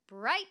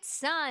Bright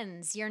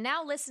Suns! You're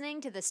now listening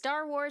to the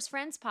Star Wars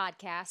Friends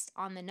podcast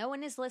on the No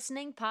One Is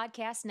Listening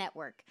podcast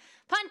network.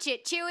 Punch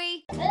it,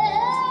 Chewie!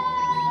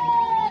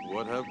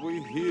 What have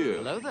we here?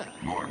 Hello there.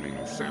 Morning,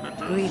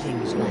 Senator.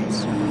 Greetings,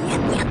 Lights.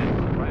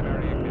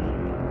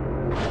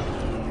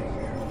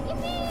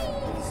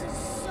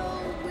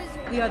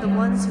 We are the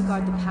ones who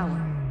guard the power.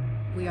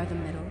 We are the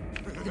middle,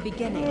 the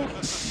beginning.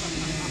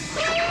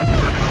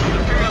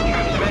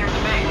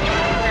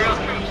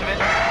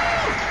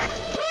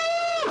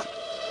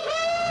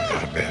 I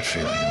got a bad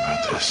feeling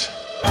about this.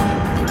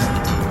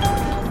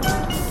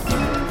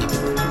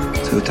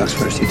 So who talks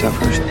first? You talk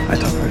first? I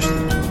talk first.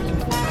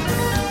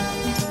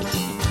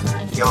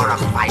 You're a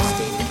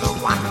feisty little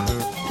one,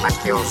 but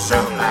you'll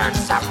soon learn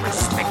some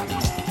respect.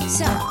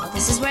 So,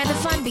 this is where the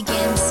fun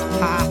begins.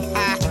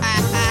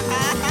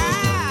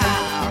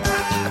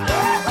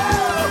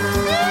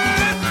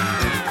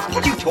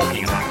 What are you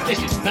talking about?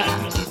 This is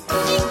madness.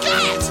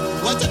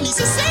 What did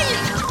Lisa say?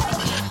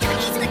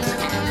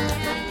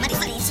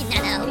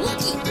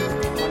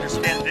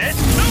 Understand this?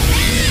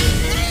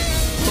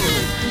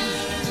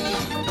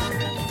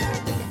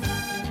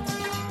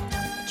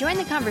 Join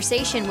the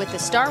conversation with the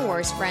Star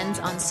Wars Friends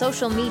on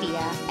social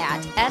media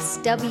at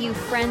SW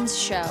Friends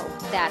Show.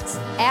 That's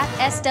at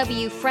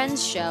SW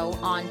Friends Show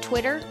on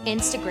Twitter,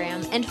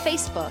 Instagram, and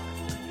Facebook.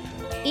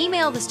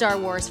 Email the Star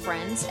Wars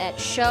Friends at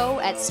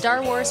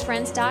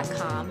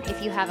show@starwarsfriends.com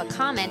if you have a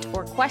comment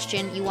or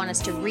question you want us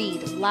to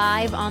read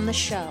live on the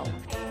show.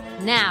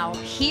 Now,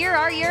 here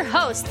are your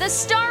hosts, the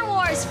Star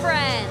Wars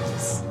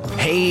Friends!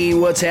 Hey,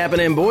 what's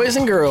happening, boys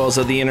and girls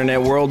of the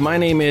internet world? My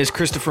name is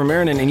Christopher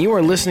Marinan, and you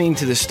are listening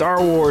to the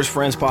Star Wars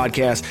Friends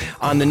podcast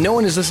on the No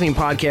One Is Listening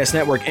podcast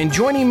network. And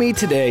joining me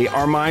today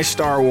are my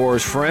Star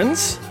Wars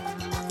friends.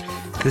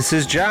 This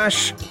is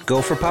Josh.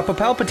 Go for Papa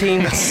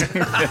Palpatine.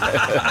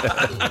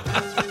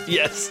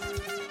 Yes.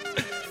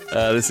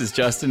 This is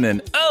Justin,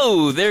 and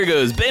there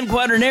goes Ben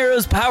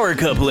Quadernero's power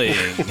coupling.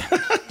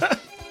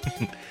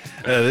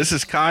 This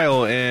is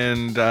Kyle,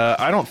 and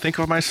I don't think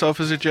of myself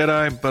as a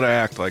Jedi, but I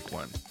act like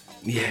one.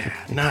 Yeah,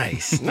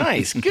 nice,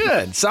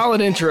 good. Solid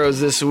intros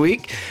this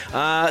week.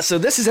 So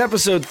this is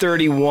episode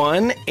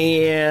 31,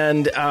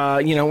 and,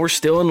 we're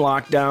still in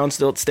lockdown,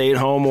 still at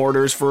stay-at-home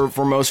orders for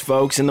most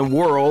folks in the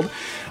world.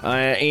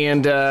 We're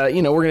going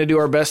to do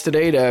our best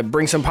today to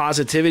bring some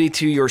positivity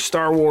to your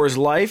Star Wars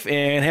life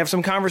and have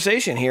some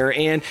conversation here.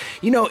 And,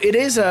 it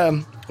is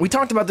we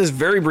talked about this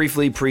very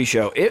briefly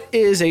pre-show. It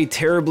is a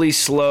terribly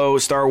slow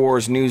Star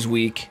Wars news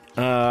week.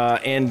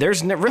 And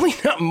there's really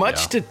not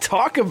much to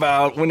talk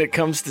about when it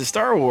comes to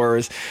Star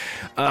Wars.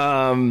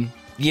 There's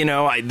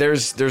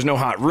no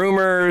hot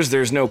rumors,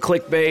 there's no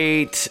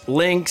clickbait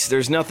links,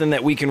 there's nothing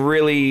that we can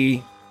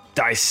really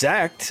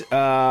dissect.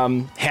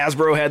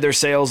 Hasbro had their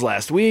sales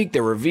last week,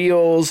 their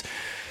reveals,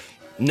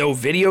 no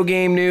video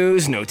game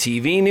news, no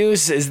TV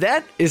news. Is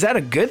that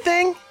a good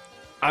thing?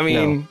 I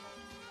mean... No.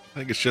 I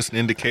think it's just an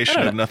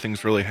indication of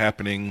nothing's really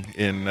happening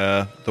in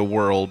the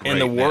world right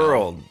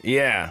now.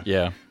 Yeah.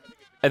 Yeah.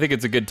 I think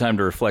it's a good time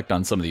to reflect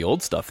on some of the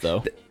old stuff,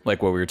 though,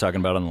 like what we were talking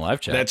about on the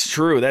live chat. That's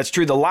true.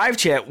 The live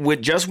chat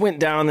just went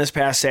down this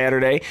past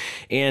Saturday,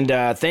 and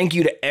thank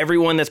you to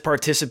everyone that's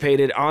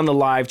participated on the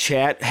live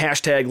chat,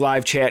 hashtag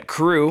live chat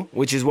crew,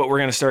 which is what we're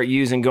going to start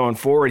using going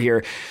forward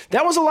here.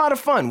 That was a lot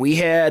of fun. We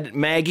had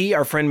Maggie,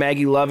 our friend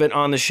Maggie Lovett,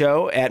 on the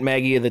show, at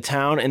Maggie of the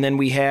Town, and then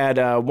we had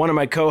one of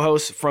my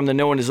co-hosts from the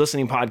No One Is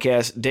Listening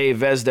podcast, Dave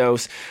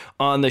Vesdos,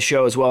 on the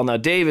show as well. Now,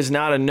 Dave is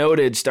not a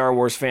noted Star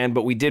Wars fan,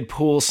 but we did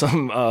pull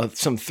some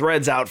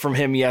threads out from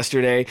him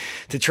yesterday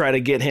to try to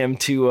get him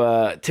to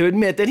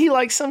admit that he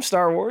likes some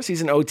Star Wars.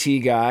 He's an OT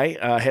guy,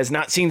 has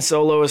not seen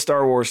Solo: A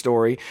Star Wars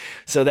Story,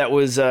 so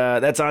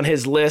that's on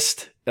his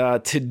list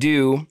to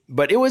do.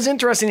 But it was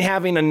interesting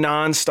having a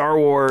non-Star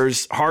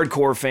Wars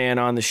hardcore fan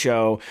on the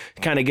show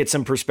to kind of get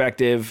some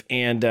perspective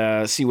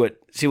and see what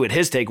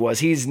his take was.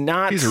 He's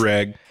a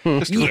rag.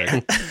 Just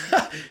a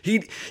rag.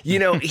 He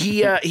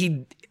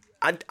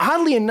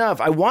oddly enough,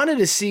 I wanted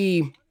to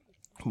see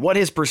what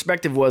his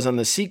perspective was on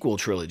the sequel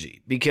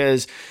trilogy,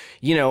 because,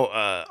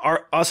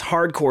 us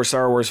hardcore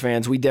Star Wars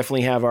fans, we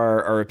definitely have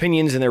our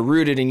opinions, and they're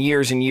rooted in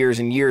years and years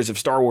and years of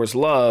Star Wars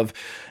love.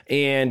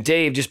 And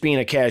Dave, just being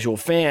a casual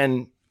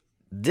fan,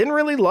 didn't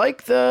really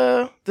like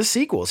the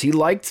sequels. He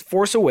liked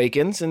Force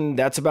Awakens, and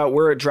that's about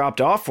where it dropped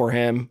off for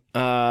him.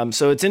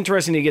 So it's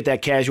interesting to get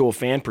that casual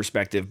fan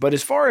perspective. But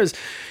as far as,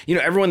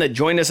 everyone that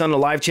joined us on the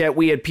live chat,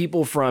 we had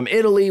people from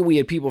Italy, we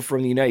had people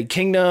from the United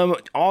Kingdom,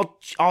 all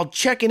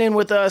checking in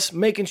with us,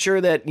 making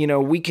sure that,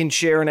 we can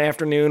share an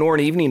afternoon or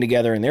an evening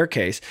together in their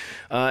case,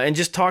 and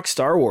just talk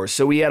Star Wars.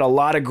 So we had a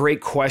lot of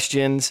great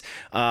questions.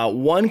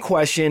 One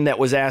question that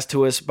was asked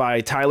to us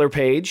by Tyler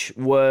Page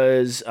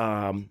was,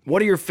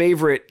 what are your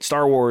favorite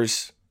Star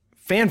Wars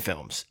fan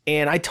films?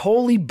 And I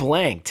totally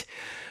blanked.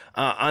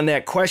 on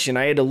that question.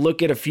 I had to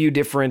look at a few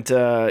different,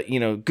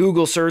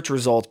 Google search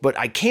results, but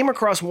I came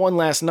across one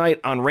last night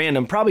on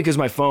random, probably because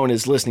my phone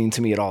is listening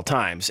to me at all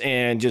times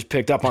and just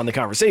picked up on the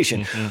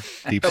conversation.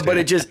 But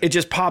it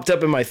just popped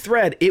up in my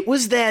thread. It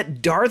was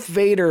that Darth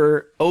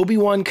Vader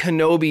Obi-Wan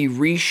Kenobi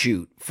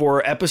reshoot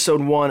for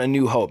Episode 1, A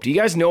New Hope. Do you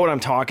guys know what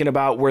I'm talking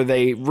about, where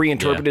they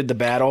reinterpreted the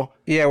battle?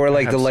 Yeah, where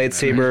like the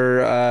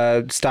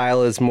lightsaber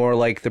style is more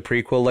like the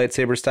prequel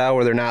lightsaber style,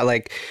 where they're not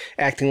like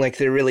acting like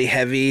they're really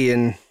heavy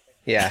and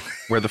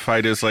where the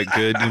fight is like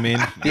good. You mean?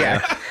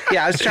 Yeah.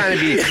 I was trying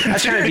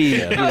to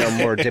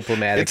be more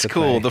diplomatic. It's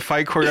cool. The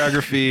fight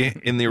choreography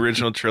in the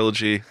original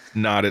trilogy,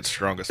 not its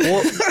strongest.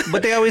 Well,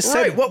 but they always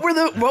said, what were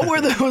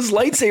those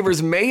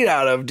lightsabers made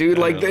out of, dude?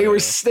 Like they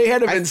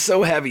had to have been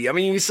so heavy. I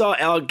mean, you saw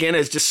Alec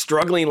Guinness just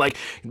struggling, like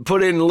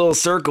put it in little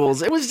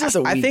circles. It was just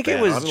a weak I think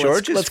it was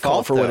George's let's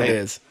call fault it for though. what it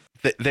is.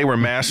 They were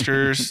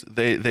masters.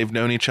 They've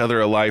known each other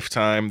a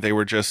lifetime. They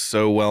were just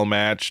so well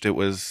matched. It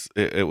was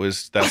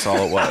that's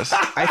all it was.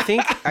 I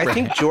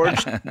think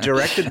George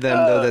directed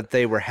them though that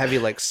they were heavy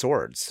like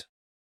swords.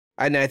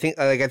 And I think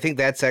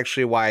that's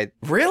actually why.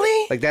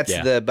 Really? Like that's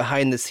the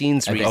behind the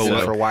scenes reason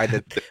for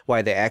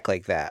why they act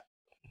like that.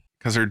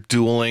 Because they're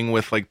dueling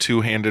with like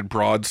two-handed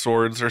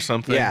broadswords or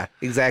something. Yeah,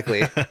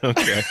 exactly.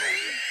 Okay.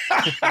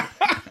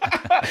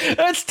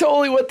 That's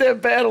totally what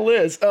that battle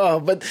is. Oh,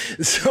 but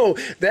so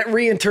that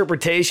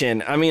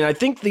reinterpretation, I mean, I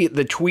think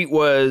the tweet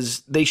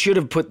was they should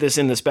have put this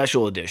in the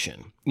special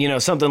edition,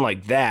 something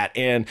like that.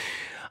 And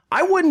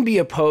I wouldn't be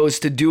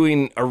opposed to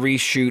doing a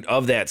reshoot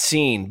of that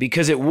scene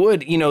because it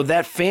would,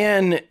 that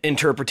fan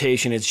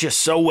interpretation is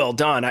just so well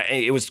done.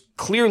 It was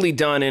clearly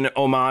done in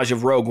homage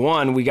of Rogue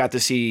One. We got to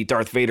see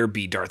Darth Vader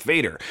be Darth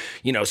Vader,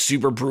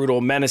 super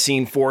brutal,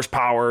 menacing force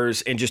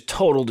powers and just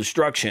total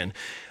destruction.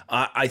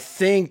 I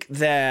think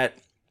that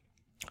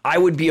I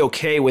would be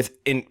okay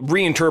with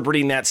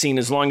reinterpreting that scene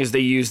as long as they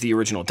use the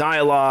original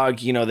dialogue.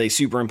 They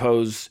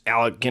superimpose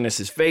Alec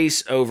Guinness's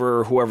face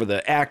over whoever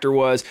the actor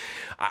was.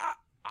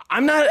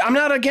 I'm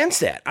not against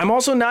that. I'm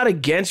also not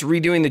against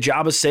redoing the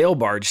Jabba sail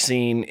barge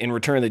scene in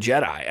Return of the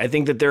Jedi. I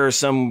think that there is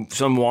some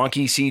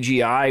wonky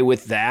CGI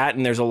with that,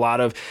 and there's a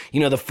lot of,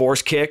 the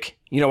force kick.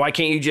 Why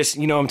can't you just,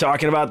 I'm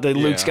talking about the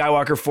Luke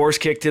Skywalker force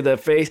kick to the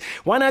face.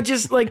 Why not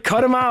just like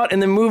cut him out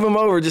and then move him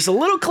over just a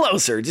little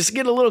closer, just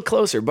get a little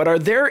closer. But are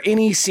there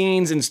any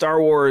scenes in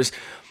Star Wars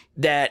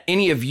that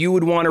any of you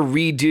would want to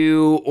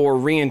redo or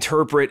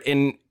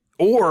reinterpret?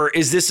 Or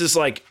is this just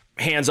like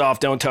hands off,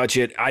 don't touch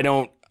it? I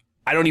don't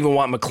even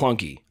want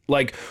McClunky.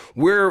 Like,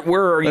 where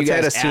are you guys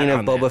at? Let's add a scene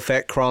of Boba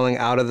Fett crawling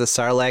out of the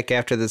Sarlacc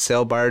after the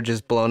sail barge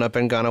is blown up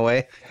and gone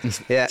away.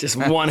 Yeah, just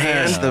one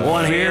hand,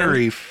 one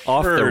hand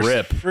off the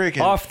rip,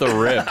 off the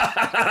rip.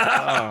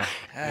 Oh,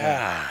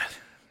 God.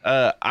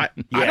 I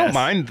don't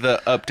mind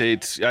the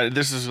updates.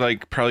 This is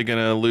like probably going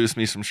to lose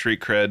me some street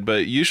cred,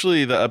 but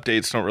usually the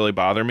updates don't really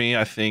bother me.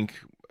 I think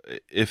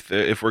if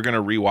we're going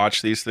to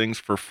rewatch these things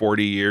for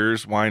 40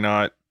 years, why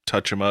not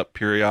touch them up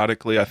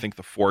periodically? I think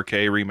the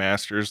 4K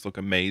remasters look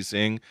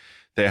amazing.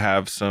 They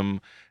have some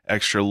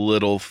extra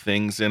little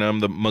things in them.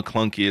 The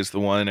McClunky is the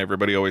one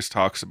everybody always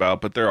talks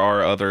about, but there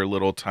are other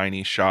little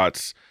tiny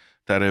shots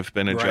that have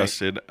been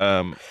adjusted.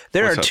 Right.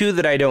 There are two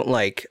that I don't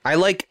like.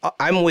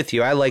 I'm with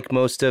you. I like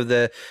most of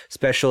the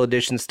special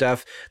edition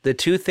stuff. The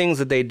two things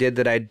that they did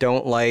that I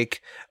don't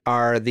like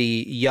are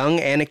the young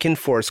Anakin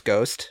Force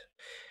Ghost,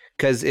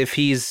 because if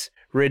he's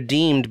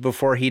redeemed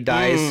before he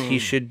dies, he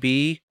should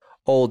be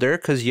older,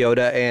 because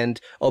Yoda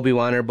and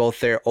Obi-Wan are both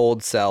their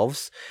old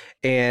selves.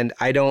 And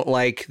I don't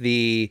like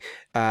the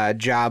CGI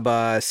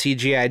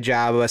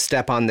Jabba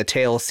step on the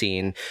tail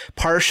scene,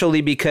 partially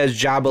because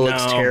Jabba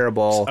looks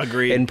terrible,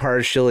 and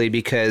partially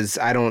because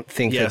I don't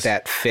think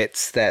that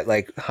fits, that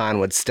like Han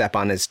would step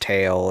on his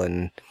tail,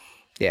 and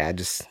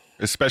just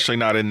especially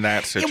not in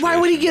that situation. Why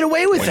would he get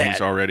away with when that?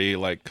 He's already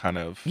like kind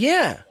of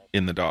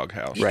in the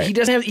doghouse. Right. He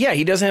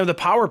doesn't have the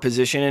power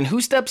position, and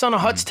who steps on a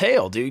Hutt's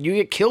tail, dude? You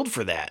get killed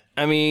for that.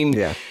 I mean,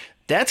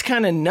 that's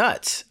kind of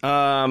nuts.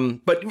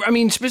 But I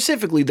mean,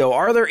 specifically though,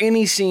 are there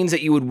any scenes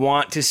that you would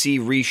want to see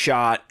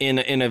reshot in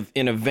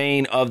a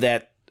vein of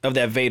that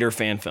Vader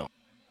fan film?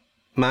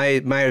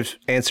 My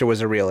answer was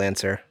a real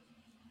answer.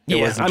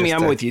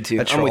 I'm with you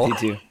too. I'm with you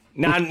too.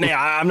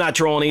 I'm not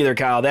trolling either,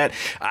 Kyle. That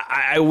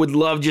I would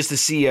love just to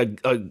see a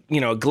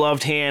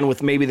gloved hand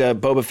with maybe the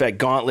Boba Fett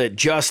gauntlet.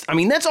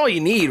 That's all you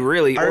need,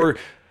 really. Or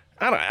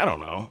I don't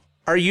know.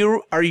 Are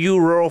you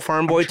Rural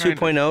Farm Boy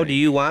 2.0? Do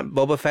you want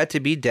Boba Fett to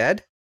be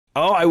dead?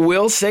 Oh, I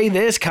will say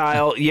this,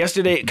 Kyle.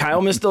 Yesterday, Kyle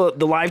missed the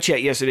live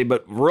chat yesterday,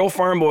 but Rural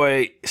Farm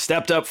Boy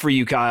stepped up for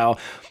you, Kyle.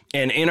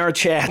 And in our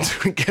chats,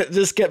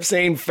 just kept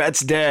saying Fett's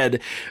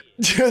dead.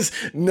 Just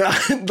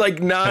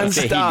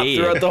nonstop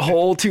throughout the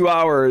whole 2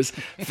 hours.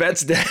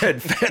 Fett's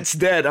dead. Fett's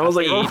dead. I was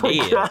like, oh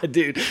my God,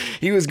 dude.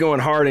 He was going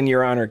hard in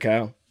your honor,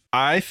 Kyle.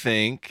 I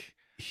think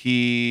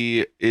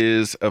he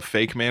is a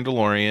fake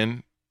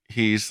Mandalorian.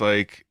 He's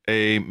like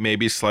a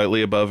maybe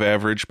slightly above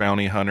average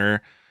bounty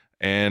hunter.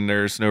 and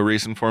there's no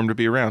reason for him to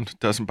be around. It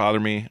doesn't bother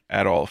me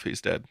at all if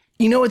he's dead.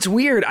 You know, it's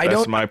weird.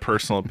 That's my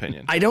personal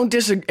opinion. I don't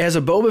disagree. As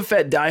a Boba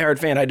Fett diehard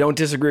fan, I don't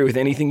disagree with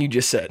anything you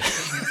just said.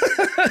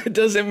 It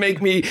doesn't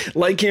make me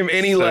like him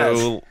any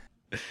less.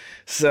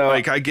 So,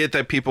 like, I get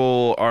that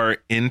people are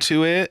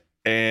into it,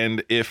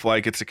 and if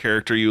like it's a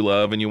character you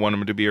love and you want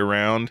him to be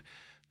around,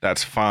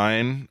 that's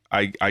fine.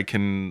 I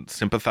can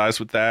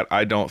sympathize with that.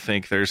 I don't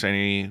think there's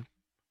any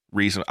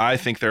reason. I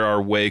think there are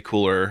way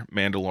cooler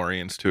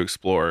Mandalorians to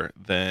explore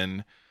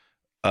than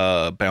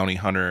a bounty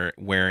hunter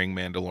wearing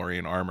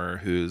Mandalorian armor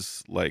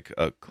who's like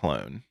a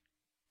clone.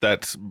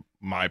 That's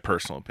my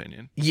personal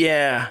opinion.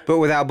 Yeah. But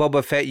without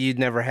Boba Fett, you'd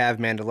never have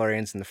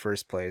Mandalorians in the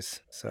first place.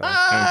 So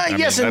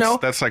yes and no.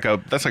 That's like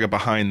a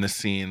behind the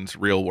scenes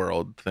real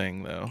world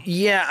thing though.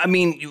 Yeah, I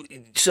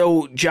mean,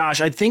 so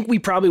Josh, I think we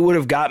probably would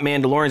have got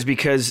Mandalorians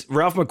because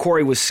Ralph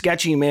McQuarrie was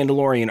sketching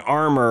Mandalorian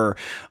armor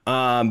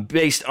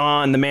based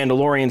on the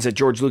Mandalorians that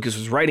George Lucas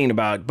was writing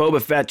about. Boba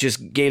Fett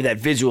just gave that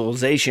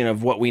visualization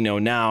of what we know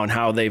now and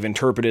how they've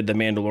interpreted the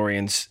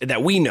Mandalorians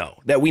that we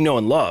know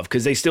and love,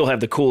 because they still have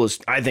the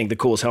coolest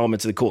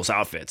helmets and the coolest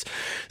outfits.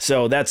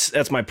 So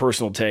that's my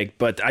personal take.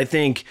 But I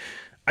think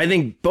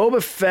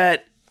Boba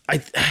Fett,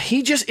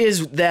 he just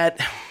is that.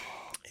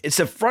 It's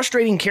a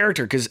frustrating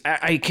character because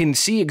I can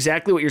see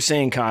exactly what you're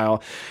saying,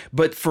 Kyle.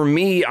 But for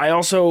me, I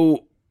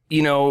also,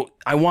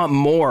 I want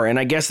more. And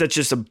I guess that's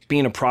just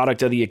being a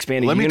product of the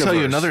expanded universe. Let me tell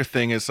you another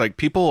thing. Is like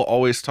people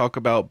always talk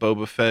about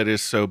Boba Fett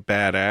is so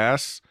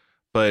badass,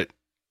 but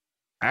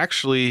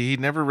actually he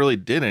never really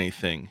did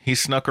anything. He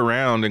snuck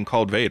around and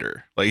called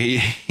Vader. Like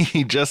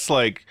he just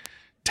like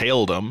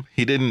tailed him.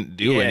 He didn't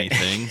do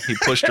anything. He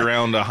pushed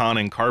around a Han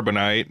and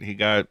Carbonite. He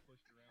got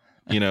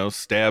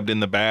stabbed in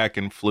the back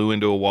and flew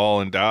into a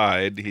wall and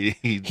died.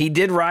 He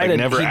did ride a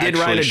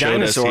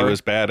dinosaur. He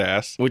was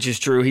badass, which is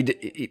true. He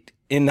did,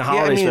 in the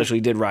holiday special,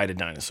 he did ride a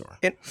dinosaur.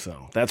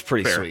 So that's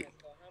pretty sweet.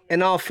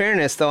 In all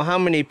fairness, though, how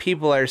many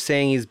people are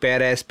saying he's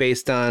badass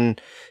based on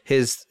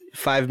his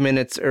 5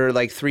 minutes or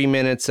like 3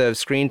 minutes of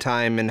screen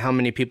time, and how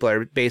many people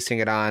are basing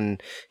it on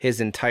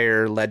his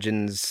entire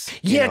Legends?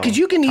 Because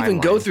you can even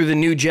go through the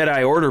new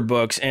Jedi Order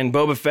books, and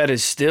Boba Fett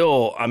is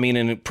still,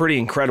 a pretty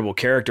incredible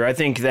character. I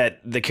think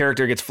that the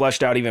character gets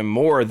fleshed out even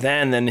more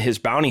than his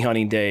bounty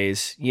hunting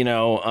days,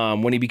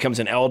 when he becomes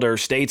an elder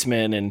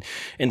statesman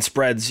and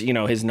spreads,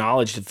 his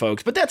knowledge to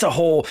folks. But that's a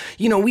whole,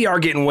 we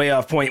are getting way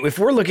off point. If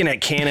we're looking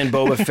at canon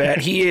Boba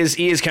Fett, he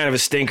is kind of a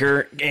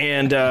stinker.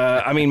 And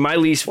my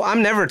least... Well,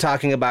 I'm never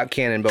talking about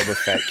canon Boba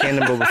Fett.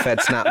 Canon Boba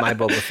Fett's not my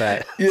Boba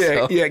Fett.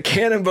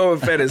 Canon Boba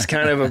Fett is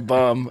kind of a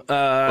bum.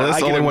 That's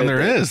the only one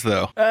there is,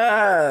 though.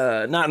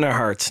 Not in our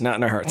hearts.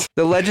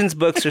 The Legends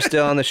books are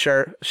still on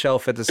the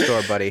shelf at the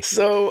store, buddy.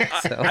 So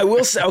I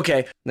will say,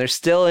 okay. They're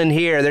still in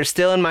here. They're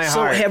still in my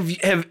heart. So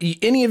have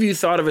any of you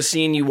thought of a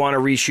scene you want to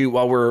reshoot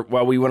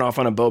while we went off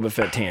on a Boba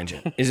Fett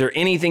tangent? Is there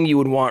anything you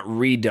would want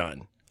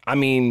redone?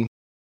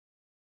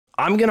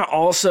 I'm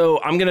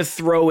gonna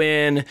throw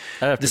in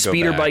the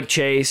speeder bike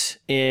chase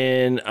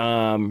in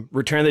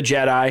Return of the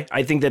Jedi.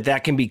 I think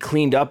that can be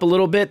cleaned up a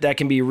little bit. That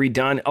can be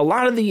redone. A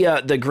lot of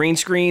the green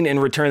screen in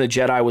Return of the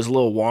Jedi was a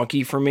little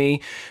wonky for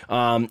me,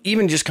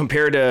 even just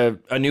compared to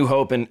A New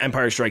Hope and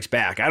Empire Strikes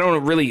Back. I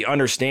don't really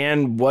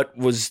understand what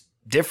was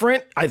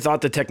different. I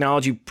thought the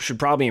technology should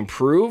probably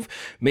improve.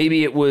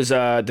 Maybe it was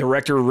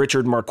director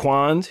Richard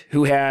Marquand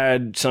who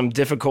had some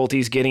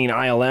difficulties getting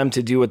ILM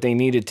to do what they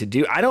needed to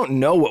do. I don't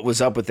know what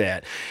was up with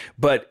that,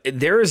 but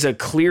there is a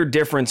clear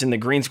difference in the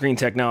green screen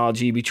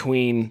technology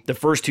between the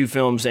first two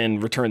films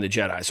and Return of the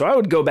Jedi. So I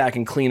would go back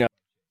and clean up.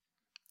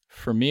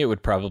 For me, it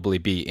would probably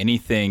be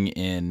anything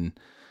in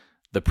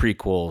the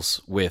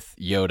prequels with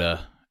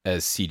Yoda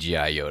as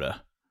CGI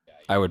Yoda.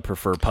 I would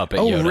prefer Puppet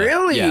Yoda. Oh,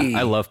 really? Yeah,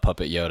 I love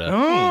Puppet Yoda.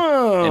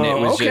 Oh, and it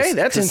was okay,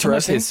 that's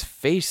interesting.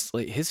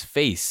 His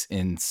face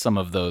in some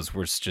of those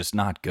was just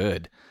not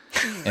good,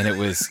 and he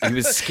was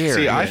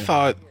scary. See, I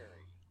thought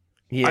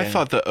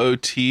the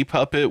OT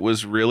puppet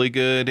was really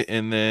good,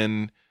 and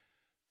then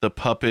the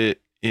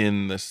puppet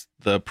in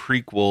the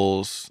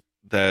prequels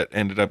that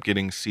ended up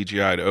getting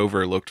CGI'd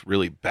over looked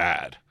really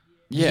bad.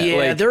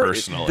 Yeah,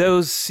 personally.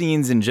 Those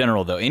scenes in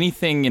general, though,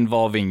 anything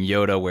involving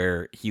Yoda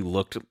where he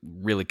looked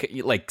really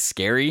like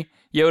scary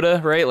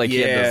Yoda, right? Like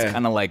he had those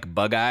kind of like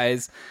bug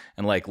eyes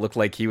and like looked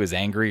like he was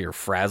angry or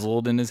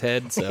frazzled in his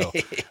head. So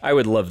I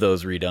would love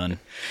those redone.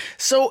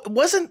 So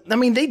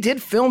they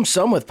did film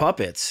some with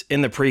puppets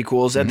in the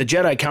prequels. The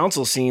Jedi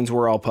Council scenes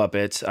were all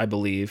puppets, I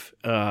believe.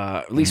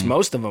 At least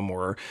most of them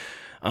were.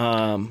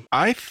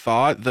 I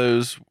thought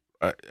those.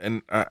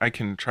 And I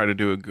can try to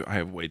do I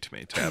have way too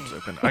many tabs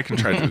open. I can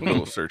try to do a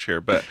Google search here,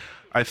 but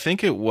I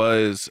think it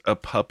was a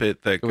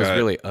puppet that was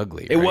really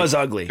ugly. It was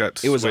ugly.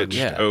 Got it was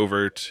switched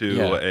over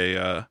to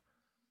a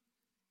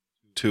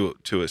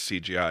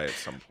CGI at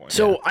some point.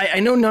 So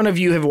I know none of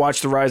you have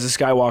watched The Rise of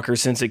Skywalker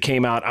since it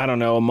came out, I don't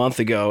know, a month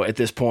ago at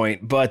this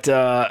point, but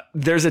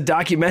there's a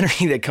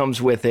documentary that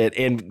comes with it.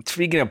 And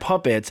speaking of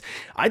puppets,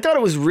 I thought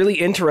it was really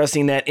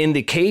interesting that in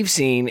the cave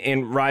scene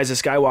in Rise of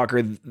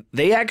Skywalker,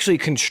 they actually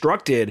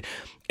constructed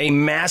a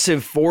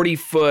massive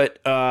 40-foot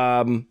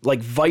like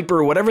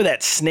viper, whatever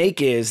that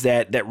snake is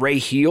that Ray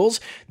heals.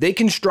 They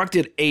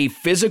constructed a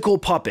physical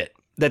puppet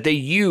that they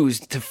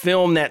used to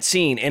film that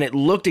scene, and it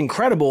looked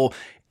incredible,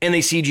 and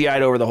they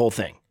CGI'd over the whole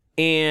thing.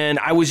 And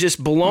I was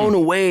just blown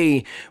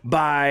away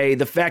by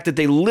the fact that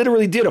they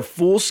literally did a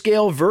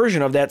full-scale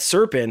version of that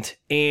serpent,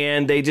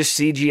 and they just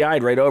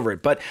CGI'd right over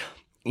it. But,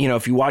 you know,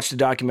 if you watch the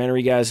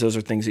documentary, guys, those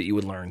are things that you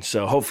would learn.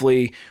 So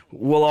hopefully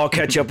we'll all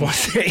catch up one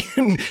day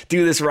and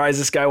do this Rise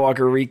of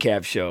Skywalker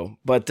recap show.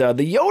 But the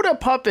Yoda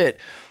puppet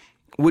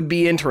would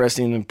be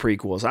interesting in the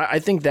prequels. I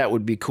think that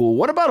would be cool.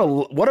 What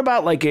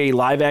about like a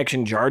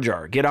live-action Jar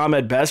Jar? Get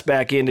Ahmed Best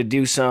back in to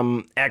do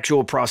some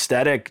actual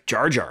prosthetic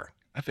Jar Jar.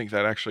 I think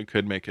that actually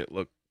could make it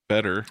look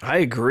better. I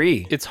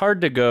agree. It's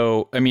hard to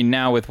go. I mean,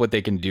 now with what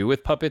they can do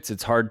with puppets,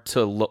 it's hard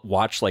to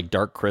watch like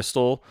Dark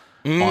Crystal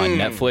on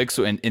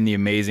Netflix and in the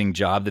amazing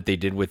job that they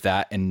did with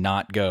that and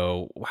not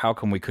go, how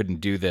come we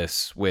couldn't do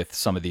this with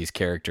some of these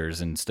characters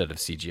instead of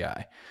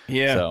CGI?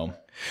 Yeah. So,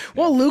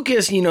 well,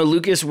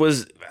 Lucas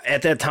was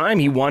at that time,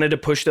 he wanted to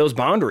push those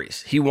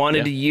boundaries. He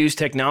wanted to use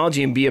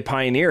technology and be a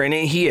pioneer. And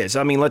he is.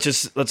 I mean, let's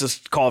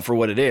just call it for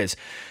what it is.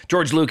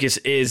 George Lucas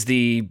is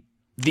the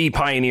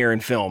pioneer in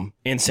film,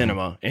 in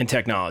cinema, in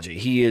technology.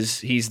 He's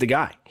the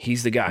guy.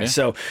 He's the guy. Yeah.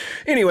 So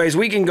anyways,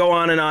 we can go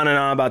on and on and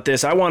on about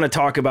this. I want to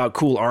talk about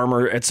cool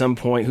armor at some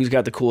point. Who's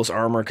got the coolest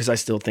armor? Because I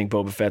still think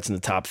Boba Fett's in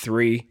the top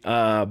 3.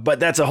 But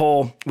that's a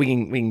whole, we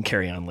can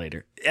carry on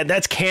later.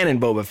 That's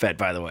canon Boba Fett,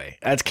 by the way.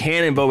 That's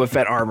canon Boba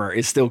Fett armor.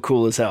 It's still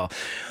cool as hell.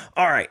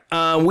 All right.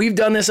 We've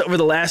done this over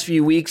the last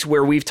few weeks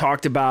where we've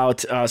talked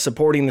about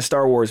supporting the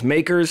Star Wars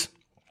makers.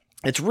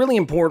 It's really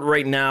important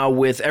right now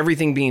with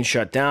everything being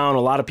shut down. A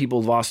lot of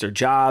people have lost their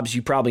jobs.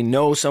 You probably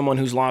know someone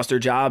who's lost their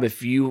job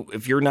if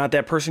you're not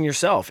that person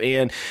yourself.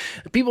 And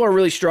people are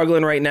really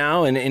struggling right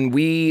now. And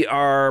we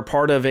are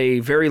part of a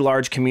very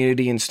large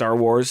community in Star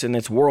Wars, and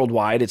it's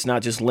worldwide. It's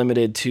not just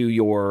limited to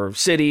your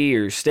city or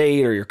your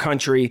state or your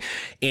country.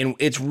 And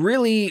it's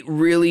really,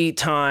 really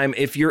time,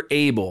 if you're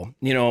able,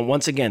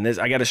 once again,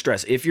 I got to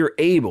stress, if you're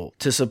able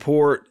to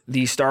support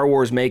the Star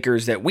Wars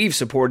makers that we've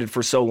supported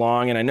for so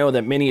long, and I know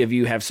that many of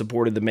you have supported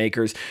the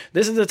makers,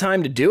 this is the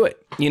time to do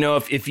it.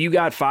 If you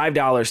got $5,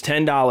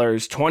 $10,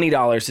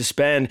 $20 to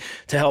spend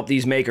to help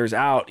these makers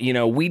out,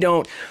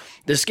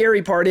 the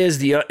scary part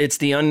is it's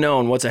the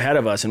unknown, what's ahead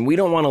of us, and we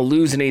don't want to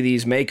lose any of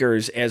these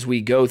makers as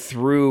we go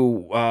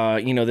through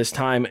this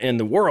time in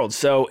the world.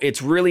 So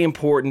it's really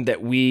important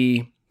that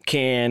we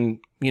can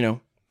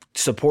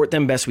support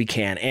them best we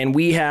can. And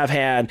we have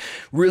had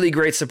really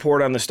great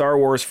support on the Star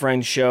Wars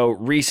Friends show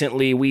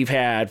recently. We've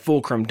had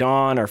Fulcrum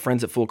Dawn, our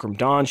friends at Fulcrum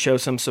Dawn, show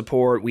some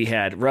support. We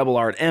had Rebel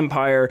Art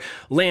Empire,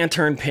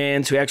 Lantern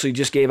Pins, who actually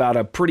just gave out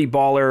a pretty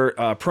baller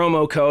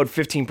promo code,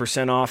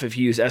 15% off if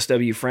you use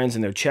SW Friends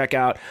in their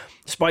checkout.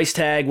 Spice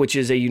Tag, which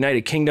is a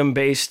United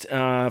Kingdom-based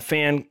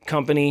fan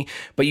company,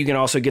 but you can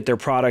also get their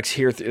products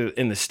here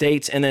in the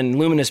States. And then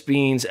Luminous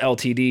Beans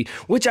Ltd,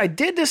 which I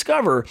did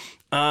discover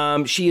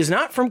she is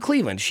not from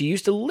Cleveland. She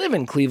used to live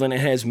in Cleveland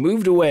and has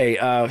moved away.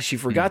 She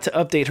forgot to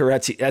update her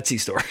Etsy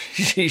store.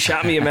 She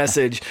shot me a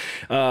message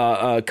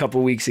a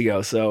couple weeks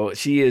ago. So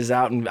she is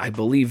out in, I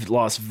believe,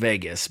 Las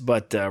Vegas.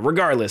 But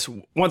regardless,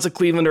 once a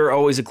Clevelander,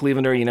 always a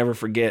Clevelander. You never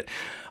forget.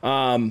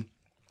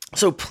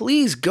 So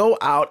please go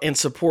out and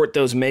support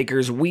those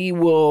makers. We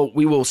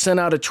will send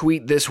out a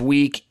tweet this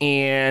week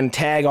and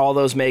tag all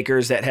those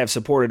makers that have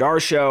supported our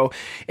show.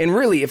 And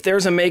really, if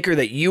there's a maker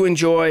that you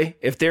enjoy,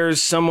 if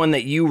there's someone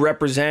that you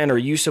represent or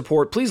you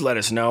support, please let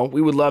us know. We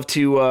would love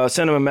to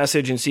send them a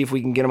message and see if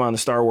we can get them on the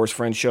Star Wars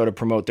Friends show to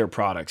promote their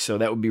products. So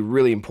that would be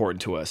really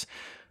important to us.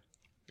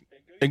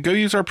 And go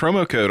use our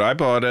promo code. I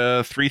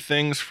bought 3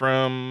 things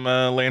from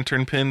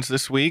Lantern Pins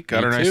this week.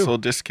 Got a nice little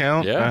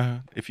discount. Yeah.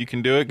 If you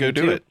can do it, go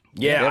do it.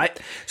 Yeah.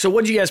 So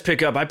what did you guys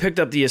pick up? I picked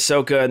up the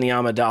Ahsoka and the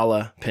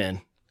Amidala pin.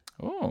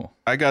 Oh.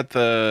 I got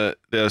the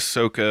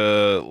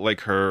Ahsoka,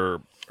 like her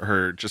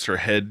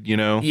head,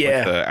 with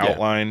the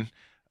outline.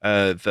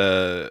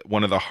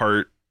 One of the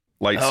heart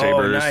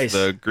lightsabers, nice.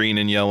 The green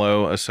and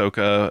yellow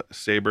Ahsoka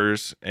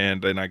sabers,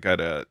 and then I got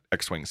a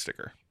X-Wing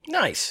sticker.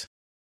 Nice.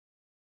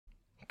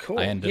 Cool.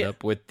 I ended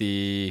up with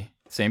the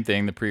same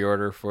thing, the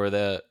pre-order for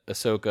the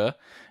Ahsoka,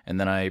 and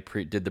then I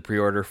did the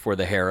pre-order for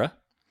the Hera.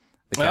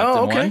 The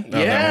Captain one.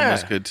 Yeah. That one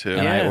was good too.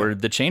 And I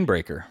ordered the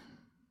Chainbreaker.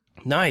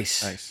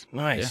 Nice.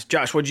 Yeah.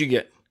 Josh, what'd you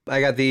get?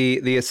 I got the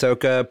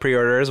Ahsoka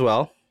pre-order as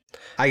well.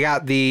 I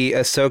got the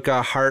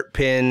Ahsoka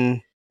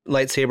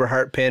lightsaber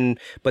heart pin,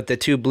 but the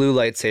 2 blue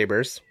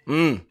lightsabers.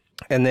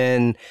 And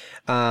then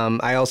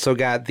I also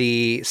got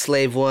the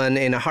slave one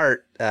in a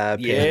heart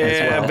pin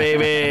as well.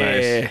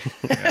 Baby.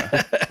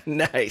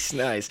 Nice.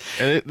 Nice.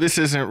 And this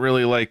isn't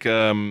really like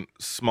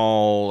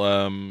small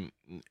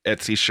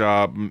Etsy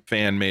shop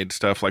fan made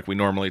stuff like we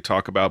normally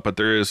talk about, but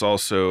there is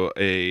also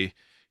a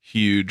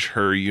huge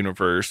Her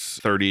Universe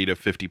 30 to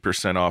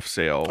 50% off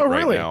sale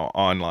now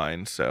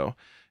online. So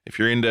if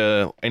you're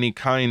into any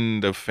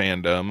kind of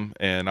fandom,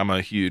 and I'm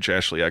a huge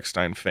Ashley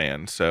Eckstein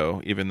fan,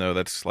 so even though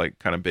that's like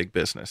kind of big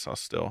business, I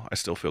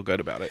still feel good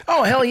about it.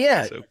 Oh, hell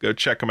yeah. So go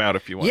check them out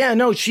if you want. Yeah,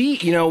 no, she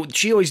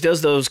always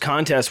does those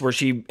contests where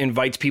she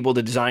invites people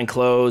to design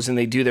clothes and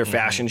they do their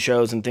fashion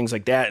shows and things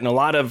like that. And a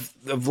lot of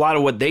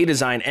what they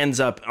design ends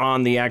up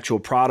on the actual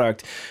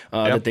product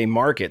that they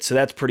market. So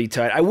that's pretty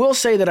tight. I will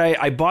say that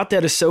I bought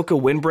that Ahsoka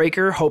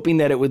windbreaker hoping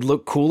that it would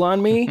look cool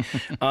on me.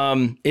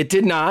 It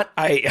did not.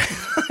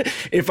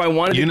 If I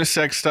wanted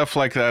unisex stuff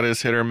like that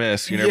is hit or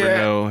miss. You never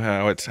know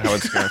how it's going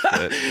to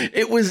fit.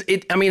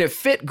 It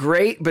fit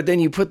great, but then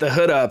you put the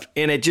hood up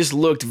and it just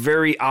looked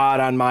very odd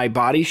on my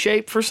body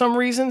shape for some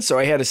reason. So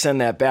I had to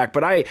send that back.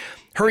 But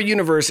her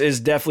universe is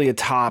definitely a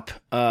top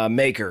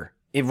maker,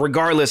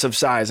 regardless of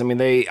size. I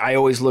mean, I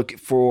always look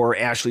for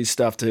Ashley's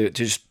stuff to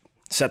just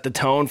set the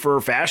tone for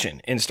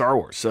fashion in Star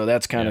Wars. So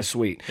that's kind of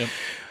sweet. Yep.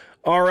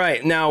 All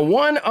right. Now,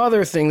 one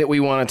other thing that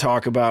we want to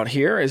talk about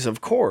here is,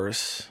 of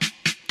course,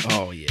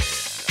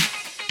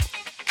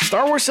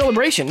 Star Wars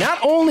Celebration. Not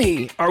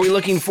only are we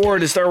looking forward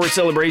to Star Wars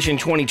Celebration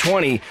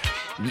 2020,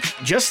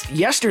 just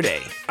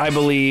yesterday, I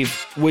believe,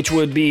 which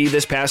would be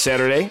this past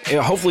Saturday.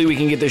 Hopefully we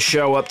can get this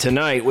show up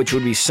tonight, which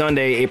would be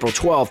Sunday, April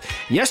 12th.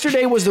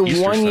 Yesterday was the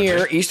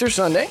Easter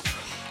Sunday.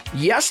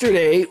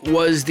 Yesterday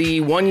was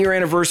the 1 year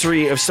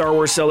anniversary of Star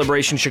Wars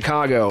Celebration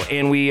Chicago,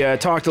 and we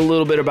talked a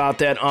little bit about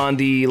that on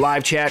the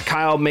live chat.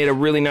 Kyle made a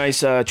really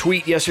nice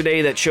tweet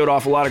yesterday that showed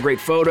off a lot of great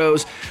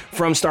photos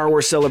from Star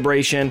Wars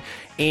Celebration,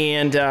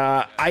 and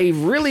I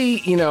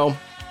really,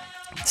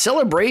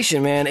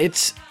 Celebration, man,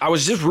 I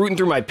was just rooting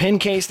through my pin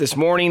case this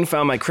morning,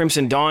 found my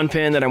Crimson Dawn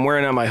pin that I'm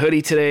wearing on my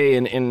hoodie today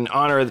in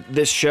honor of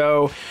this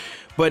show.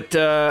 But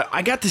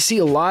I got to see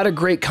a lot of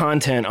great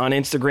content on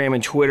Instagram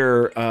and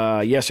Twitter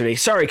yesterday.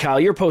 Sorry, Kyle,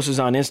 your post was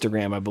on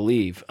Instagram, I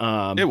believe.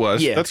 It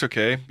was. Yeah. That's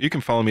okay. You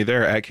can follow me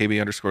there at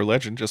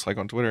KB_legend, just like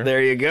on Twitter.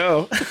 There you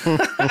go.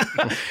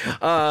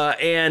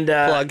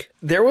 Plug.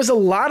 There was a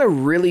lot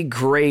of really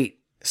great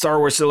Star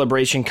Wars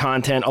Celebration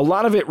content. A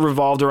lot of it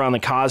revolved around the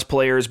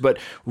cosplayers, but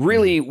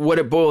really what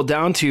it boiled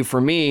down to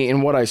for me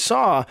and what I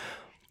saw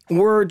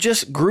were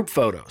just group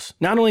photos.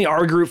 Not only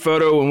our group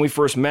photo when we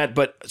first met,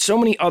 but so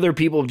many other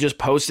people have just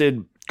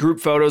posted group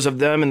photos of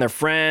them and their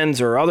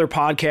friends or other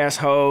podcast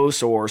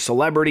hosts or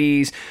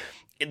celebrities.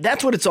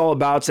 That's what it's all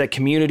about. It's that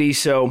community.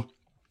 So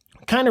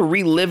kind of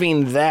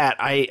reliving that,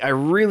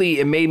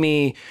 it made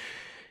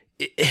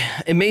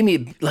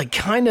me like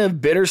kind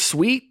of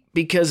bittersweet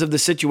because of the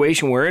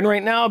situation we're in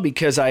right now,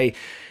 because I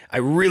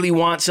really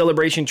want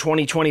Celebration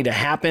 2020 to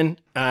happen.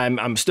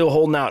 I'm still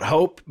holding out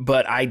hope,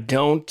 but I'm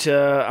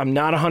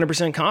not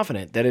 100%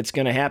 confident that it's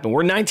going to happen.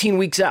 We're 19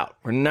 weeks out.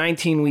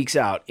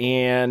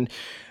 And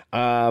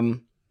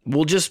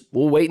we'll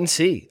wait and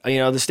see.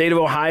 The state of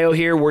Ohio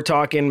here, we're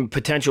talking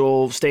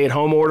potential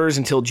stay-at-home orders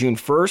until June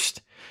 1st.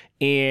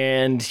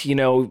 And,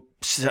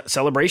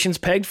 Celebration's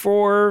pegged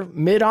for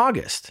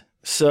mid-August.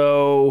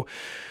 So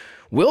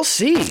we'll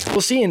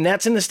see. And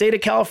that's in the state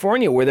of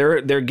California,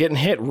 where they're getting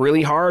hit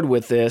really hard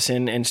with this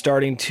and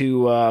starting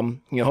to,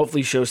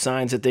 hopefully show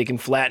signs that they can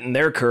flatten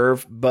their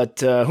curve.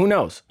 But who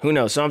knows?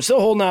 So I'm still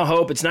holding out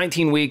hope. It's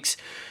 19 weeks.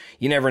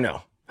 You never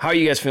know. How are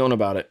you guys feeling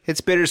about it? It's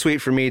bittersweet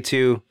for me,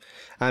 too.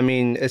 I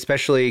mean,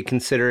 especially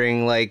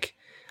considering,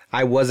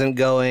 I wasn't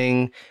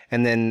going,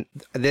 and then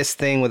this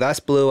thing with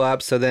us blew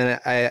up, so then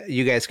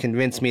you guys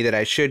convinced me that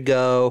I should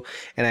go,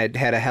 and I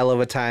had a hell of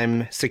a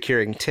time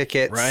securing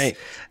tickets. Right.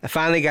 I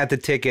finally got the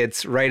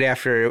tickets right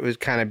after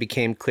it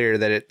became clear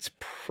that it's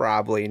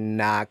probably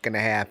not going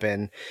to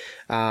happen.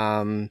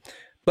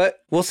 But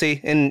we'll see.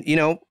 And,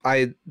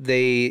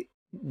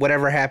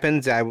 whatever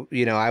happens,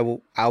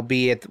 I'll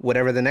be at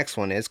whatever the next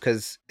one is,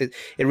 because it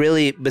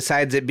really,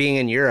 besides it being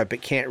in Europe,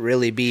 it can't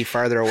really be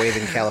farther away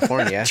than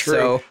California. True.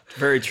 So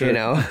very true.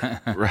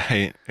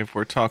 Right. If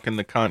we're talking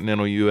the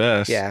continental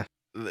U.S. Yeah.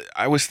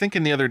 I was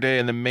thinking the other day,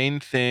 and the main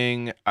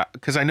thing,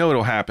 because I know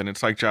it'll happen.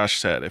 It's like Josh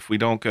said, if we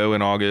don't go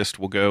in August,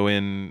 we'll go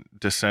in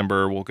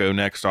December, we'll go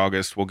next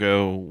August, we'll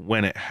go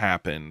when it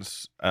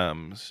happens.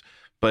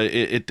 But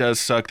it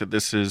does suck that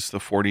this is the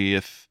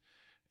 40th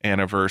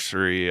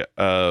anniversary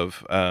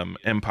of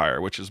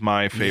Empire, which is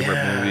my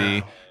favorite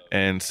movie,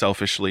 and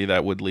selfishly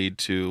that would lead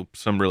to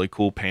some really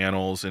cool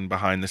panels and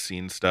behind the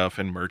scenes stuff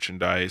and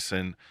merchandise,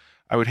 and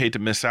I would hate to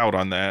miss out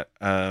on that,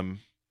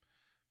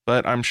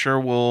 but I'm sure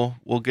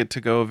we'll get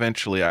to go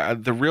eventually.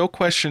 The real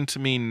question to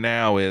me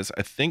now is,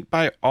 I think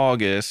by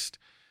August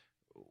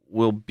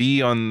we'll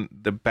be on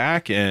the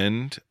back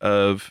end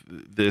of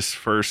this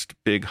first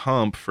big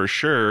hump for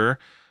sure.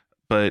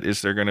 But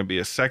is there going to be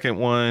a second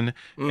one?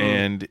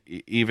 And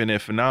even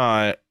if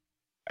not,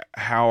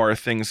 how are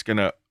things going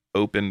to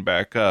open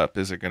back up?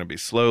 Is it going to be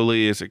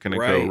slowly? Is it going to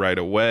go right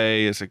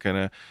away? Is it going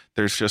to?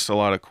 There's just a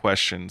lot of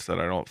questions that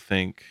I don't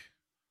think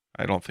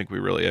we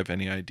really have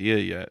any idea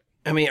yet.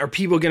 I mean, are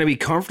people going to be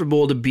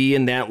comfortable to be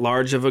in that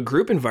large of a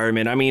group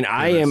environment? I mean,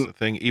 that's the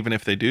thing, even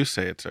if they do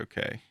say it's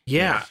okay.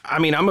 Yeah. Yes. I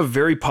mean, I'm a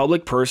very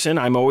public person.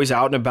 I'm always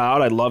out and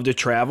about. I love to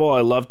travel.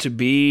 I love to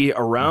be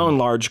around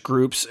large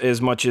groups as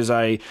much as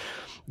I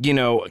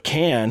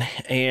can.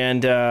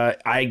 And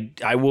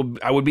I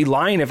would be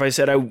lying if I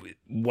said I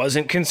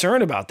wasn't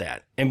concerned about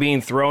that and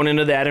being thrown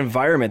into that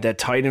environment, that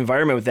tight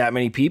environment with that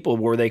many people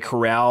where they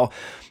corral,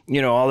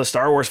 all the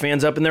Star Wars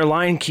fans up in their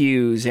line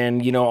queues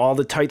and, all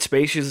the tight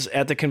spaces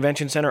at the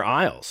convention center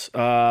aisles.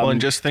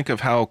 And just think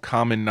of how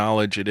common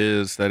knowledge it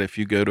is that if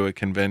you go to a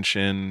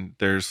convention,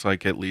 there's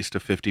like at least a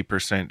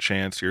 50%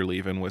 chance you're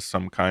leaving with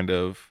some kind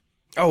of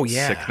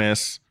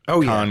sickness,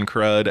 con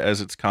crud, as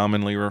it's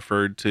commonly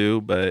referred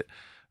to. But,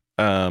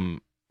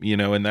 and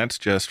that's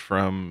just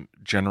from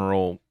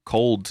general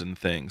colds and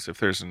things. If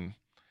there's an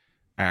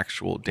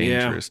actual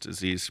dangerous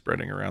disease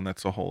spreading around,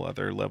 that's a whole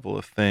other level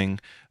of thing.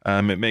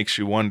 It makes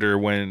you wonder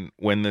when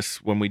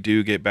we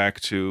do get back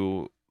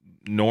to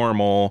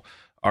normal,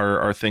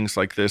 are things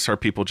like this, are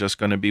people just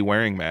going to be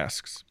wearing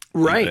masks?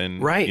 Right.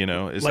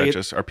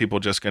 Are people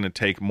just going to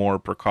take more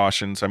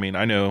precautions? I mean,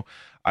 I know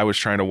I was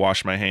trying to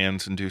wash my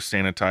hands and do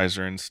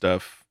sanitizer and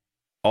stuff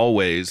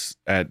always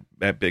at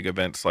big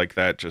events like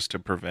that just to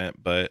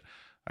prevent, but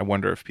I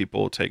wonder if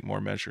people will take more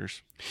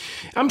measures.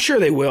 I'm sure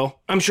they will.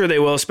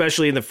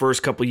 Especially in the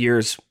first couple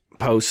years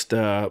post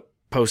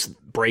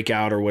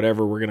breakout or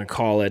whatever we're going to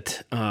call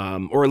it,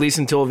 or at least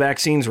until a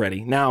vaccine's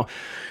ready. Now,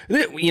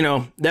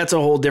 that's a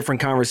whole different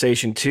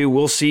conversation too.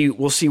 We'll see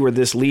where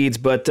this leads,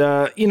 but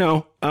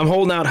I'm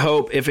holding out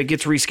hope. If it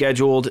gets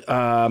rescheduled,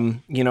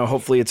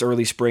 hopefully it's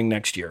early spring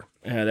next year.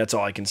 That's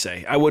all I can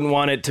say. I wouldn't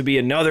want it to be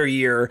another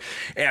year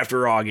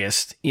after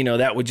August.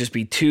 That would just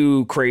be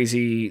too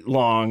crazy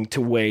long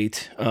to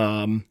wait.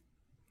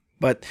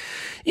 But,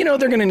 they're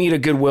going to need a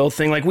goodwill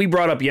thing. Like we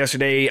brought up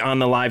yesterday on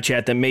the live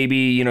chat that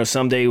maybe,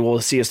 someday we'll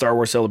see a Star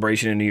Wars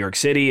celebration in New York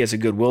City as a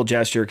goodwill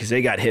gesture because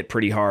they got hit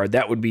pretty hard.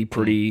 That would be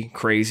pretty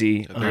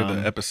crazy. They're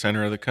the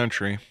epicenter of the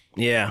country.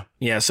 Yeah.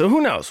 So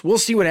who knows? We'll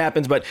see what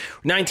happens. But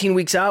 19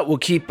 weeks out, we'll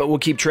keep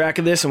track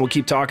of this and we'll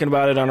keep talking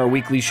about it on our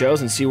weekly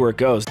shows and see where it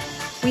goes.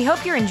 We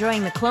hope you're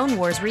enjoying the Clone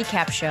Wars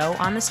recap show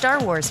on the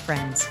Star Wars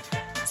Friends.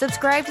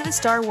 Subscribe to the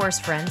Star Wars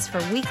Friends for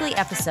weekly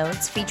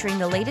episodes featuring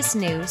the latest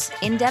news,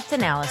 in-depth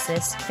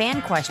analysis,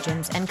 fan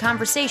questions, and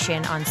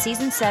conversation on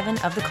Season 7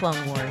 of the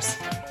Clone Wars.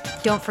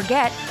 Don't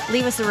forget,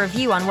 leave us a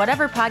review on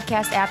whatever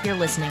podcast app you're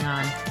listening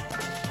on.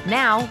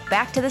 Now,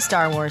 back to the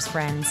Star Wars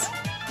Friends.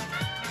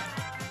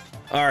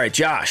 All right,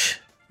 Josh,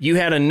 you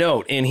had a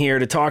note in here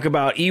to talk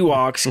about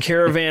Ewoks,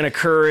 Caravan of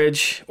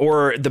Courage,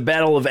 or the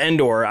Battle of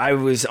Endor. I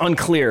was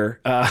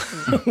unclear.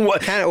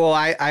 What?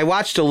 I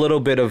watched a little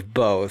bit of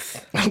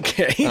both.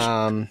 Okay.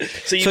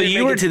 So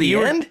you were to the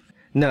end?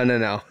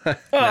 No.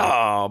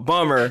 Oh,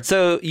 bummer.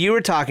 So you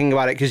were talking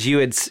about it because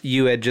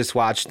you had just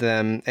watched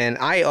them, and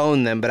I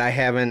own them, but I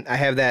haven't. I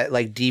have that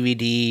like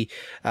DVD,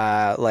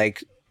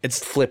 It's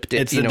flipped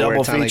it. It's the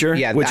double feature,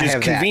 which is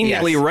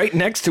conveniently right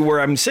next to where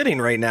I'm sitting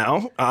right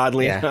now,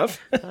 oddly enough.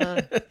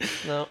 I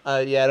don't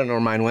know where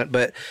mine went,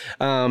 but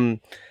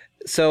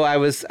so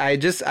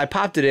I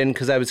popped it in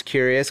because I was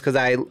curious because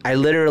I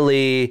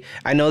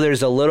know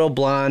there's a little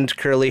blonde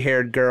curly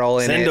haired girl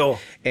in Sindel.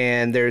 it,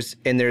 and there's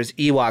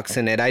Ewoks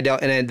in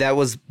it. That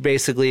was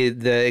basically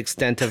the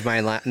extent of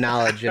my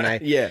knowledge, and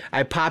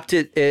I popped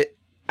it.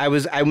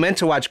 I meant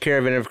to watch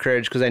Caravan of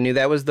Courage because I knew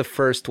that was the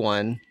first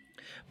one.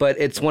 But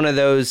it's one of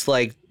those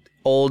like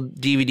old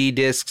DVD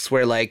discs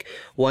where like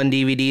one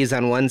DVD is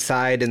on one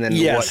side and then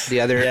the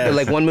other,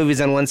 like one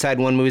movie's on one side,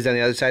 one movie's on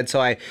the other side.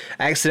 So I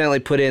accidentally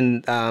put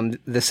in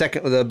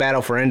the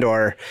Battle for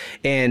Endor,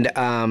 and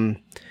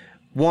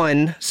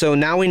so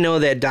now we know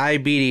that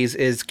diabetes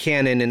is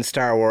canon in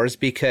Star Wars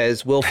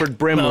because Wilford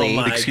Brimley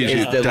is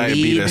the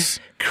lead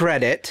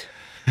credit.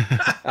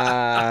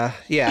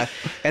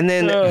 And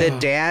then the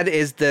dad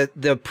is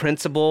the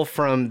principal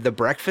from the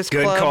Breakfast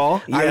Club. Good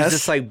call. I was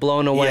just like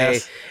blown away.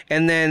 Yes.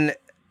 And then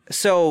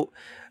so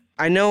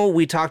I know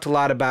we talked a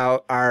lot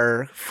about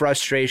our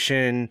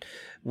frustration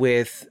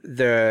with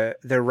the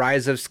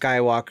Rise of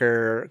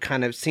Skywalker.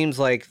 Kind of seems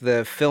like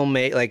the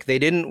filmmate, like they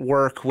didn't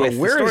work with.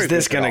 Where is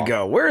this going to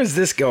go? Where is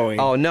this going?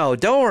 Oh no,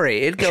 don't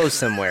worry, it goes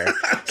somewhere.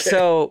 Okay.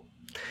 So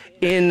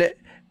in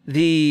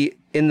the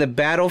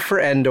Battle for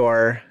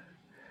Endor,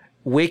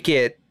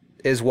 Wicket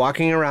is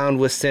walking around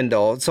with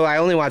Sindel. So I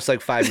only watched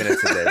like 5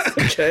 minutes of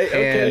this.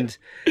 Okay. And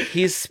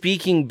he's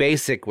speaking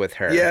basic with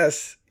her.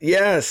 Yes.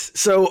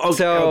 So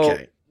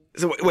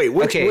wait,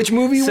 which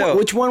movie?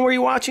 Which one were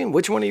you watching?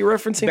 Which one are you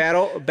referencing?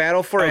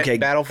 Battle for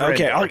Endor.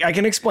 Okay, I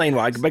can explain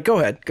why, but go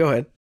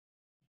ahead.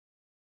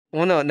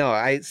 Well,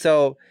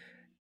 no.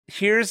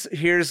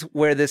 Here's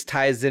where this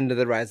ties into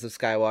the Rise of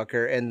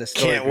Skywalker and the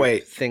story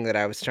thing that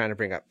I was trying to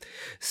bring up.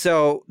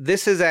 So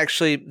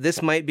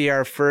this might be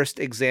our first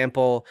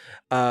example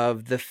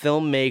of the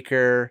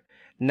filmmaker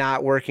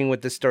not working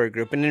with the story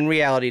group. And in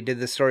reality, did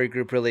the story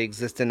group really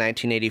exist in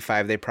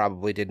 1985? They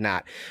probably did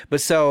not.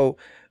 But so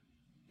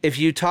if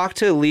you talk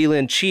to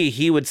Leland Chee,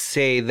 he would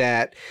say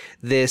that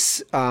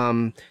this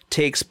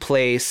takes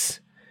place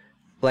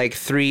like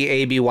 3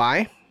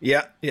 ABY.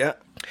 Yeah.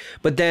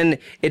 But then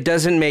it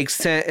doesn't make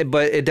sense.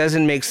 But it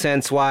doesn't make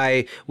sense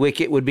why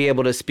Wicket would be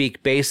able to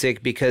speak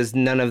basic because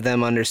none of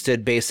them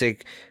understood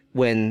basic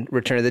when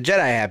Return of the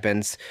Jedi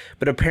happens.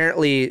 But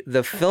apparently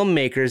the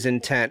filmmaker's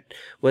intent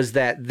was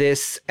that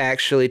this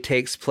actually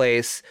takes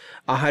place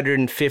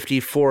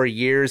 154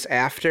 years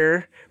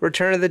after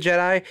Return of the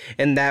Jedi,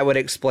 and that would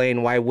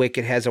explain why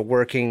Wicket has a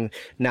working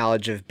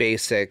knowledge of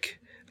basic.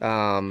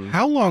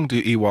 How long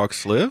do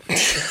Ewoks live?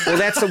 Well,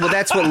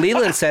 that's what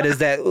Leland said, is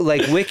that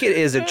like Wicket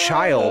is a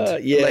child,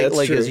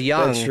 is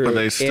young. But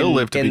they still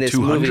live to be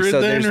 200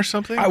 then, or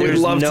something. I would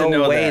love to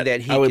know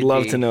that. I would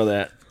love to know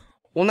that.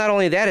 Well, not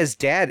only that, his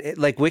dad,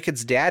 like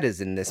Wicket's dad,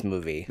 is in this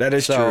movie. That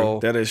is true.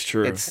 That is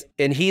true.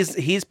 And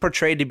he's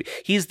portrayed to be,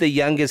 he's the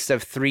youngest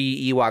of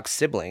 3 Ewok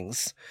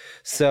siblings.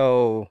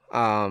 So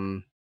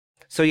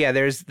yeah,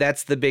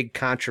 that's the big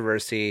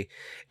controversy,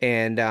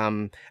 and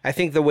I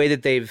think the way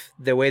that they've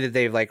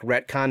like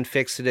retcon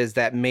fixed it is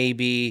that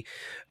maybe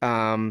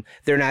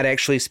they're not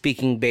actually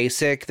speaking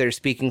Basic, they're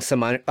speaking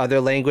some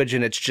other language,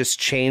 and it's just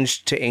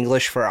changed to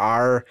English for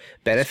our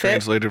benefit.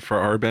 It's translated for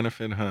our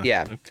benefit, huh?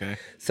 Yeah. Okay.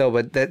 So,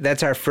 but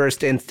that's our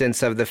first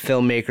instance of the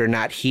filmmaker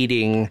not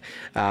heeding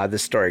the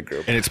story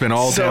group, and it's been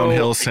all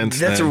downhill since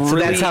then. So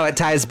that's how it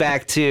ties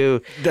back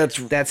to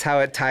that's how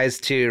it ties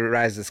to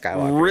Rise of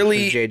Skywalker.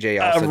 Really,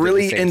 JJ also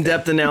really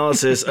in-depth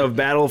analysis of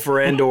Battle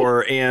for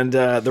Endor and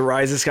the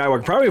Rise of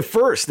Skywalker. Probably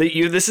first.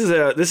 This is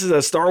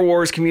a Star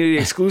Wars community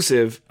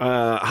exclusive.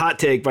 Hot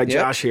take by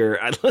Josh here.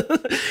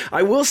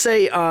 I will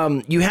say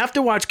you have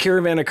to watch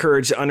Caravan of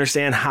Courage to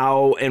understand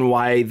how and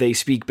why they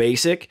speak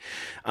Basic.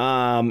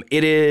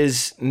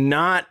 It's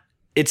not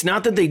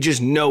that they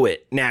just know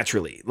it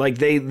naturally. Like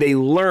they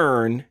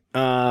learn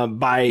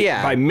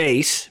by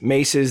Mace.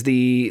 Mace is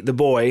the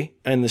boy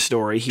in the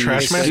story. He's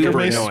Trashmaster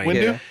Mace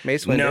Windu? Yeah.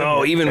 Mace Windu.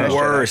 No, even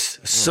worse.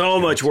 So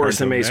much worse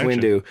than Mace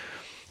imagine.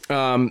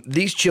 Windu.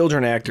 These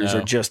children actors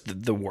are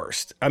just the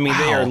worst. I mean,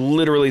 they are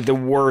literally the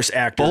worst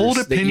actors. Bold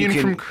opinion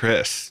from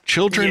Chris.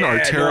 Children are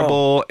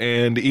terrible,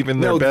 and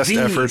even their best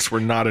efforts were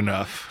not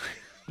enough.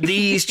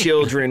 These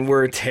children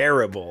were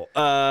terrible.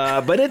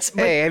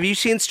 Hey, have you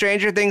seen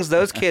Stranger Things?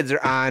 Those kids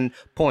are on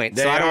point.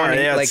 So I don't want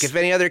to, like, if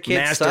any other kid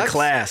master sucks,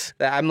 class.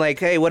 I'm like,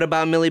 hey, what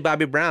about Millie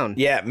Bobby Brown?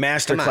 Yeah,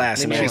 master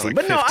class. She's like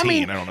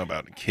 15. I don't know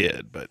about a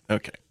kid, but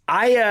okay.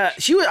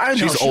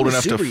 She's old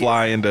enough to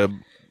fly into.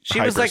 She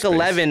was like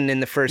 11 in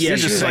the first season.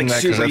 season. Just saying like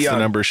that because that's young. the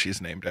number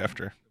she's named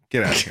after.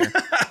 Get out of here.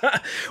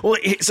 Well,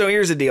 so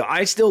here's the deal.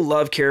 I still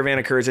love Caravan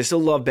of Courage. I still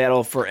love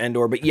Battle for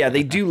Endor. But yeah,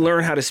 they do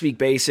learn how to speak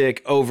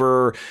Basic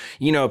over,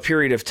 a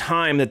period of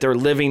time that they're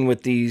living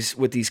with these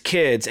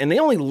kids. And they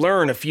only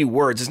learn a few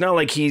words. It's not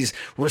like he's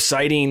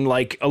reciting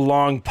like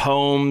long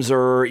poems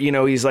or,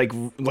 he's like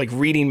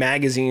reading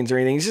magazines or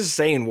anything. He's just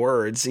saying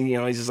words.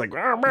 He's just like,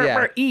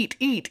 eat.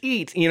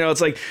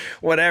 It's like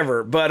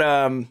whatever.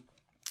 But,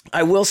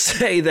 I will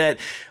say that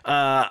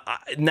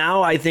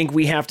now I think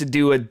we have to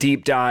do a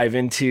deep dive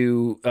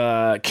into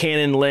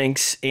canon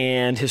links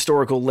and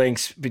historical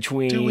links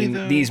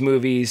between these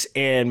movies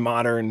and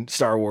modern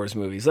Star Wars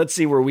movies. Let's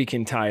see where we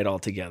can tie it all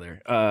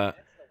together.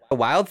 The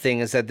wild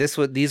thing is that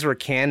these were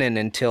canon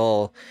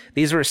until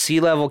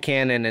sea-level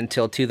canon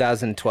until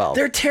 2012.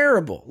 They're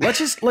terrible. Let's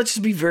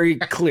just be very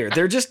clear.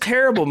 They're just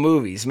terrible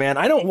movies, man.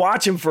 I don't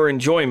watch them for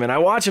enjoyment. I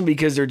watch them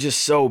because they're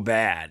just so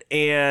bad.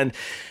 And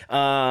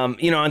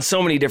on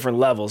so many different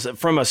levels.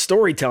 From a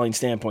storytelling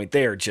standpoint,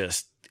 they are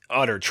just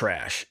utter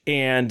trash.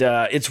 And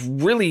it's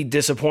really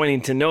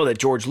disappointing to know that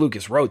George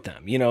Lucas wrote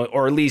them,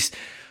 or at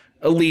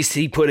least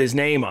he put his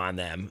name on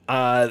them.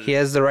 He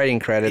has the writing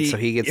credit, so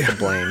he gets the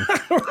blame.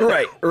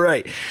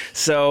 Right.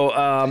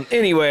 So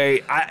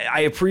anyway,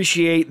 I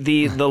appreciate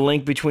the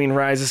link between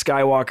Rise of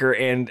Skywalker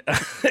and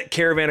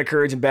Caravan of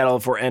Courage and Battle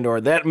for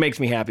Endor. That makes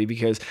me happy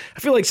because I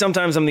feel like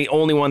sometimes I'm the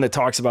only one that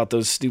talks about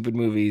those stupid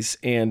movies,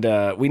 and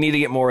we need to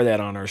get more of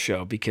that on our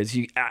show because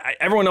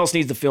everyone else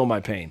needs to feel my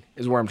pain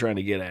is where I'm trying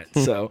to get at.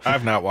 So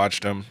I've not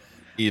watched them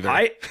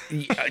either.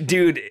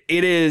 Dude,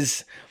 it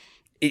is...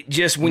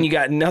 just when you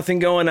got nothing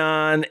going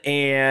on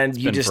and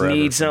you just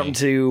need something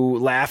to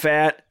laugh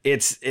at,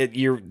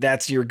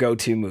 that's your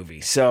go-to movie.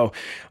 So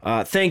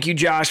thank you,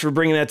 Josh, for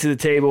bringing that to the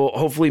table.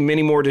 Hopefully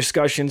many more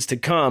discussions to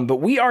come.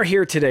 But we are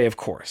here today, of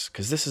course,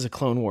 because this is a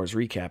Clone Wars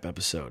recap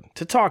episode,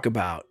 to talk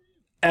about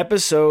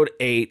Episode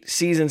 8,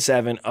 Season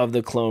 7 of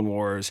the Clone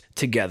Wars,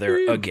 Together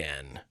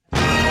Again.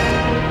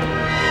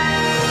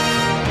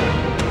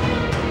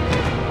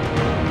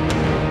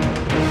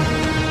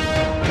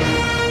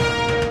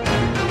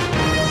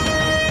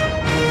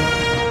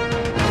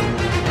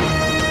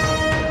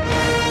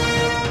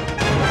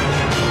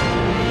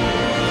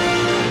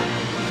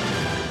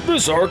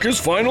 This arc is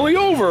finally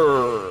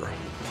over.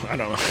 I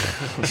don't know.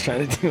 I was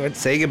trying to do it.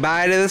 Say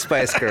goodbye to the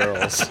Spice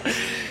Girls.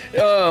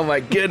 Oh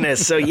my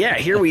goodness. So yeah,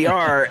 here we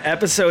are,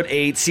 episode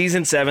 8,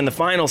 season 7, the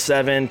final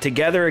 7,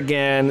 Together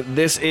Again.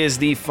 This is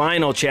the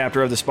final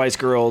chapter of the Spice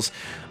Girls,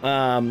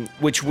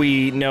 which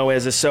we know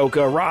as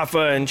Ahsoka,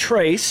 Rafa, and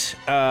Trace.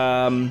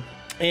 And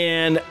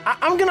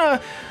I'm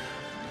gonna...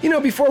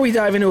 before we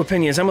dive into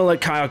opinions, I'm going to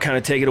let Kyle kind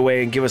of take it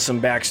away and give us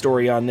some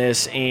backstory on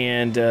this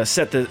and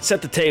set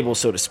the table,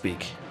 so to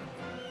speak.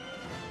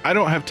 I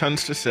don't have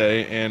tons to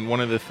say, and one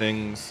of the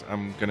things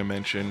I'm going to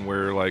mention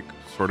we're like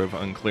sort of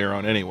unclear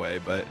on anyway,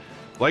 but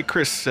like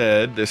Chris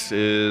said, this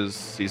is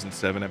season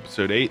 7,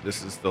 episode 8.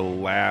 This is the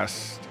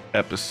last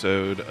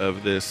episode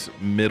of this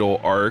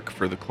middle arc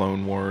for the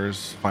Clone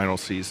Wars final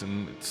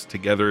season. It's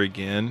together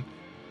again.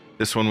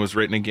 This one was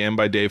written again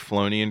by Dave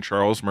Filoni and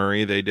Charles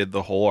Murray. They did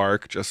the whole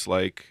arc, just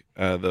like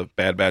the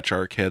Bad Batch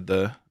arc had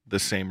the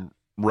same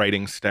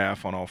writing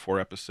staff on all 4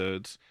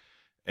 episodes.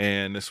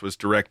 And this was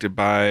directed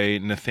by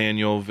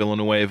Nathaniel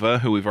Villanueva,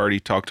 who we've already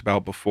talked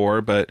about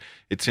before. But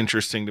it's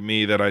interesting to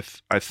me that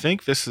I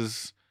think this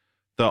is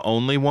the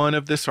only one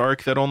of this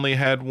arc that only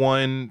had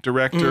one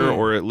director,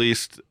 or at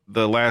least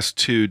the last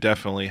 2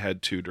 definitely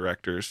had 2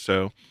 directors.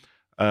 So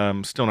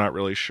still not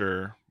really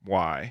sure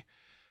why.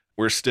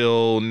 We're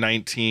still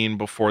 19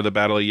 before the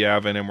Battle of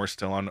Yavin, and we're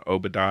still on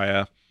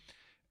Obadiah.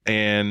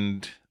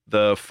 And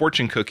the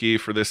fortune cookie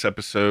for this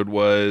episode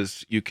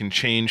was you can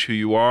change who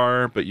you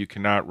are, but you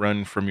cannot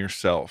run from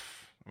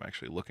yourself. I'm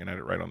actually looking at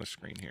it right on the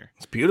screen here.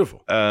 It's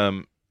beautiful.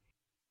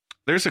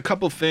 There's a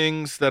couple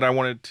things that I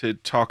wanted to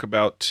talk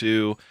about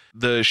too.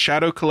 The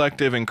Shadow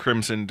Collective and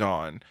Crimson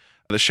Dawn.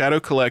 The Shadow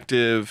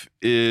Collective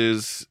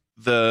is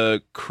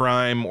the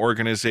crime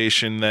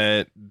organization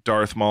that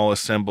Darth Maul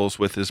assembles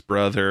with his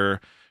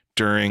brother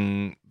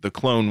during the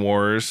Clone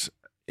Wars.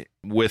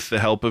 With the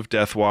help of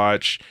Death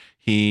Watch,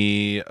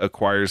 he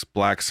acquires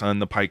Black Sun,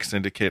 the Pike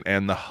Syndicate,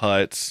 and the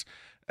Hutts,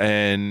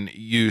 and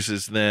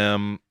uses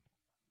them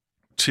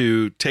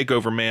to take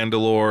over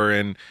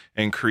Mandalore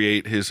and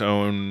create his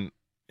own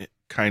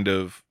kind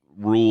of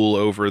rule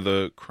over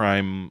the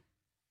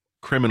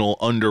criminal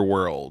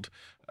underworld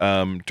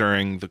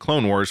during the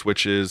Clone Wars,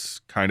 which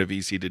is kind of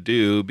easy to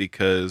do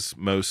because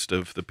most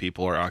of the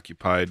people are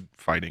occupied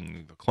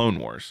fighting the Clone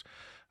Wars.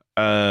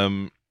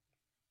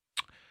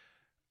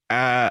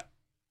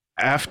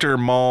 After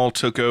Maul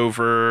took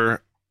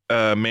over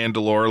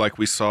Mandalore, like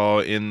we saw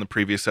in the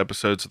previous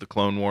episodes of the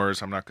Clone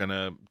Wars, I'm not going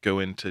to go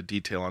into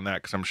detail on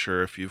that because I'm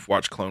sure if you've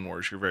watched Clone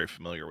Wars, you're very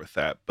familiar with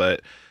that.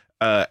 But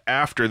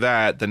after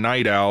that, the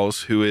Night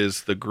Owls, who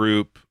is the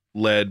group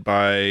led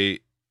by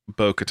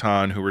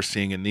Bo-Katan, who we're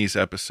seeing in these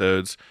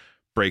episodes,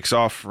 breaks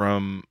off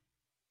from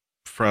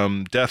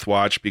Death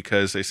Watch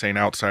because they say an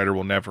outsider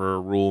will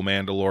never rule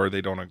Mandalore.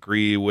 They don't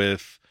agree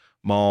with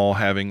Maul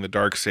having the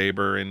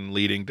Darksaber and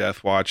leading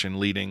Death Watch and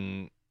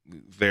leading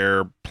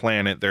their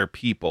planet, their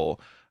people.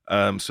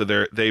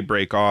 So they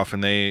break off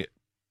and they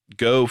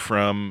go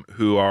from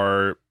who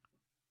are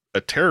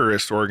a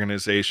terrorist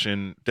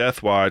organization,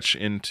 Death Watch,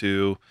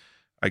 into,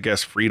 I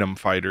guess, freedom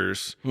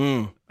fighters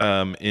in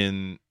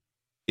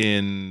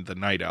the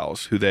Night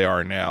Owls, who they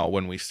are now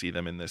when we see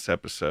them in this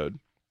episode.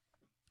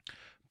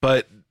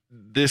 But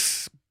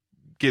this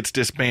gets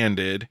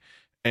disbanded,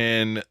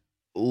 and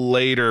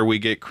later we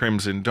get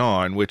Crimson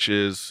Dawn, which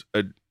is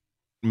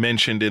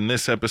mentioned in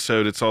this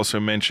episode. It's also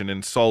mentioned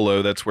in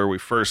Solo. That's where we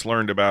first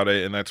learned about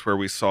it, and that's where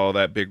we saw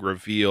that big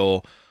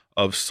reveal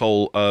of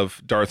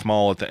Darth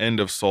Maul at the end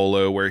of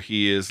Solo, where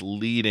he is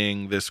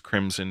leading this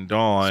Crimson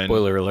Dawn.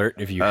 Spoiler alert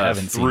if you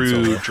haven't through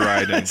seen Solo.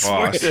 Dryden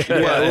Voss. It's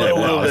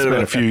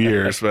been a few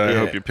years, but I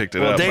hope you picked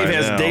it up.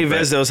 Dave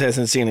Vezdos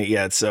hasn't seen it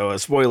yet, so a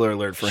spoiler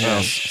alert for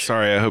him.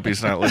 Sorry, I hope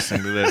he's not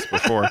listening to this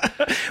before.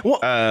 Well,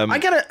 I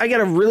got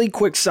a really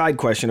quick side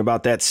question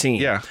about that scene.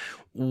 Yeah.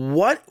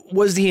 What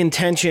was the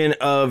intention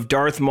of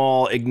Darth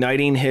Maul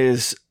igniting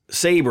his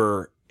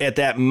saber at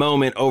that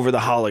moment over the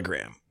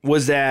hologram?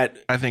 Was that?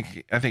 I think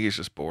he's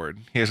just bored.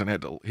 He hasn't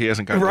gotten to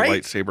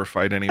lightsaber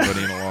fight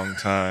anybody in a long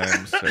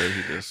time, so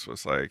he just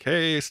was like,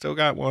 "Hey, still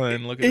got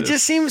one. Look at this." It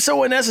just seems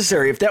so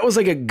unnecessary. If that was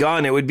like a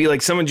gun, it would be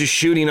like someone just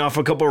shooting off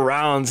a couple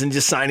rounds and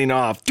just signing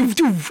off.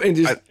 And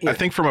just, I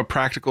think from a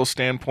practical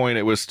standpoint,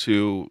 it was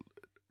to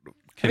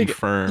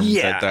confirm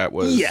that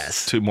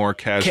was to more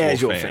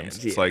casual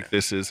fans. It's like,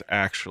 this is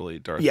actually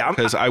Darth. Yeah,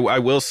 because I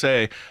will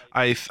say,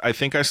 I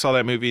think I saw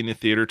that movie in the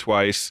theater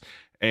twice.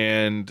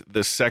 And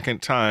the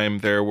second time,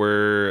 there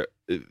were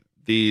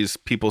these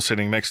people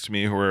sitting next to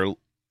me who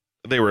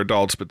were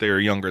adults, but they were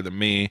younger than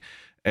me.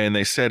 And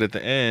they said at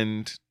the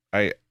end,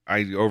 I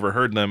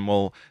overheard them,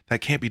 well,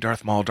 that can't be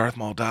Darth Maul. Darth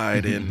Maul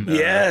died. And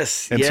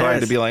so I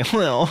had to be like,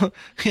 well,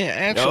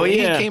 actually,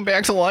 he came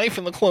back to life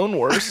in the Clone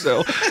Wars.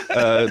 So,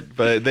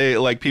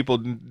 but people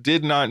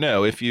did not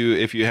know if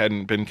you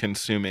hadn't been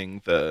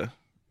consuming the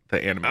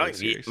animated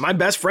series. My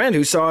best friend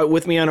who saw it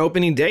with me on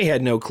opening day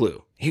had no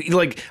clue.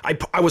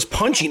 I was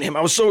punching him.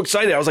 I was so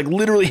excited. I was like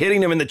literally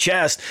hitting him in the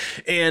chest.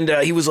 And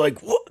he was like,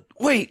 what?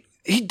 Wait,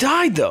 he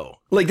died though.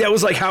 Like that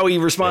was like how he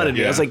responded to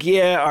me. I was like,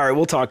 yeah, all right,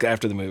 we'll talk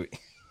after the movie.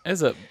 I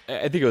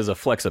think it was a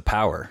flex of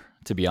power,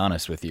 to be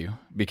honest with you,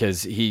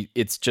 because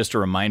it's just a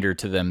reminder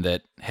to them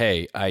that,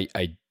 hey,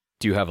 I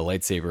do have a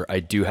lightsaber. I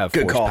do have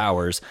force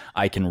powers.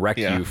 I can wreck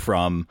you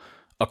from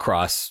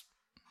across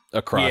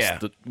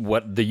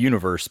the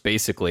universe.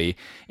 Basically,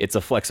 it's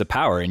a flex of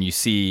power, and you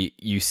see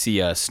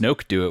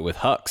Snoke do it with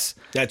Hux.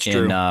 That's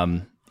true.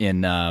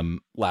 In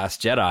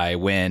Last Jedi,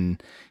 when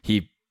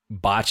he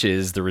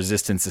botches the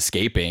Resistance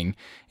escaping,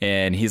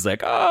 and he's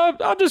like, "Oh,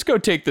 I'll just go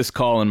take this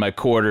call in my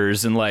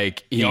quarters," and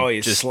like he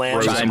just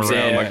slams him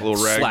around like a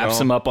little rag slaps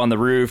doll. him up on the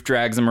roof,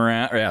 drags him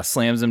around,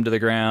 slams him to the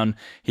ground.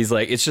 He's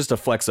like, it's just a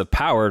flex of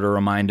power to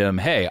remind him,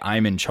 "Hey,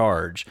 I'm in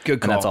charge."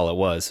 Good call. And that's all it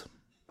was.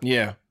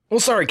 Yeah. Well,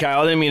 sorry,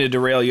 Kyle. I didn't mean to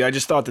derail you. I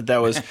just thought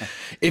that was,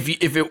 if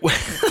it,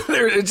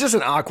 it's just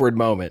an awkward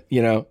moment,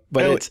 you know.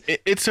 But No,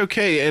 it's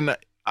okay. And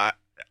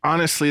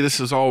honestly,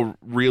 this is all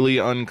really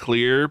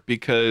unclear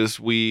because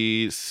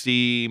we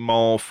see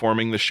Maul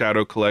forming the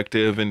Shadow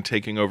Collective and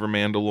taking over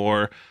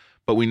Mandalore,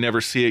 but we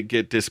never see it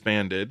get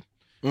disbanded.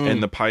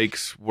 And the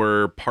Pikes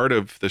were part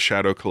of the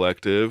Shadow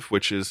Collective,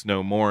 which is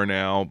no more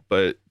now,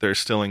 but they're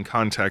still in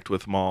contact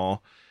with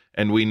Maul.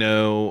 And we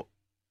know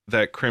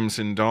that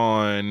Crimson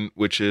Dawn,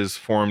 which is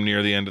formed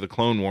near the end of the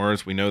Clone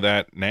Wars, we know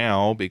that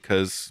now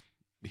because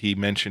he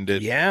mentioned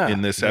it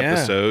in this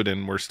episode,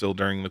 and we're still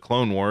during the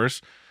Clone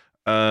Wars.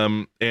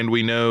 And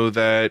we know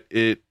that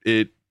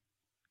it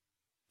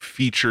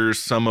features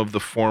some of the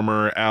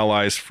former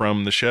allies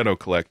from the Shadow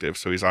Collective.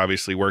 So he's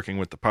obviously working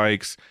with the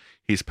Pikes.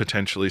 He's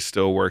potentially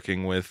still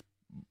working with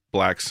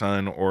Black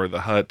Sun or the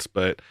Hutts,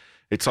 but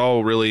it's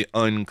all really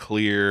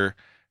unclear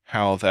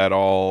how that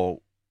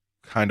all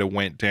kind of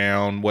went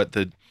down. What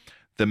the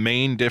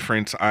main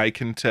difference I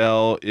can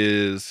tell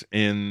is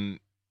in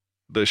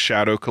the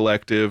Shadow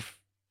Collective,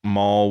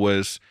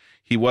 Maul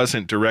he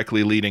wasn't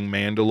directly leading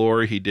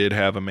Mandalore. He did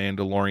have a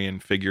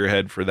Mandalorian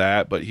figurehead for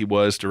that, but he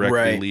was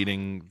directly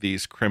leading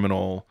these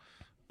criminal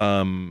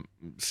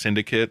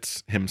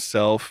syndicates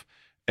himself.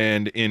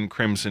 And in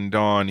Crimson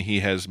Dawn, he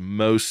has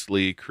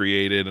mostly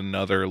created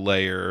another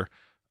layer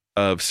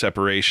of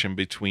separation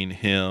between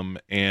him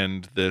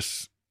and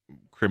this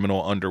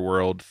criminal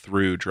underworld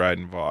through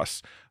Dryden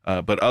Voss.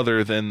 But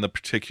other than the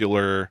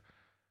particular,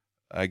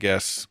 I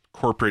guess,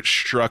 corporate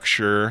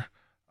structure,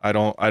 I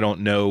don't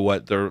know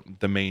what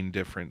the main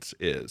difference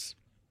is.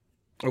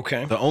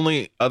 Okay. The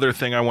only other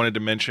thing I wanted to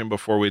mention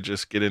before we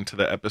just get into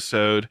the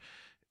episode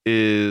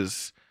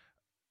is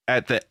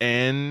at the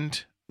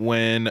end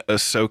when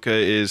Ahsoka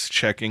is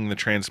checking the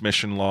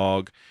transmission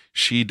log,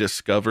 she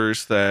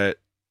discovers that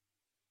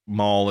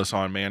Maul is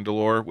on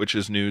Mandalore, which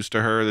is news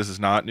to her. This is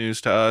not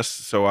news to us.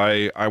 So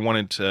I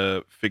wanted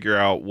to figure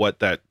out what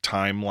that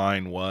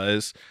timeline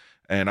was.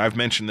 And I've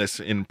mentioned this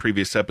in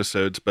previous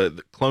episodes, but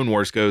the Clone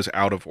Wars goes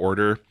out of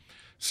order.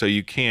 So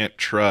you can't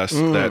trust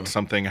that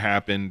something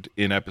happened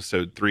in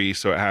episode 3.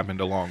 So it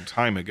happened a long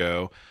time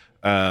ago,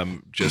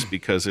 just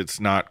because it's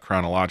not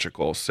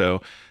chronological.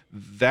 So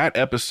that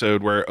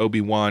episode where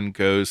Obi-Wan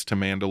goes to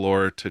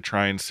Mandalore to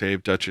try and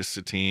save Duchess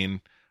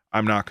Satine,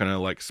 I'm not going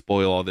to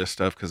spoil all this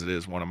stuff because it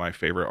is one of my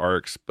favorite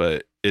arcs,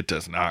 but it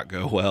does not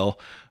go well.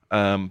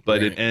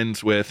 But it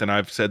ends with, and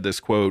I've said this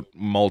quote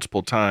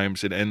multiple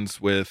times, it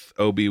ends with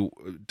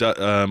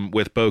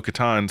with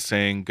Bo-Katan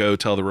saying, "Go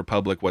tell the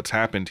Republic what's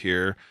happened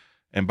here."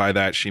 And by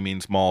that, she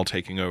means Maul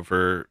taking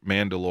over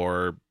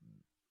Mandalore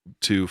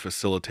to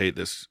facilitate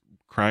this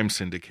crime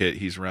syndicate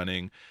he's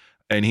running.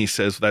 And he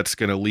says that's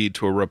going to lead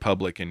to a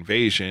Republic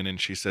invasion. And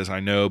she says, "I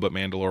know, but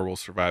Mandalore will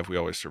survive. We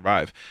always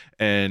survive."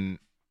 And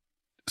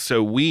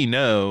so we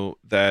know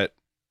that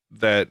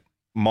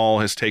Maul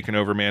has taken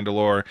over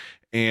Mandalore,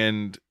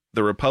 and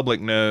the Republic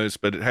knows,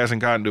 but it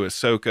hasn't gotten to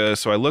Ahsoka.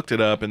 So I looked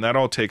it up, and that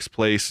all takes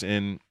place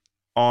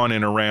on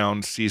and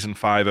around season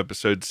 5,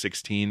 episode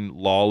 16.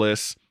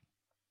 Lawless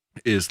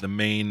is the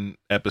main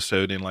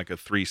episode in like a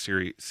 3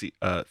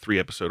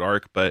 episode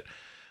arc, but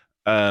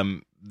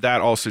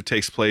that also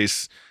takes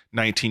place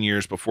 19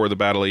 years before the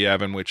Battle of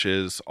Yavin, which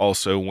is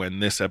also when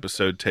this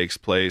episode takes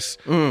place.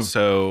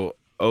 So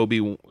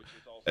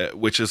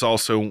which is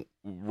also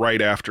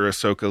right after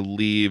Ahsoka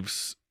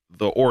leaves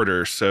the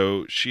Order.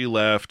 So she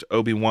left,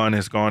 Obi-Wan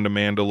has gone to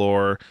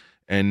Mandalore,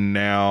 and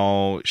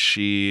now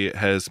she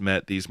has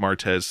met these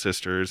Martez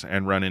sisters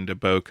and run into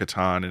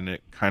Bo-Katan, and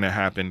it kind of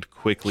happened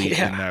quickly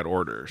in that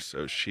order.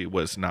 So she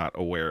was not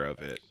aware of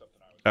it.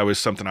 That was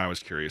something I was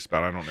curious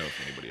about. I don't know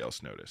if anybody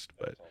else noticed,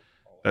 but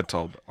that's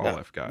all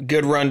I've got.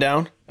 Good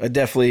rundown.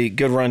 Definitely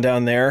good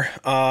rundown there.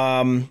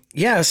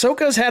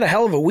 Ahsoka's had a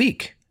hell of a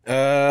week.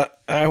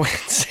 I would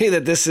say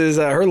that this is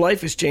her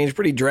life has changed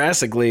pretty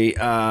drastically in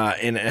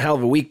a hell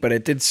of a week, but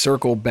it did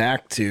circle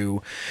back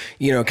to,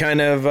 kind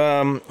of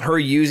her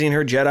using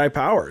her Jedi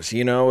powers.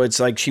 It's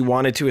like she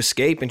wanted to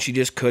escape and she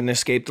just couldn't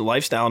escape the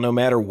lifestyle no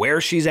matter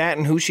where she's at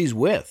and who she's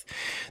with.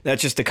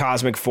 That's just the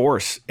cosmic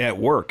force at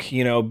work,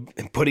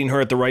 putting her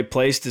at the right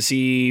place to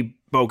see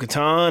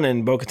Bo-Katan,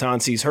 and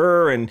Bo-Katan sees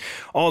her, and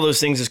all those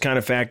things just kind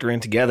of factor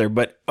in together.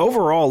 But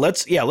overall,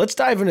 let's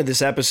dive into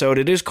this episode.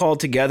 It is called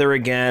Together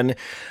Again.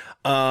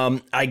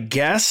 I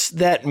guess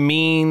that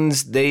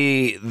means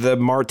the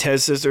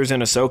Martez sisters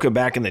and Ahsoka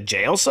back in the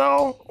jail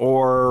cell,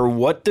 or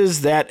what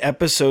does that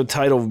episode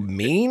title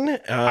mean?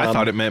 I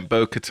thought it meant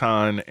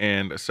Bo-Katan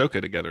and Ahsoka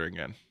together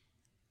again.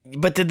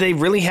 But did they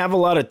really have a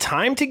lot of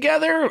time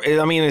together?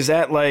 I mean, is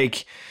that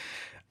like,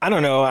 I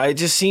don't know. It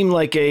just seemed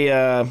like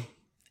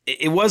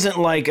it wasn't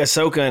like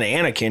Ahsoka and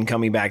Anakin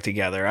coming back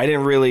together. I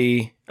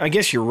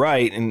guess you're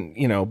right.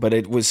 And, but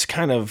it was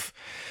kind of,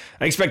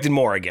 I expected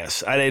more, I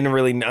guess. I didn't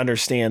really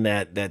understand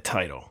that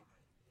title.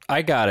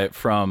 I got it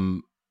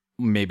from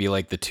maybe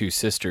like the two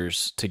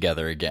sisters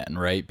together again,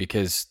 right?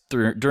 Because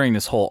during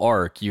this whole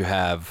arc, you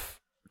have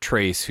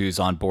Trace who's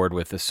on board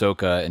with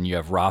Ahsoka, and you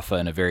have Rafa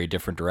in a very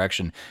different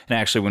direction. And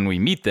actually, when we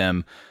meet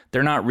them,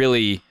 they're not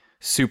really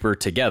super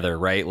together,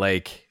 right?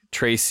 Like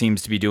Trace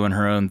seems to be doing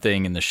her own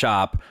thing in the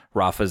shop.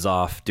 Rafa's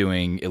off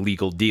doing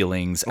illegal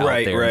dealings out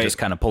there, and just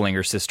kind of pulling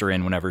her sister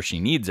in whenever she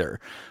needs her.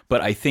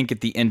 But I think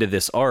at the end of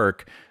this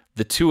arc,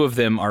 the two of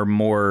them are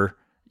more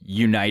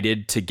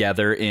united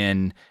together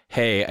in,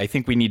 hey, I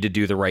think we need to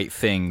do the right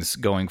things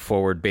going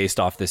forward based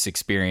off this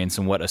experience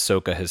and what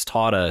Ahsoka has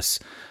taught us.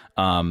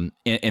 And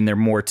they're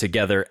more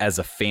together as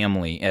a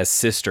family, as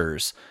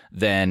sisters,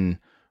 than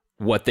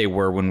what they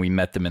were when we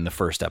met them in the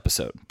first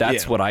episode.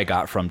 That's what I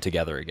got from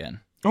Together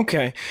Again.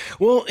 Okay.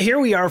 Well, here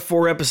we are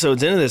 4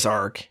 episodes into this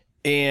arc,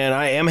 and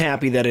I am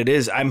happy that it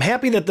is. I'm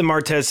happy that the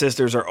Martez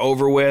sisters are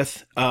over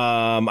with.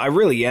 I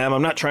really am.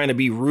 I'm not trying to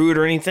be rude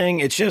or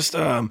anything. It's just,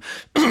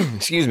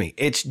 excuse me.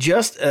 It's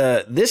just,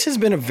 this has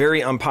been a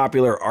very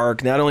unpopular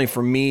arc, not only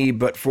for me,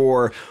 but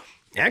for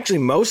actually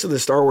most of the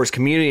Star Wars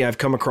community I've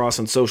come across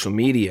on social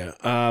media.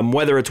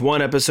 Whether it's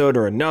one episode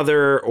or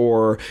another,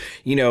 or,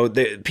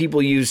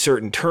 people use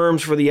certain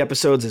terms for the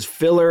episodes as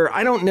filler.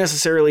 I don't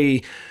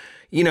necessarily...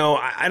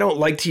 I don't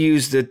like to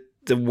use the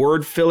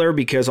word filler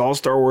because all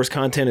Star Wars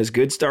content is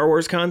good Star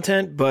Wars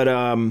content. But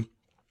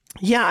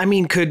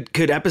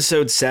could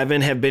episode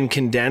 7 have been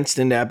condensed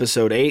into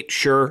episode 8?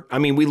 Sure. I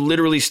mean, we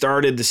literally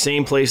started the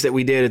same place that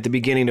we did at the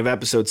beginning of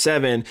episode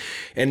 7.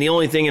 And the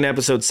only thing in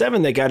episode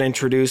 7 that got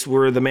introduced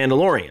were the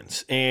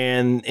Mandalorians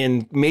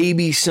and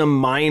maybe some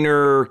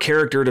minor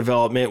character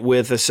development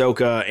with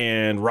Ahsoka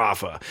and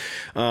Rafa.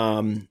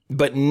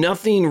 But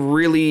nothing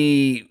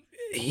really...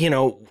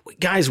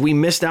 guys, we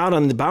missed out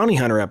on the Bounty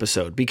Hunter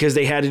episode because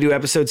they had to do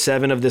episode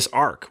 7 of this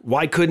arc.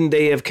 Why couldn't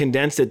they have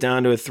condensed it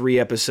down to a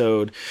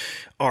 3-episode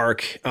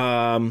arc?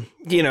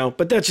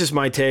 But that's just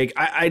my take.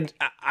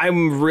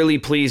 I'm really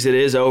pleased it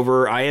is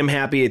over. I am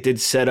happy it did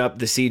set up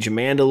the Siege of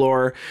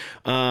Mandalore.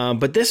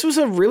 But this was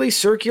a really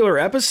circular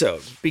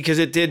episode because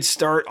it did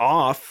start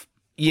off,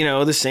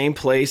 the same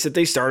place that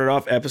they started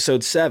off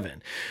episode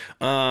 7.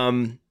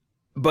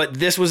 But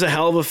this was a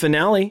hell of a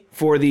finale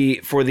for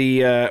the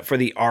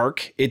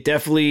arc. It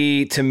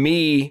definitely, to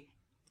me,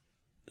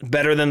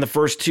 better than the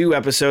first 2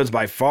 episodes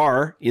by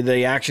far.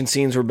 The action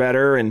scenes were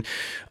better, and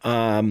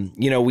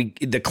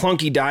the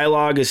clunky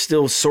dialogue is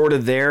still sort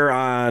of there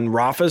on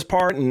Rafa's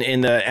part and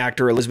in the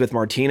actor Elizabeth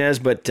Martinez,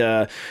 but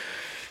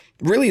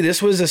really,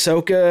 this was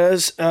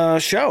Ahsoka's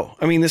show.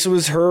 I mean, this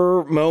was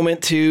her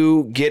moment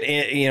to get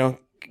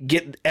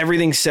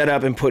everything set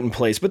up and put in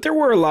place. But there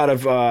were a lot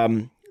of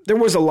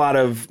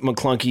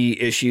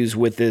McClunky issues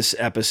with this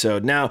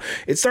episode. Now,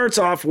 it starts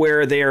off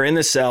where they are in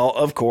the cell,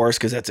 of course,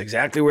 because that's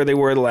exactly where they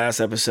were the last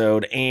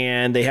episode,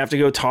 and they have to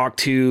go talk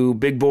to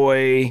Big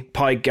Boy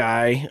Pike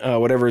guy,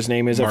 whatever his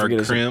name is. I forget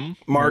his name.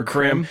 Mark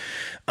Krim.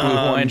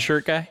 Hawaiian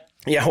shirt guy?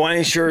 Yeah,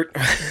 Hawaiian shirt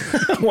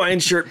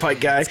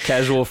Pike guy. It's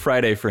casual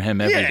Friday for him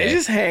every day. Yeah,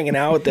 just hanging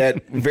out with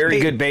that very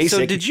good basic.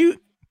 So did you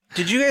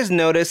guys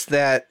notice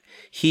that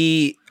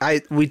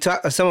I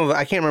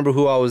can't remember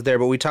who all was there,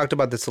 but we talked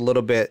about this a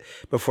little bit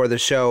before the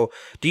show.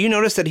 Do you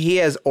notice that he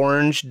has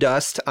orange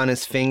dust on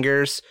his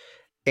fingers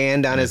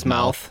and on his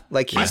mouth?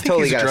 Like he's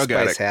totally got a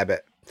spice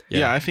habit.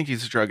 Yeah, I think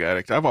he's a drug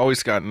addict. I've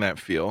always gotten that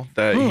feel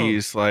that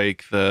he's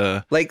like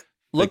the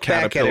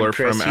caterpillar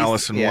from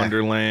Alice in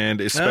Wonderland,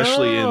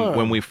 especially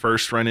when we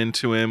first run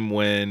into him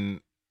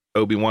when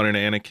Obi-Wan and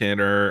Anakin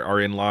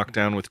are in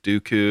lockdown with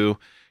Dooku.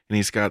 And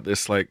he's got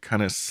this like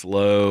kind of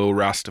slow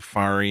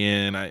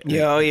Rastafarian. I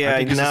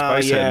think he's a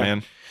spice head,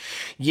 man.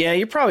 Yeah,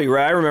 you're probably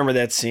right. I remember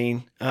that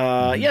scene.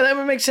 Yeah, that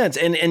would make sense.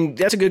 And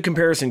that's a good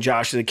comparison,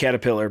 Josh, to the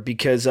caterpillar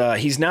because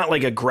he's not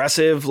like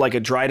aggressive like a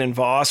Dryden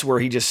Voss where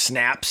he just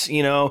snaps.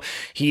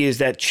 He is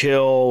that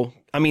chill.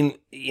 I mean,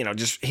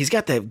 he's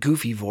got that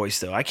goofy voice,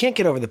 though. I can't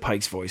get over the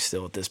Pike's voice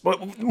still at this,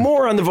 but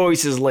more on the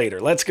voices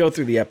later. Let's go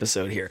through the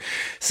episode here.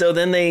 So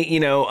then they,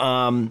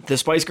 the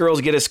Spice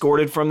Girls get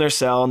escorted from their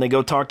cell and they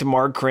go talk to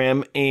Mark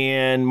Krim,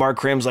 and Mark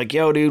Krim's like,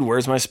 yo, dude,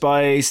 where's my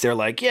spice? They're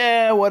like,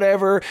 yeah,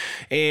 whatever.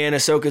 And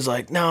Ahsoka's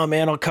like, no,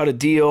 man, I'll cut a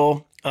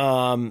deal.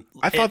 I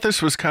thought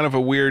this was kind of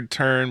a weird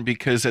turn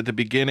because at the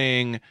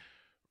beginning,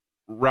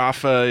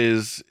 Rafa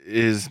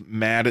is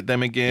mad at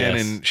them again,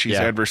 and she's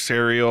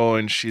adversarial,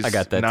 and she's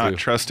not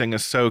trusting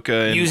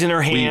Ahsoka, and using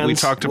her hands. We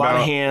talked about a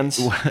lot of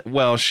hands.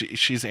 Well,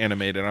 she's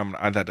animated.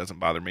 That doesn't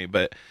bother me,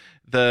 but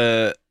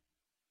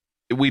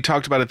we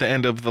talked about at the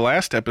end of the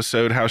last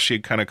episode how she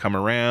had kind of come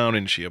around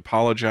and she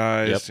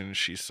apologized, and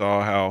she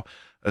saw how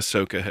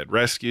Ahsoka had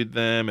rescued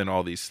them and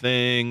all these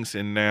things,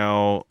 and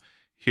now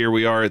here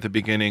we are at the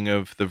beginning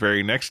of the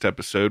very next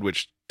episode,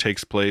 which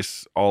takes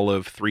place all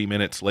of 3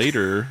 minutes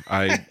later.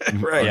 I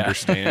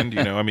understand,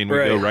 we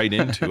go right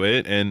into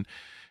it,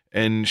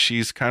 and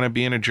she's kind of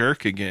being a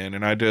jerk again.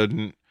 And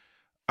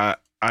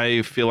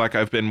I feel like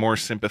I've been more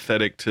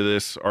sympathetic to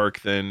this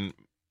arc than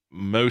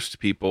most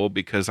people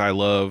because I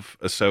love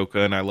Ahsoka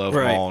and I love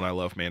Right. Maul and I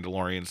love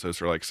Mandalorians.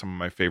 Those are like some of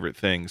my favorite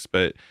things.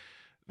 But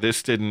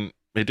this didn't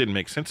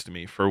make sense to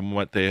me from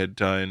what they had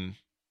done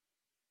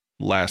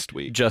last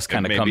week. Just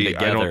kind of And come maybe-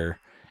 together,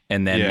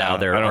 and then now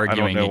they're arguing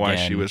I don't know why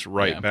again. she was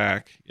right Yeah.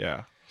 back.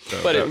 Yeah.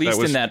 So But at least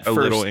was in that a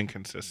little first-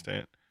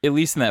 inconsistent. At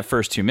least in that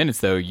first 2 minutes,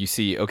 though, you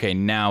see, okay,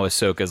 now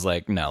Ahsoka's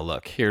like, no,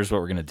 look, here's what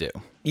we're gonna do.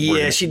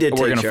 Yeah, she did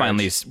We're take gonna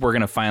charge. we're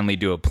gonna finally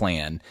do a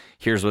plan.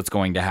 Here's what's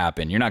going to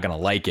happen. You're not gonna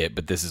like it,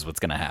 but this is what's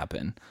gonna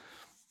happen.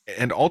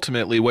 And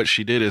ultimately, what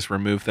she did is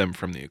remove them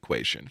from the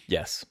equation.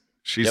 Yes.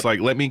 She's like,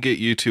 let me get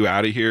you two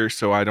out of here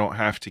so I don't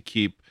have to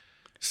keep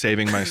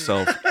saving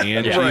myself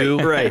and Yeah. you.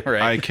 Right.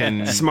 I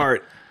can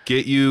Smart.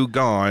 get you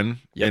gone,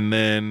 Yep. and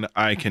then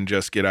I can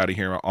just get out of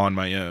here on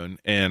my own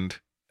and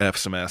F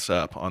some ass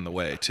up on the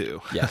way,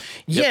 too. Yeah.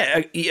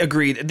 Yeah,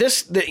 agreed.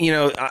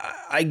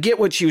 I get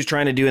what she was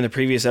trying to do in the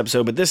previous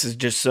episode, but this is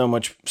just so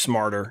much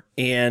smarter.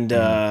 And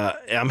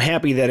I'm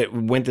happy that it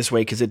went this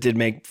way because it did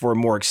make for a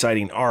more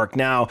exciting arc.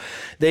 Now,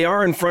 they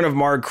are in front of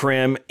Marg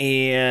Krim,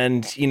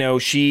 and,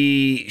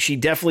 she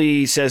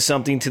definitely says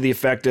something to the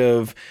effect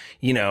of,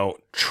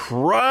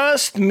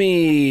 trust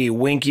me,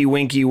 winky,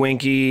 winky,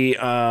 winky,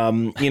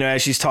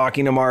 as she's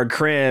talking to Marg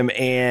Krim.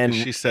 And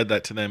She said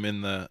that to them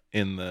in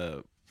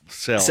the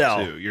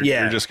cell too.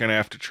 You're just gonna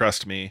have to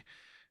trust me.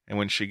 And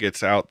when she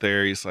gets out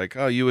there, he's like,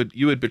 "Oh, you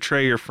would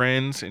betray your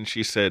friends," and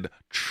she said,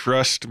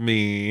 "Trust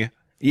me,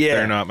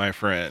 they're not my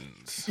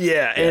friends."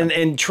 Yeah,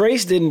 and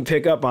Trace didn't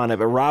pick up on it,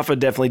 but Rafa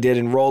definitely did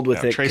and rolled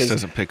with it. Trace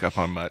doesn't pick up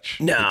on much.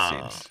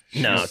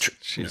 No,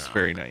 she's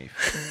very naive.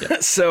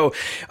 So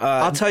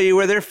I'll tell you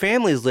where their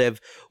families live.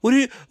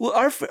 Well,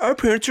 our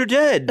parents are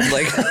dead.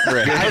 Like,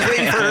 I was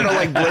waiting for her to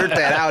like blurt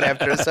that out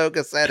after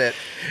Ahsoka said it.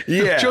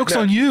 Yeah, Joke's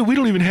on you. We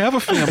don't even have a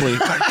family.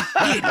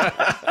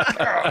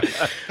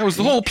 That was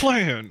the whole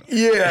plan.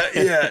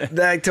 Yeah,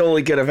 that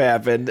totally could have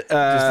happened.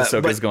 Just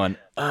Ahsoka's going,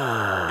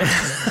 and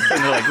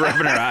they're like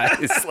rubbing her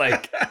eyes,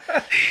 like,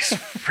 He's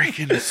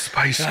freaking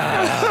spicy.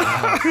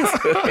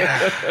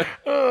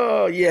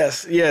 oh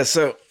yes.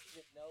 So.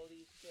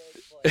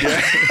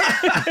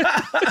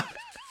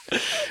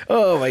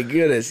 Oh my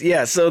goodness.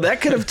 Yeah, so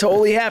that could have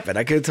totally happened.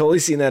 I could have totally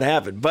seen that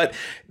happen. But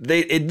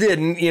it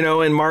didn't,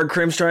 and Marg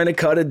Krim's trying to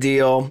cut a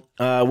deal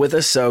with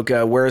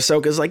Ahsoka where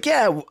Ahsoka's like,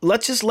 yeah,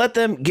 let's just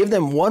give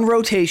them one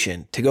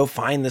rotation to go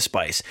find the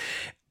spice.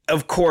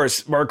 Of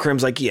course, Marg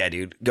Krim's like, yeah,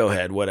 dude, go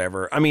ahead,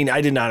 whatever. I mean,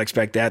 I did not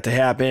expect that to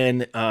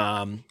happen.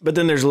 But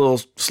then there's a little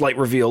slight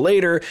reveal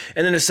later.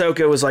 And then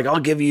Ahsoka was like, I'll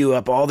give you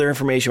up all their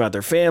information about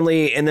their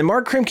family. And then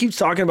Marg Krim keeps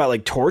talking about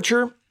like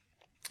torture.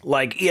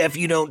 Like, yeah, if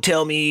you don't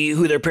tell me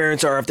who their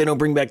parents are, if they don't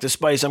bring back the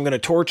spice, I'm going to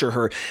torture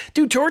her.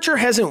 Dude, torture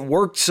hasn't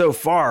worked so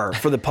far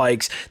for the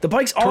Pikes. The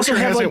Pikes also Torture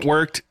have hasn't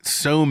worked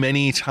so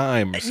many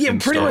times. Yeah, in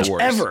pretty Star much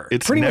Wars. ever.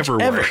 It's pretty never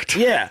much worked.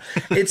 Ever. Yeah,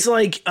 it's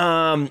like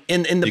in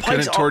the You Pikes.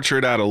 couldn't torture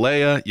it out of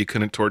Leia. You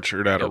couldn't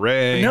torture it out of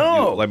Rey.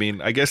 No. I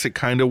mean, I guess it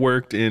kind of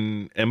worked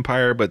in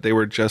Empire, but they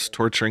were just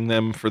torturing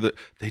them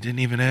they didn't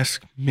even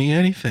ask me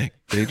anything.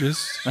 They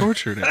just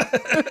tortured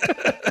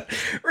it.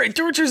 Right,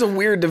 torture's a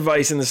weird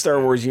device in the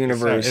Star Wars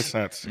universe. It's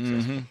not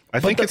successful. I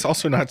think it's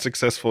also not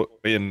successful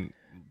in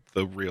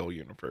the real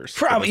universe.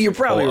 You're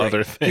probably right.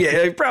 Other thing.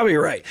 Yeah, you're probably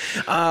right.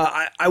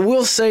 I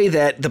will say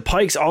that the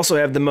Pikes also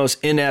have the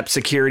most inept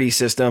security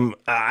system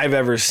I've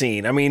ever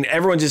seen. I mean,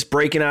 everyone's just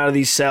breaking out of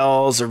these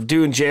cells or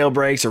doing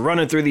jailbreaks or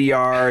running through the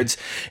yards,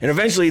 and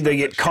eventually they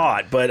get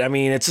caught. But I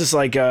mean, it's just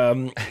like, what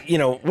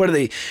are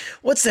they?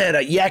 What's that?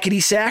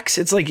 Yakety Sax?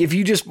 It's like if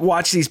you just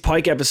watch these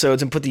Pike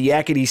episodes and put the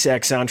Yakety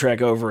Sax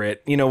soundtrack over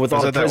it, with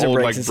all the prison old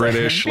breaks like and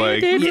British stuff.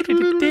 like?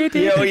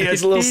 Yeah,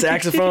 it's little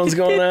saxophones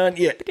going on.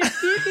 Yeah.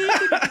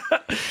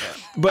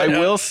 But I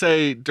will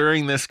say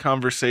during this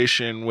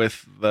conversation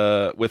with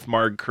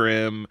Marg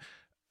Krim,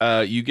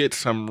 you get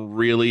some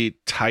really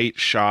tight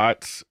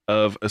shots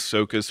of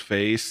Ahsoka's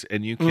face,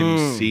 and you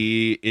can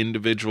see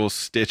individual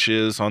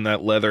stitches on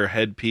that leather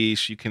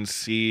headpiece. You can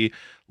see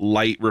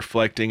light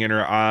reflecting in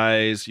her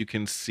eyes. You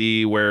can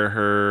see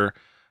where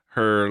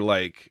her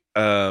like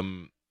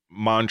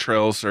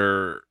montrals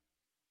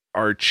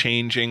are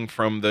changing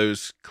from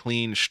those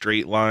clean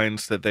straight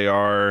lines that they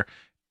are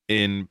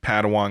in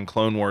Padawan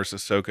Clone Wars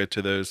Ahsoka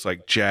to those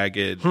like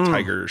jagged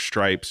tiger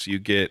stripes you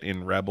get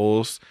in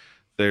Rebels.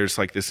 There's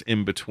like this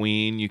in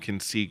between. You can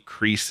see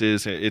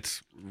creases.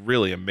 It's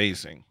really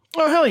amazing.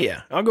 Oh, hell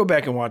yeah. I'll go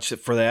back and watch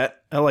it for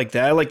that. I like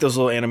that. I like those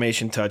little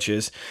animation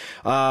touches.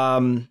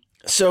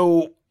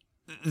 So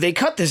they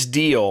cut this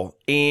deal,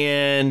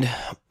 and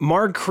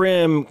Marg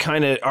Krim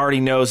kind of already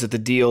knows that the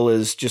deal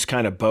is just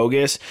kind of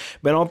bogus.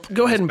 But I'll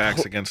go ahead and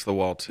back's against the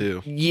wall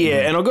too.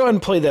 Yeah, and I'll go ahead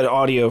and play that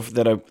audio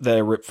that I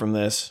ripped from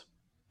this.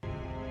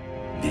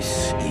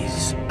 This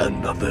is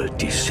another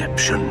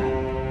deception.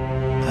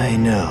 I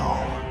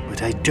know,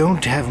 but I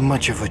don't have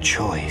much of a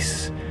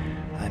choice.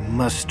 I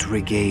must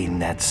regain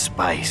that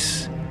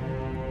spice.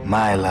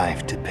 My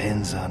life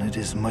depends on it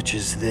as much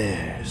as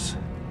theirs.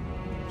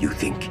 You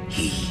think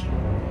he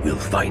will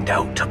find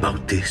out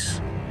about this?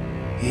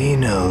 He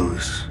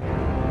knows.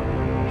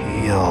 He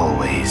He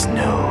always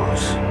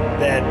knows.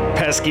 That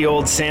pesky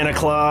old Santa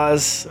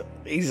Claus.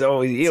 He Sounds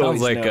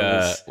always like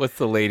knows. what's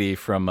the lady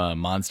from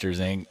Monsters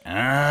Inc?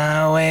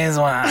 Always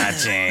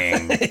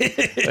watching.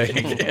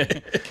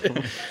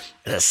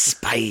 The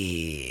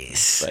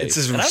spice. It's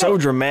And just so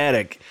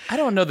dramatic. I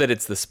don't know that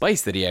it's the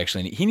spice that he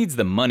actually needs. He needs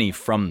the money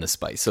from the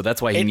spice. So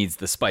that's why he needs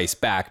the spice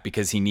back,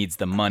 because he needs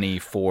the money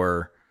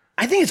for...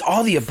 I think it's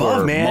all the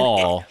above, man.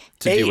 Maul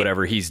to do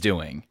whatever he's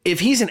doing.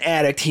 If he's an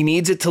addict, he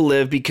needs it to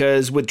live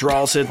because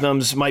withdrawal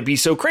symptoms might be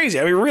so crazy.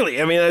 I mean,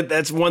 really,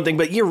 that's one thing.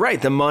 But you're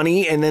right, the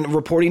money and then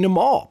reporting to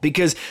Maul,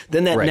 because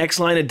then that next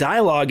line of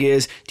dialogue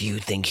is, "Do you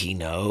think he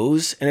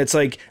knows?" And it's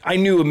like, I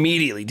knew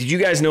immediately. Did you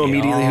guys know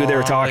immediately who they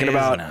were talking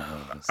about?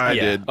 I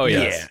did. Oh,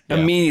 yes. Yeah.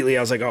 Immediately,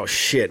 I was like, "Oh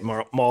shit,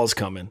 Maul's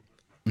coming."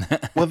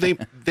 Well,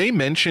 they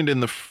mentioned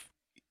in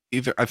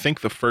I think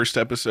the first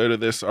episode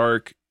of this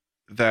arc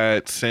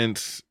that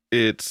since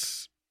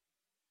it's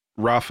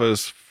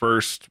Rafa's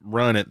first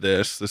run at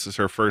this is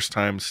her first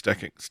time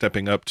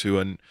stepping up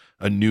to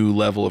a new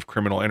level of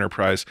criminal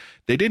enterprise.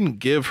 They didn't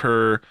give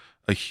her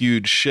a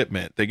huge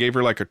shipment. They gave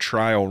her like a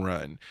trial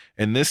run.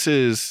 And this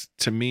is,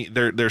 to me,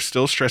 they're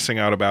still stressing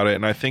out about it.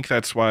 And I think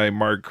that's why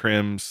Marg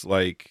Krim's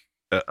like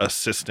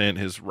assistant,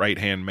 his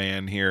right-hand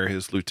man here,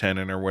 his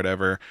lieutenant or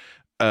whatever,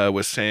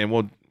 was saying,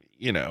 well,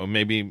 you know,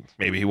 maybe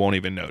he won't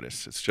even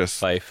notice. It's just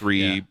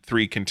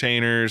three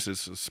containers.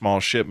 It's a small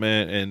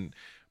shipment, and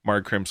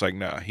Marg Krim's like,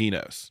 nah, he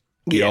knows.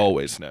 He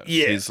always knows.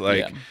 Yeah. He's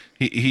like,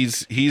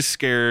 he's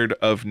scared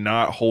of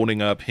not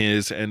holding up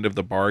his end of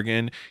the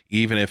bargain,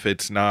 even if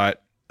it's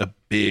not a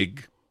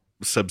big,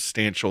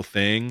 substantial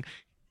thing,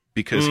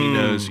 because he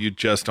knows you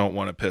just don't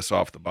want to piss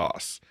off the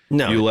boss.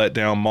 No, you let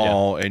down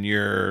Maul, and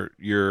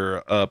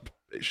you're up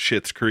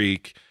Schitt's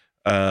Creek.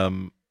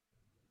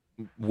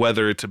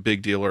 Whether it's a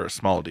big deal or a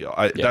small deal.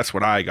 That's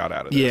what I got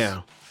out of this.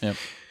 Yeah. Yep.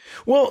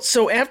 Well,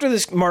 so after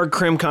this Marg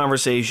Krim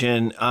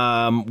conversation,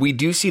 we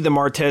do see the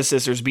Martez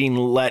sisters being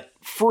let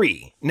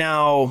free.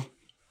 Now,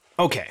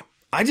 okay,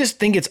 I just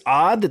think it's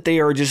odd that they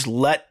are just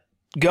let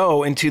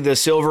go into the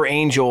Silver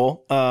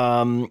Angel,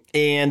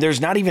 and there's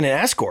not even an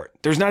escort.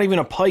 There's not even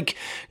a Pike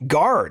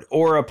guard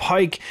or a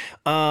Pike.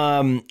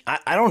 I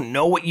don't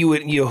know what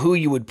who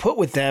you would put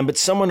with them, but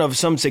someone of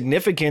some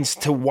significance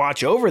to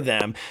watch over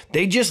them.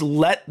 They just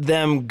let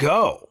them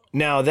go.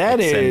 Now that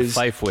is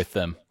send Fife with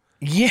them.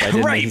 Yeah,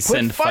 right. Put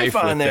send Fife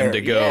on with there them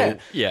to go.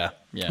 Yeah.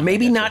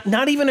 Maybe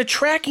not even a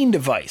tracking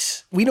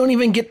device. We don't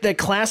even get that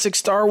classic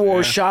Star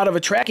Wars shot of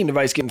a tracking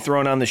device getting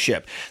thrown on the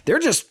ship. They're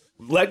just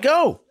let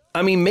go.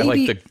 I mean,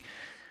 maybe. I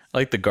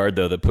like the guard,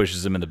 though, that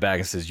pushes him in the back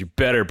and says, "You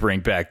better bring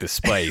back the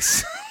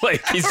spice."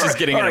 Like, he's just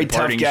getting a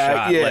parting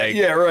shot.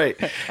 Yeah, right.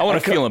 I want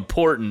to feel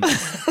important.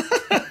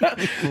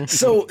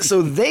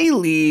 So they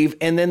leave,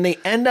 and then they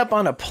end up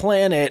on a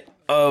planet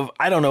of,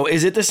 I don't know,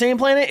 is it the same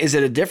planet? Is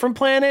it a different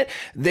planet?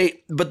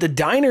 But the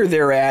diner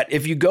they're at,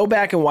 if you go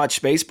back and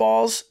watch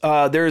Spaceballs,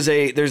 there's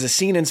a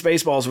scene in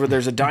Spaceballs where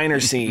there's a diner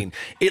scene.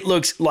 It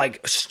looks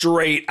like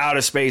straight out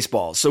of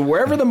Spaceballs. So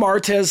wherever the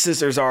Martez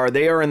sisters are,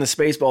 they are in the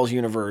Spaceballs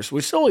universe,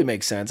 which totally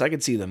makes sense. I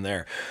could see them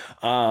there.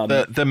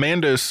 The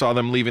Mandos saw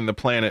them leaving the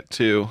planet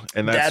too,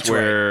 and that's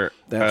where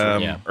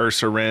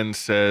Ursa Wren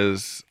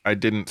says, "I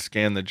didn't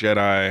scan the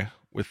Jedi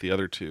with the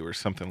other two," or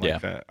something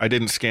like that. "I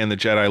didn't scan the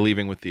Jedi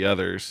leaving with the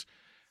others."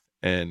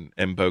 And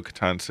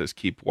Bo-Katan says,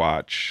 "Keep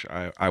watch.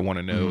 I want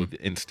to know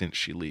the instant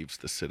she leaves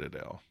the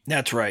Citadel."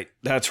 That's right.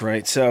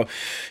 So,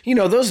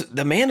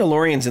 the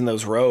Mandalorians in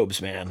those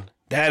robes, man,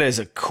 that is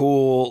a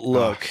cool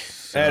look.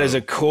 That is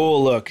a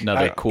cool look.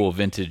 Another cool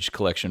vintage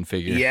collection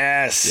figure.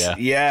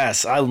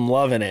 Yes. I'm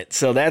loving it.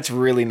 So that's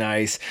really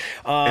nice.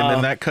 And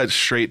then that cuts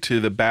straight to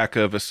the back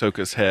of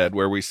Ahsoka's head,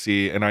 where we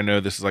see, and I know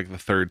this is like the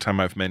third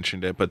time I've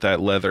mentioned it, but that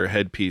leather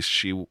headpiece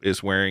she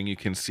is wearing, you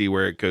can see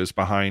where it goes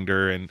behind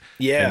her and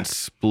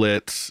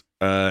splits.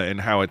 And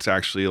how it's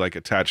actually like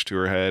attached to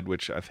her head,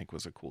 which I think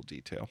was a cool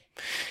detail.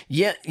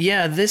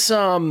 Yeah. This,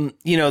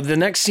 the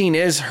next scene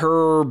is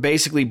her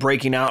basically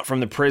breaking out from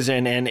the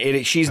prison,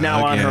 and she's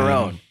now on her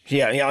own.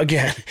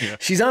 Again.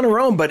 She's on her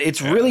own, but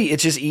it's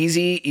it's just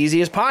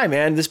easy as pie,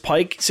 man. This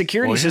Pike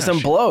security system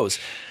blows.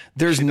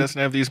 She doesn't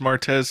have these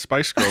Martez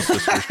Spice Girl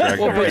sisters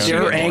dragging around.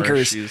 Her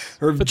anchors,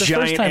 her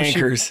giant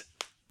anchors.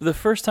 The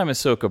first time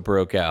Ahsoka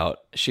broke out,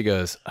 she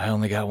goes, "I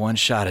only got one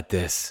shot at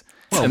this."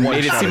 And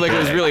made it seem like it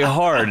was really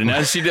hard. And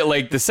as she did,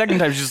 like the second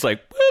time, she's just like,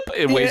 whoop,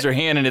 it waves her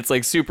hand, and it's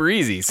like super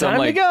easy. So Time I'm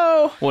like, to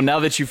go. Well, now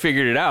that you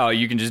figured it out,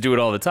 you can just do it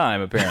all the time,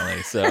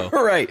 apparently. So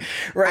right.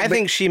 I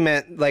think she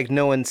meant like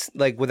no one's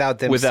like without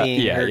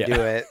seeing her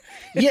do it.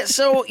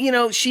 So,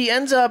 she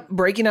ends up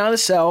breaking out of the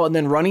cell and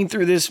then running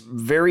through this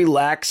very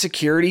lax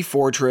security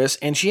fortress,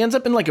 and she ends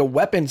up in like a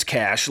weapons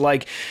cache,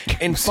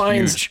 and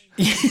finds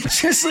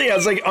huge.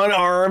 It's like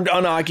unarmed,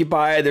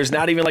 unoccupied. There's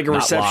not even like a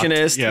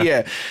receptionist.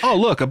 Yeah. Oh,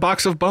 look, a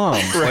box of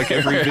bombs, like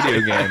every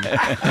video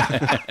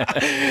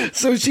game.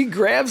 So she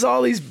grabs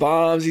all these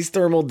bombs, these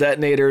thermal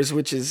detonators,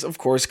 which is, of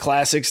course,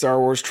 classic Star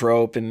Wars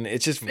trope. And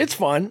it's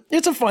fun.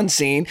 It's a fun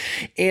scene.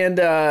 And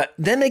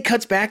then it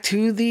cuts back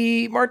to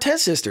the Martez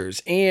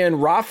sisters.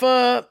 And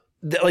Rafa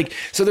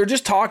So they're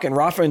just talking,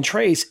 Rafa and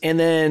Trace, and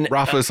then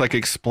Rafa's like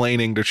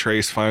explaining to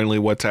Trace finally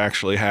what's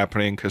actually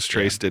happening because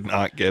Trace did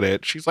not get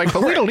it. She's like,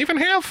 but we don't even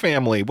have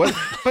family. But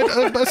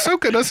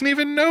Ahsoka doesn't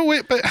even know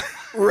it. But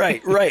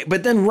right.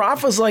 But then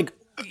Rafa's like,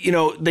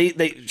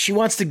 she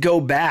wants to go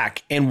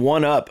back and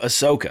one up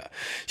Ahsoka.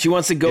 She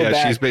wants to go back.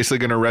 Yeah, she's basically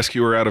going to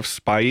rescue her out of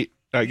spite,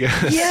 I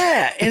guess.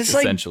 Yeah, and it's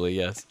like, essentially,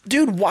 yes.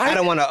 Dude, why? I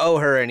don't want to owe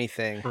her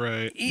anything.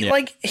 Right.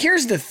 Like,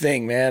 here's the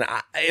thing, man.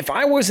 If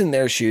I was in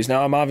their shoes,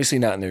 now I'm obviously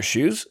not in their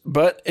shoes,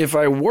 but if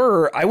I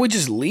were, I would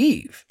just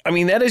leave. I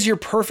mean, that is your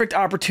perfect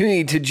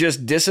opportunity to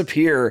just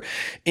disappear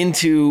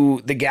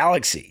into the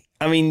galaxy.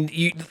 I mean,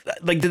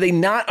 do they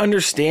not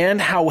understand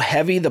how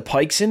heavy the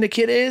Pike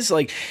Syndicate is?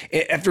 Like,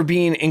 after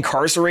being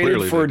incarcerated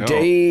Clearly for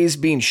days,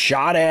 being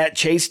shot at,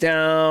 chased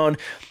down,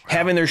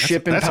 having their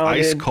ship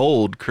impounded. That's ice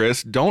cold,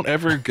 Chris. Don't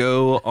ever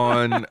go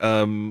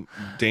on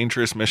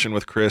dangerous mission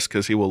with Chris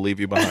because he will leave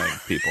you behind,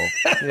 people.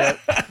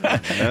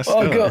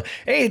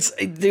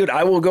 Dude,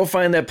 I will go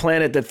find that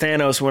planet that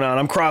Thanos went on.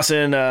 I'm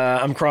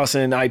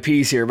crossing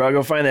IPs here, but I'll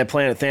go find that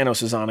planet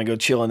Thanos is on and go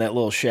chill in that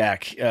little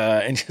shack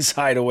and just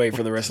hide away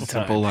for the rest of the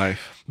time. Simple life.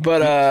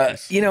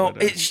 But Galen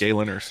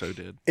Erso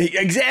did.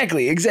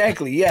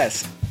 Exactly.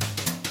 Yes.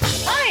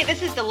 Hi,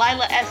 this is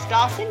Delilah S.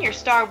 Dawson, your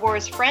Star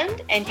Wars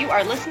friend, and you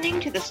are listening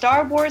to the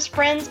Star Wars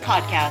Friends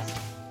podcast.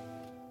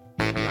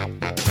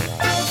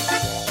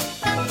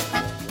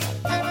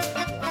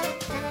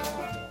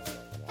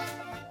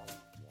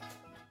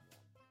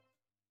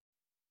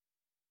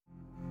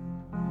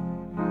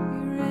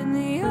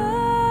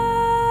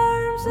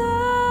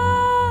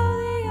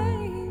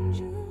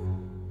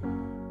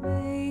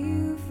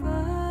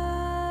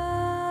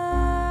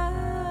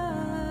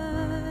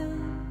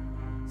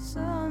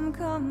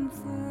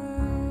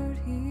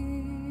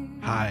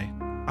 Hi,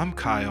 I'm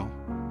Kyle.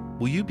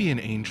 Will you be an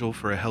angel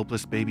for a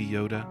helpless Baby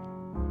Yoda?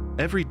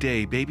 Every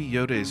day, Baby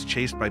Yoda is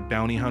chased by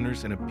bounty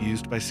hunters and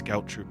abused by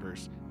scout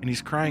troopers, and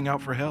he's crying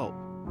out for help.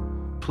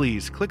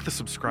 Please click the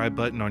subscribe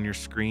button on your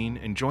screen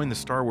and join the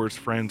Star Wars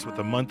Friends with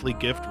a monthly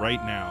gift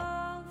right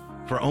now.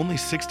 For only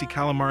 60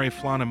 calamari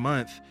flan a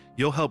month,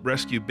 you'll help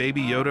rescue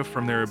Baby Yoda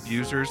from their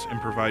abusers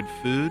and provide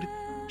food,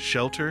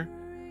 shelter,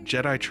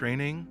 Jedi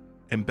training,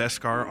 and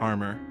Beskar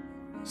armor.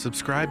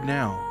 Subscribe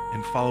now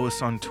and follow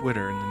us on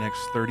Twitter in the next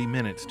 30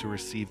 minutes to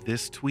receive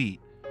this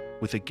tweet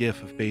with a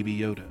gif of Baby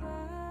Yoda,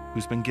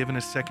 who's been given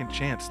a second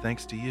chance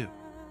thanks to you.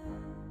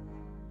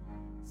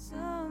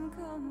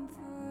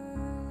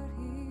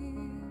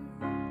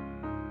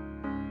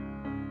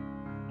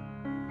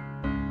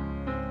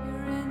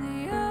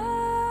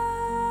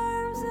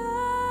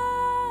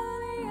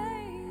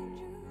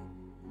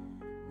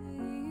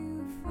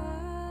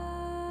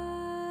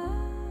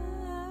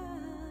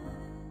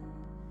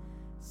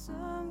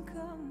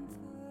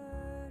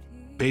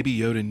 Baby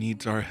Yoda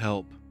needs our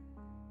help,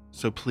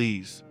 so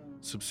please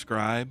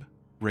subscribe,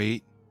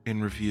 rate,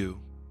 and review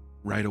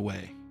right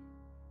away.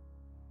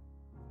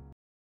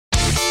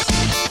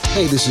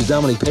 Hey, this is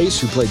Dominic Pace,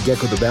 who played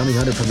Gekko the Bounty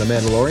Hunter from The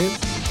Mandalorian.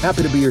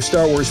 Happy to be your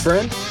Star Wars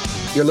friend.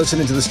 You're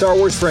listening to the Star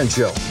Wars Friend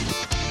Show.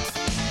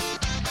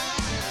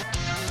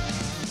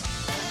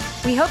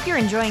 We hope you're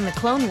enjoying the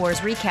Clone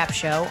Wars recap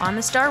show on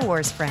the Star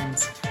Wars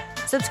Friends.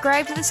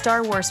 Subscribe to the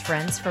Star Wars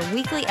Friends for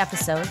weekly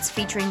episodes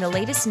featuring the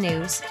latest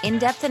news,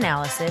 in-depth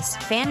analysis,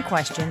 fan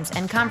questions,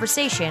 and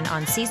conversation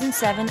on Season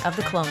 7 of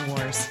The Clone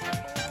Wars.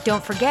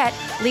 Don't forget,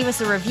 leave us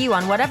a review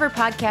on whatever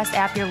podcast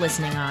app you're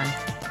listening on.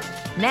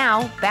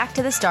 Now, back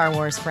to the Star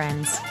Wars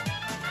Friends.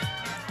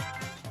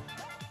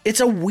 It's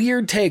a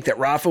weird take that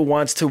Rafa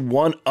wants to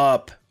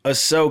one-up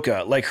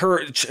Ahsoka. Like,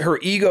 her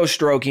ego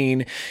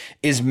stroking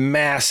is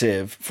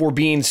massive for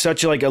being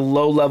such a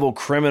low-level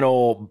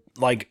criminal,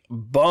 like,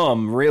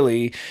 bum,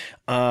 really.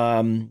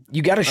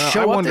 You got to show up.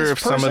 I wonder if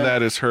some of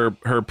that is her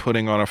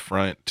putting on a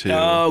front too.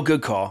 Oh,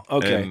 good call.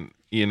 Okay.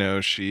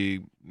 And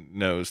she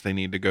knows they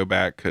need to go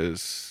back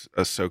because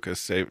Ahsoka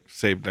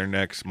saved their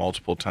necks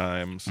multiple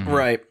times. Mm-hmm.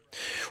 Right.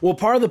 Well,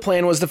 part of the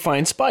plan was to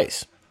find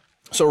Spice.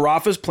 So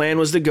Rafa's plan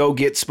was to go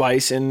get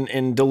Spice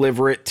and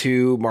deliver it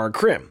to Marg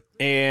Krim.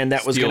 And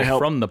that was going to help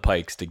from the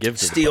Pikes to give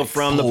to steal the Pikes.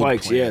 from the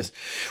Pikes, plan. Yes.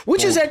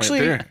 Which is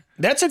actually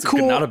that's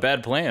not a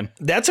bad plan.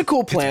 That's a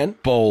cool plan. It's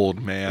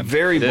bold, man.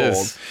 Very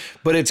bold.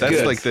 But that's good.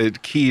 That's like the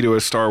key to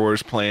a Star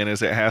Wars plan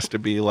is it has to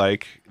be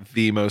like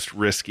the most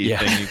risky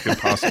thing you could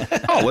possibly.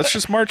 Oh, let's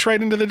just march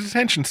right into the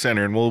detention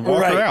center and we'll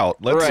walk her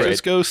out. Let's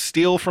just go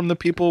steal from the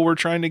people we're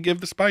trying to give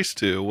the spice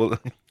to.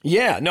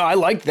 Yeah, no, I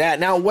like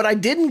that. Now, what I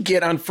didn't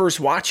get on first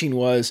watching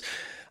was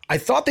I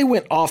thought they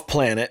went off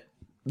planet.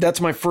 That's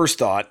my first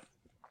thought.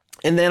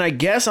 And then I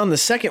guess on the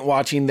second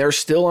watching, they're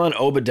still on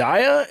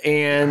Obadiah,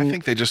 and I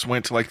think they just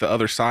went to like the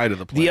other side of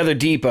the planet. The other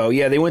depot.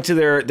 Yeah, they went to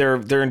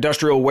their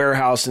industrial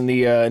warehouse in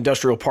the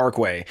industrial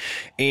parkway,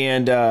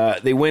 and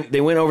they went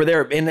over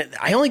there. And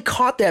I only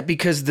caught that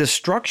because the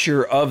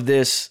structure of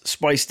this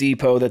spice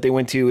depot that they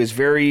went to is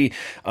very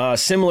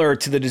similar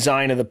to the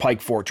design of the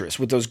Pike Fortress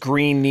with those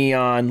green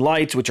neon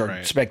lights, which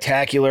are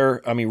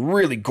spectacular. I mean,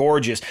 really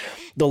gorgeous.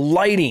 the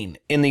lighting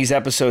in these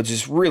episodes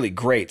is really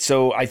great.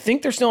 So I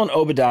think they're still in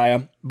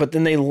Obadiah, but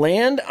then they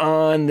land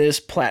on this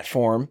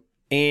platform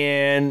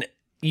and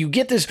you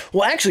get this,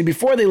 well, actually,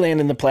 before they land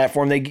in the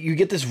platform, you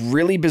get this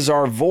really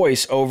bizarre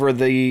voice over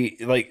the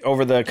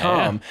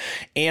comm,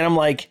 and I'm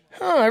like,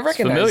 I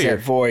recognize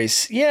that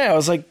voice. Yeah, I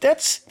was like,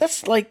 that's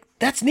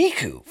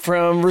Neeku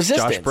from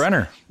Resistance. Josh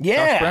Brenner.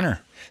 Yeah. Josh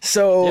Brenner.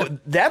 So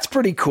that's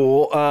pretty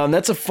cool.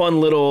 That's a fun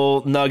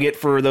little nugget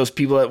for those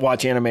people that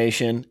watch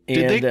animation.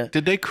 Did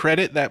they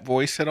credit that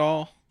voice at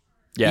all?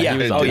 Yeah.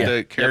 Did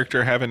the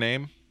character have a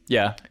name?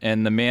 Yeah,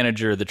 and the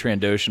manager of the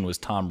Trandoshan was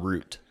Tom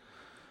Root.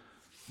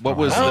 What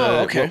was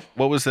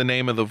what was the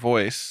name of the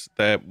voice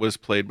that was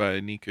played by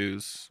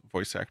Neeku's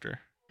voice actor?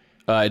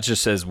 It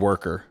just says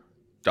Worker.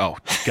 Oh,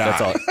 God.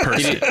 That's all.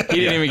 He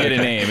didn't even get a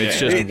name. It's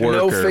just Worker.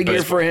 No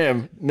figure for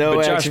him.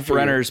 But Josh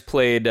Brenner's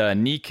played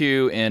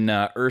Neeku and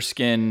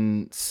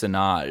Erskine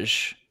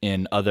Sinaj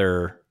in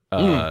other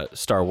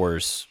Star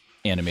Wars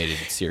animated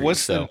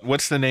series.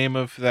 What's the name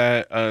of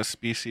that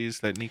species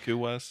that Neeku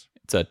was?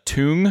 It's a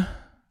Toong.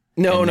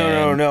 No.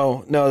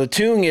 The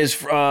Toong is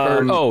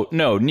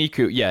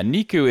Neeku. Yeah,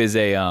 Neeku is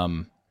a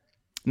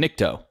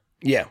Nikto.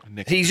 Yeah,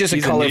 he's just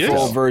a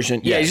colorful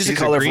version. Yeah, he's just a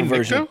colorful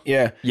version. Nikto?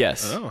 Yeah.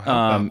 Yes. Oh,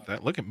 how about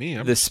that? Look at me.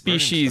 The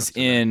species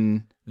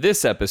in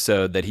this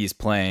episode that he's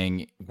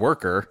playing,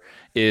 Worker,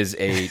 is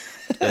a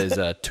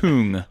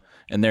Toong,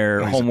 and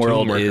their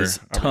homeworld is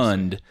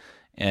Tund.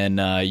 And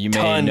you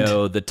may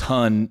know the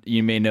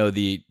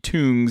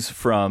Toongs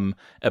from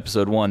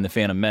episode 1, The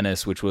Phantom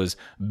Menace, which was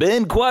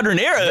Ben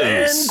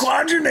Quadraneros.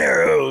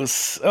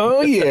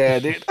 Oh yeah,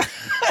 dude.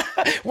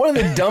 One of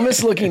the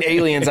dumbest looking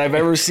aliens I've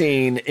ever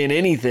seen in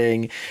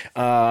anything.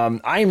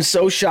 I am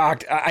so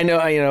shocked. I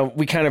know.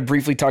 We kind of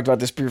briefly talked about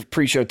this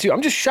pre-show too.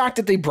 I'm just shocked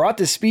that they brought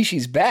this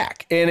species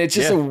back, and it's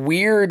just a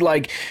weird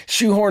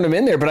shoehorn them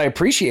in there. But I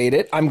appreciate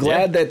it. I'm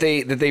glad that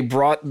they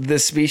brought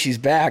this species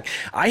back.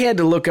 I had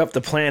to look up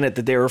the planet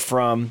that they were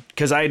from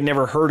because I had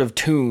never heard of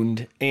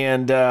Tuned,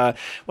 and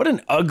what an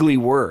ugly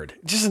word.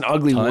 Just an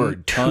ugly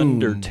word.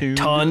 Tund or Tuned.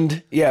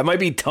 Tund. Yeah, it might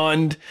be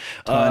Tund.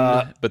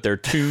 But they're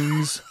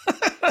Toons.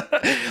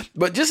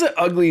 But just an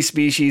ugly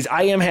species.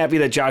 I am happy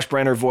that Josh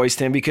Brenner voiced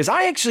him because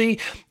I actually,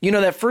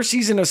 that first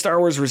season of Star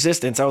Wars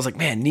Resistance, I was like,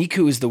 man,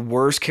 Neeku is the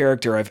worst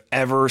character I've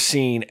ever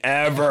seen,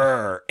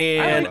 ever.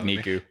 And I like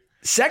Neeku.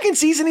 Second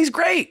season, he's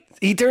great.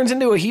 He turns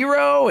into a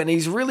hero, and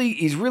he's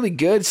really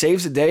good.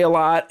 Saves the day a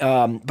lot.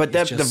 But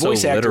the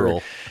voice actor,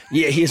 literal.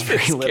 Yeah, he's very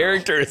his literal.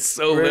 character is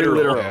so very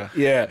literal.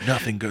 Yeah,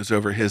 nothing goes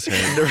over his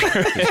head.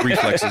 His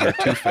reflexes are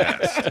too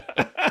fast.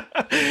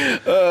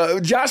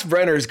 Josh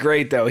Brenner's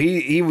great though.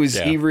 He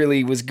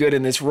really was good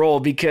in this role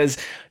because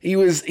he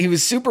was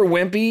super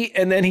wimpy,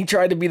 and then he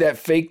tried to be that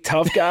fake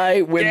tough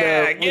guy when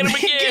get him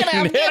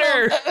again, hit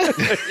her.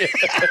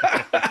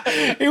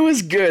 It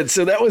was good.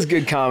 So that was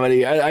good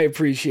comedy. I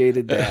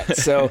appreciated that.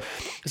 So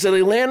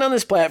they land on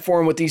this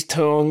platform with these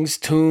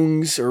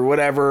Toongs or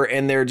whatever,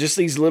 and they're just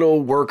these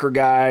little worker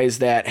guys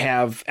that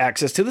have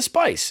access to the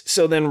spice.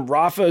 So then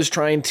Rafa is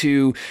trying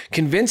to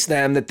convince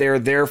them that they're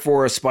there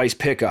for a spice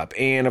pickup,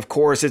 and of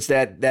course it's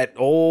that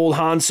old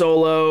Han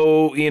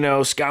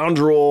Solo,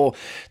 scoundrel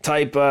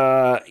type,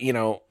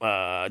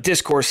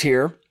 discourse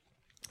here.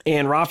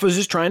 And Rafa's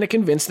just trying to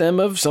convince them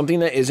of something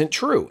that isn't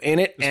true, and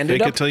it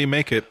ended up. Fake it till you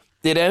make it.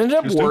 It ended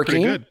up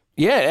working. Good.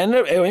 Yeah,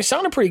 it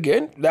sounded pretty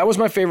good. That was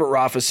my favorite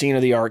Rafa scene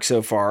of the arc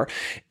so far.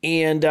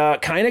 And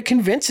kind of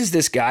convinces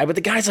this guy, but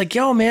the guy's like,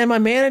 yo, man, my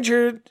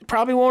manager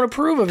probably won't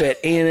approve of it.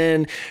 And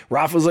then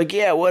Rafa's like,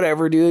 yeah,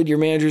 whatever, dude. Your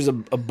manager's a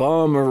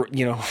bum, or,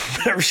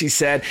 whatever she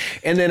said.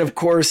 And then, of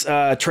course,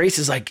 Trace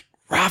is like,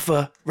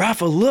 Rafa,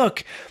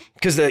 look.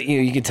 Because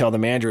you can tell the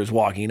manager is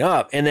walking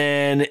up, and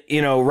then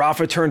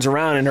Rafa turns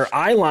around and her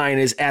eye line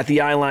is at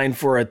the eye line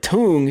for a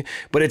Toong,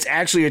 but it's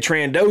actually a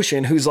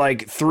Trandoshan who's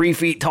like 3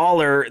 feet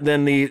taller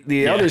than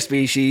the other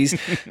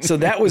species. So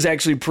that was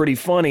actually pretty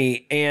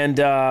funny. And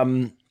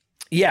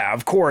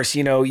of course,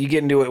 you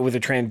get into it with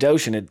a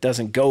Trandoshan, it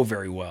doesn't go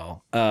very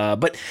well.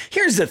 But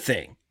here's the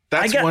thing.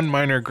 That's one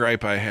minor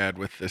gripe I had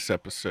with this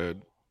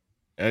episode.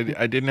 I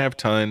didn't have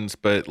tons,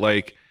 but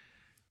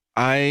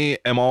I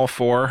am all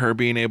for her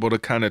being able to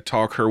kind of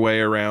talk her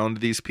way around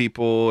these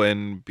people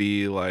and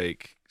be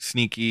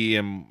sneaky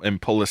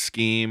and pull a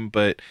scheme,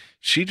 but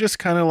she just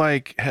kind of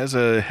has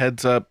a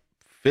heads up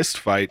fist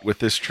fight with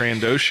this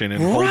Trandoshan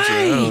and holds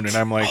her own. And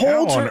I'm like,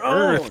 how on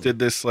earth did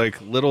this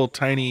little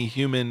tiny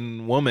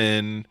human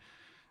woman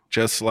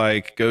just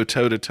go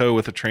toe to toe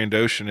with a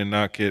Trandoshan and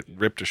not get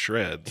ripped to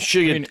shreds?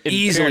 She could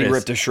easily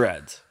ripped to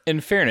shreds. In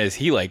fairness,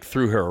 he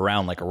threw her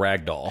around like a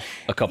rag doll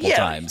a couple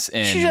times,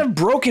 and she had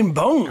broken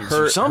bones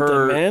or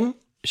something, man.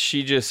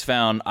 She just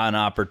found an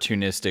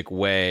opportunistic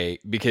way,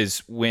 because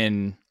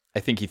when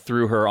I think he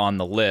threw her on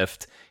the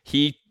lift,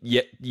 he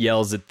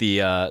yells at the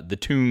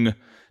Toong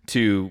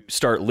to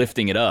start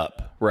lifting it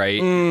up, right?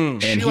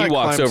 And he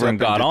walks over and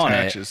got on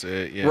it.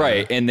 Yeah.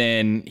 Right. And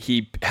then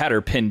he had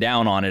her pinned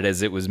down on it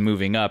as it was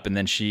moving up, and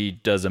then she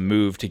does a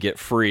move to get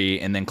free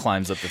and then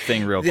climbs up the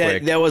thing real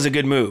quick. That was a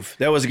good move.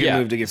 That was a good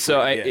move to get free.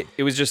 So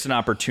it was just an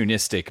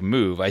opportunistic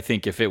move. I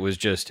think if it was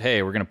just,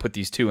 hey, we're going to put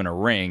these two in a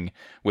ring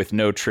with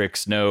no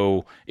tricks,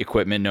 no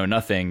equipment, no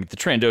nothing, the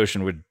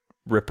Trandoshan would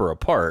rip her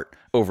apart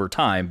over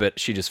time, but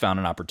she just found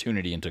an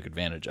opportunity and took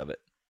advantage of it.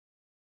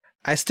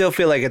 I still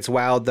feel like it's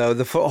wild, though.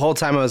 The whole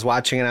time I was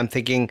watching it, I'm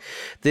thinking,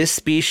 this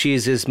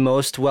species is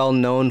most well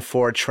known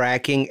for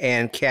tracking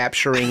and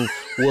capturing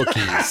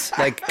Wookiees.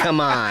 Like,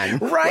 come on.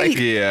 Right. Like,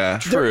 yeah.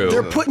 True.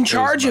 They're put in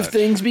charge of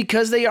things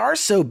because they are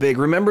so big.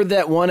 Remember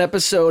that one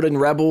episode in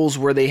Rebels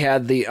where they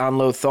had on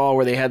Lothal,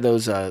 where they had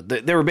those,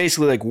 they were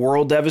basically like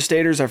world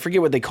devastators. I forget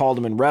what they called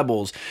them in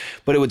Rebels,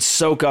 but it would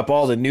soak up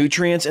all the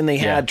nutrients, and they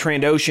had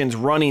Trandoshans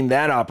running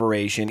that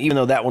operation, even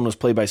though that one was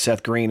played by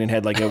Seth Green and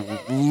had like a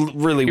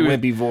really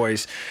wimpy voice.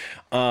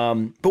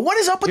 But what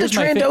is up with the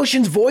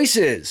Trandoshans'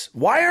 voices?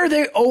 Why are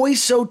they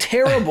always so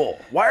terrible?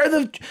 Why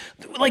are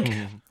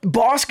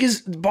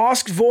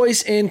Bosk's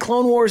voice in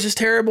Clone Wars is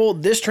terrible.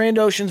 This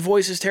Trandoshan's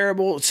voice is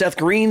terrible. Seth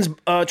Green's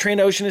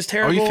Trandoshan is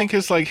terrible. Oh, you think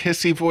his like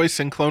hissy voice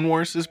in Clone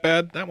Wars is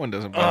bad? That one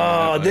doesn't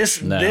bother me.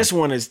 This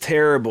one is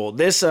terrible.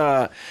 This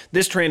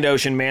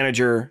Trandoshan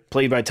manager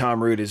played by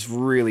Tom Root is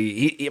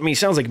really. He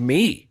sounds like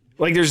me.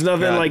 Like there's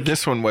nothing like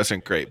this one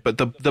wasn't great, but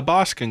the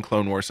Bosk in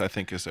Clone Wars I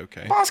think is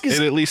okay. It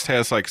at least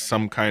has like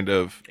some kind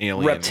of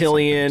alien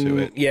reptilian, to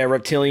it.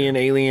 reptilian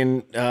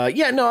alien.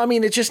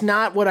 It's just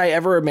not what I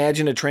ever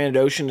imagined a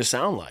Trandoshan to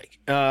sound like.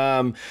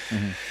 Well,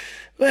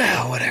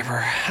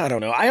 whatever. I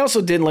don't know. I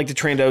also didn't like the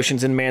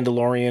Trandoshans in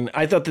Mandalorian.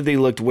 I thought that they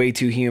looked way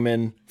too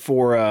human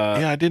for.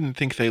 I didn't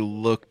think they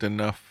looked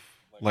enough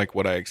like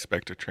what I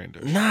expect a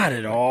Trandoshan. Not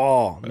at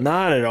all.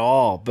 Not at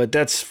all. But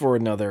that's for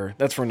another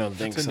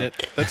thing.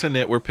 That's a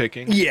nit we're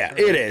picking. Yeah,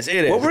 it is.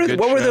 It is.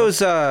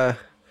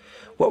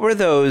 What were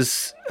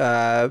those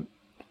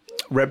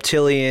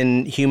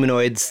reptilian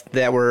humanoids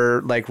that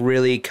were like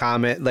really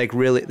common? Like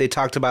really, they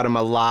talked about them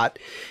a lot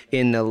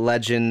in the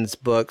Legends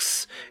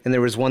books, and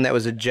there was one that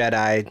was a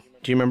Jedi.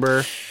 Do you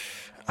remember?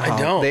 I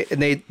don't.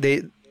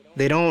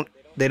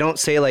 They don't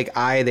say like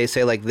they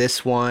say like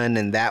this one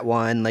and that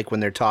one, like when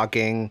they're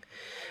talking.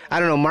 I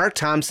don't know. Mark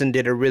Thompson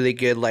did a really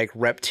good like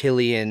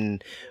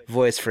reptilian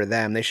voice for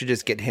them. They should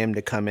just get him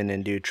to come in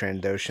and do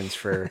Trandoshans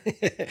for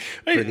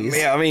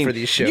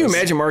these shows. Can you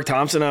imagine Mark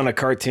Thompson on a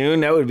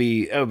cartoon? That would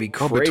be crazy.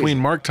 Oh, between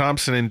Mark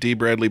Thompson and D.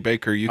 Bradley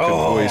Baker, you could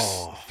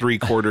voice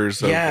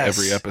 3/4 of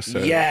every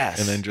episode. Yes.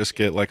 And then just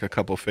get like a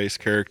couple face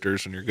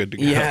characters and you're good to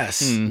go.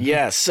 Yes.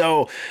 Yes.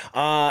 So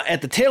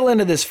at the tail end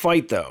of this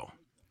fight, though,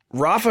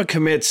 Rafa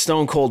commits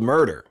stone cold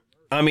murder.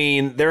 I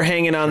mean, they're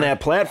hanging on that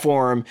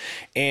platform,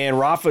 and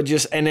Rafa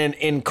and then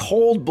in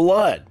cold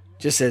blood,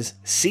 just says,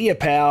 "See ya,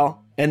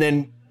 pal," and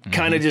then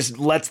kind of just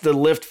lets the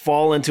lift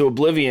fall into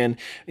oblivion.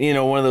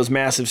 One of those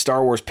massive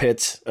Star Wars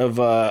pits of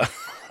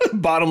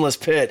bottomless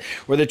pit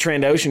where the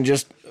Trandoshan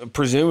just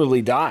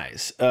presumably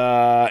dies.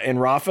 And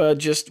Rafa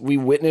we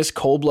witnessed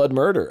cold blood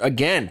murder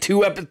again,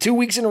 2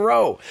 weeks in a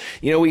row.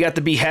 We got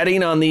the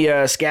beheading on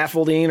the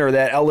scaffolding or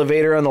that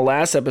elevator on the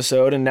last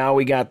episode, and now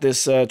we got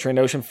this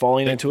Trandoshan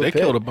falling into a pit. They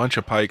killed a bunch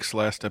of Pikes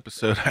last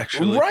episode,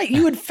 actually. Right,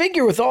 you would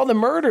figure with all the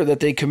murder that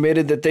they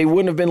committed that they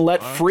wouldn't have been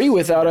let free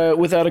without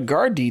a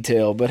guard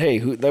detail. But hey,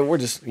 we're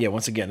just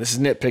once again, this is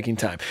nitpicking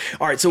time.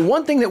 All right, so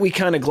one thing that we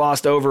kind of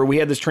glossed over, we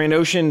had this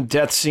Trandoshan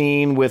death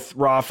scene with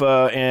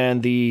Rafa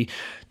and the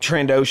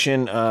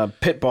Trandoshan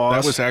pit boss.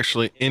 That was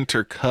actually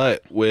intercut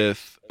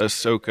with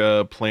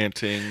Ahsoka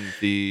planting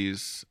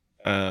these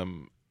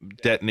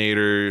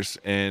detonators,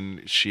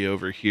 and she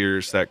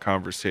overhears that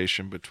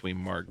conversation between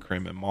Marg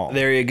Krim and Maul.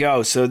 There you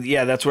go. So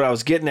yeah, that's what I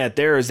was getting at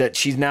there, is that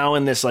she's now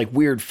in this like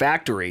weird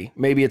factory.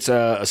 Maybe it's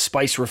a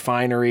spice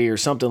refinery or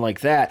something like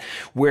that,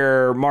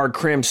 where Marg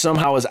Krim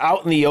somehow is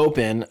out in the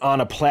open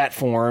on a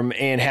platform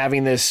and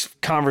having this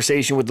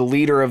conversation with the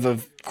leader of a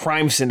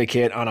crime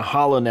syndicate on a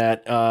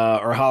holonet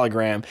or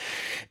hologram.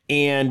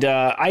 And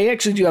I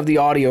actually do have the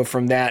audio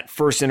from that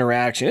first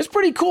interaction. It's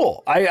pretty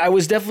cool. I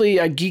was definitely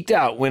geeked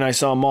out when I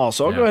saw Maul.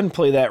 So I'll go ahead and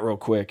play that real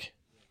quick.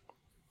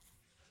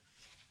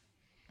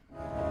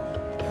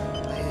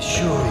 I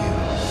assure you,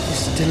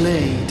 this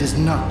delay does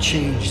not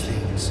change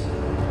things.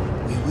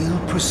 We will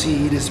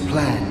proceed as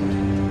planned.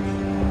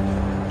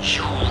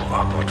 You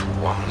are but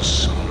one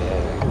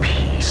small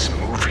piece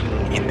moving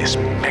in this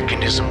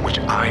mechanism which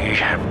I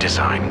have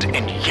designed,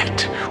 and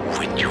yet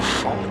when you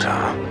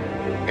falter,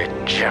 it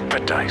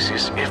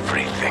jeopardizes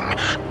everything.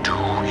 Do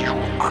you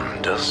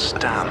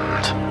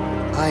understand?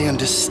 I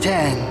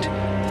understand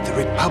that the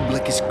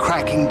Republic is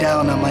cracking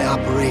down on my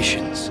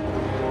operations.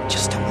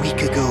 Just a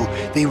week ago,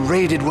 they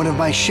raided one of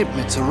my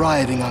shipments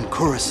arriving on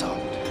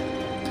Coruscant.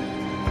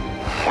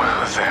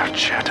 Were there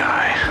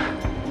Jedi?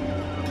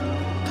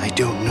 I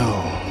don't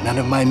know. None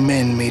of my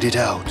men made it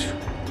out.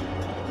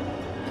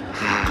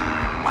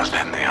 Well,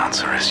 then the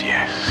answer is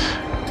yes.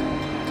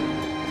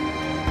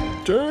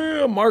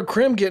 Damn, Marg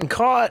Krim getting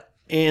caught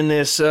in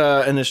this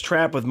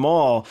trap with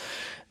Maul.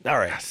 All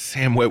right.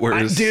 Sam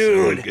Witwer is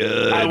dude, so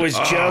good. I was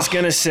just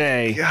going to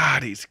say.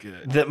 God, he's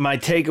good. That my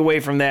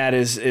takeaway from that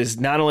is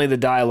not only the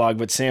dialogue,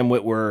 but Sam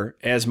Witwer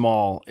as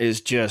Maul is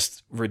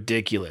just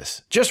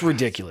ridiculous. Just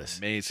ridiculous.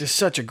 Amazing. Just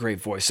such a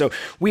great voice. So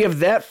we have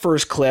that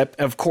first clip.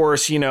 Of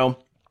course, you know,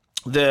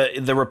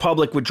 the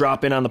Republic would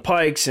drop in on the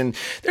Pikes, and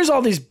there's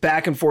all these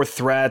back and forth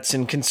threats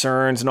and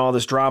concerns and all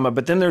this drama.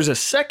 But then there's a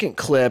second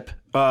clip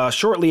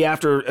shortly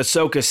after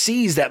Ahsoka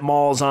sees that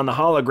Maul's on the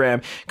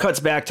hologram,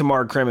 cuts back to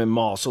Marg Krim and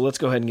Maul. So let's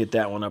go ahead and get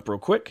that one up real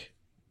quick.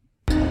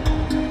 I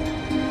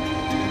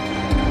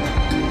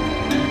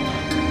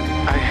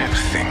have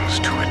things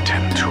to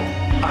attend to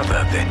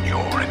other than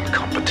your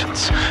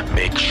incompetence.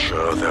 Make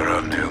sure there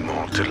are no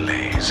more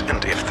delays,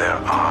 and if there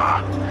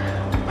are,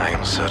 I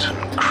am certain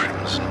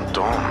Crimson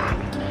Dawn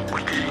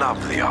would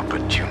love the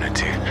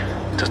opportunity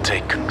to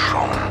take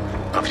control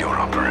of your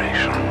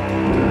operation.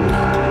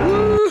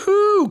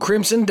 Woohoo!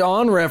 Crimson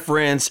Dawn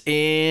reference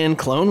in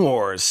Clone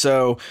Wars.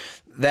 So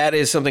that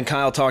is something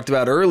Kyle talked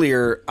about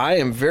earlier. I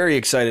am very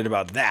excited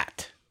about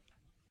that.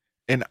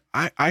 And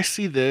I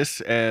see this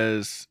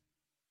as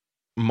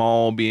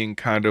Maul being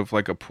kind of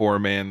like a poor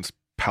man's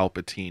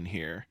Palpatine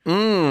here.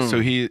 So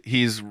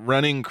he's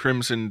running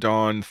Crimson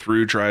Dawn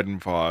through Dryden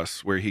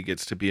Voss, where he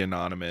gets to be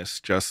anonymous,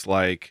 just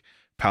like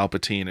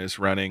Palpatine is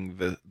running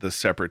the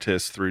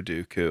Separatists through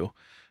Dooku.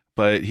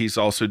 But he's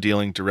also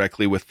dealing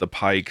directly with the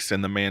Pikes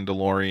and the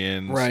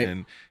Mandalorians, right,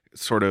 and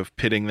sort of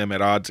pitting them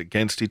at odds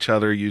against each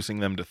other, using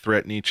them to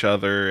threaten each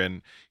other.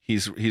 And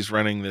he's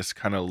running this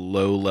kind of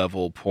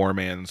low-level poor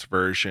man's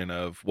version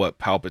of what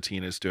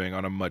Palpatine is doing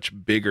on a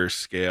much bigger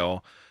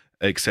scale.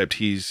 Except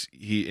he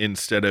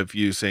instead of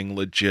using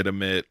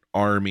legitimate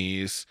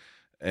armies,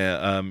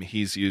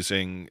 he's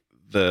using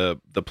the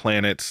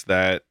planets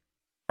that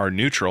are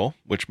neutral,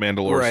 which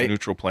Mandalore's right, a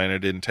neutral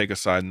planet, didn't take a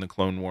side in the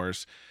Clone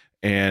Wars,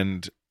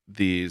 and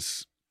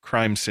these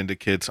crime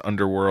syndicates,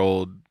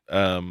 underworld,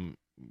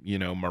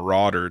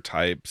 marauder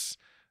types.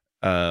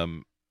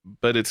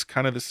 But it's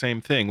kind of the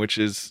same thing, which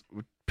is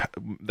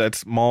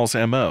that's Maul's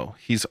MO.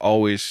 He's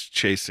always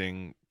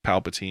chasing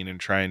Palpatine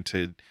and trying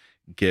to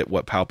get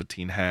what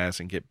Palpatine has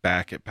and get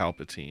back at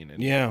Palpatine.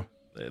 And yeah,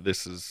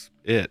 this is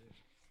it.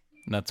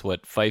 And that's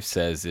what Fife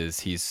says is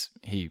he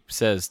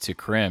says to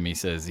Krim, he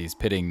says he's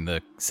pitting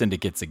the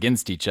syndicates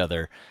against each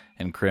other,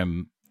 and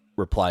Krim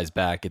replies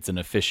back, it's an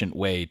efficient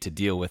way to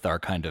deal with our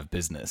kind of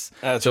business.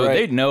 That's so right.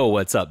 They know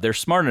what's up. They're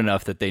smart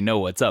enough that they know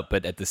what's up,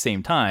 but at the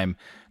same time,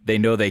 they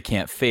know they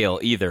can't fail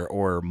either,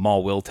 or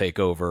Maul will take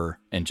over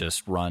and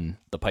just run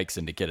the Pike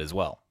Syndicate as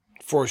well.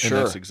 For sure.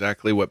 And that's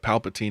exactly what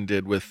Palpatine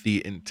did with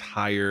the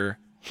entire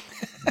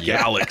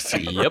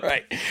galaxy. Yep.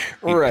 Right. He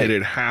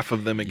pitted half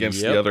of them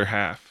against the other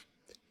half.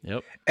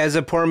 Yep. As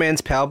a poor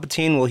man's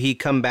Palpatine, will he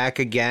come back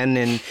again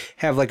and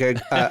have like a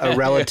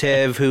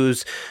relative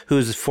who's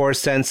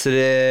force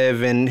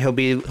sensitive, and he'll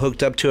be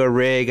hooked up to a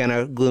rig on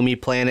a gloomy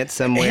planet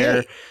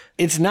somewhere? Hey,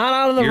 it's not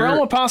out of the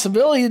realm of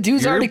possibility. The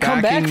dude's already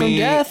come back from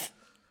death.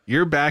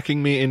 You're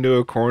backing me into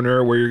a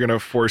corner where you're going to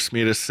force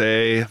me to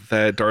say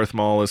that Darth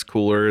Maul is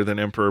cooler than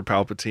Emperor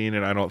Palpatine,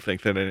 and I don't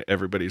think that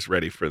everybody's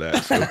ready for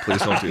that. So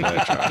please don't do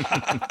that,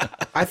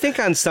 Josh. I think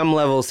on some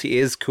levels he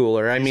is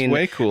cooler. I mean,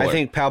 way cooler. I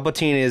think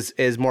Palpatine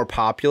is more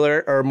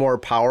popular or more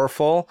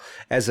powerful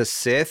as a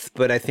Sith,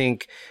 but I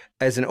think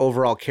as an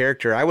overall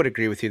character, I would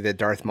agree with you that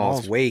Darth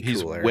Maul's way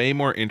cooler. He's way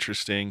more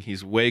interesting.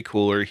 He's way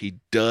cooler. He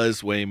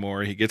does way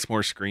more. He gets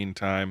more screen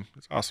time.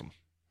 It's awesome.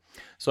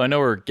 So I know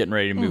we're getting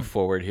ready to move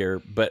forward here,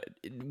 but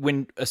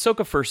when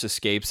Ahsoka first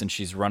escapes and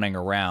she's running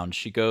around,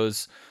 she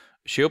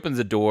opens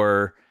a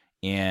door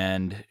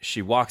and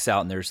she walks out,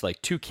 and there's like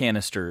 2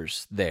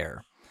 canisters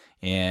there,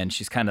 and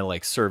she's kind of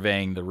like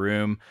surveying the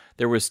room.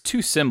 There was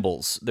 2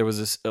 symbols. There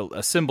was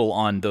a symbol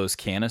on those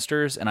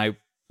canisters, and I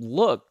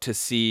looked to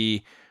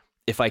see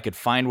if I could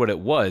find what it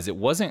was. It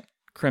wasn't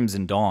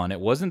Crimson Dawn. It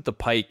wasn't the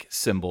Pike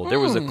symbol. There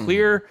was a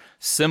clear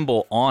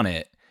symbol on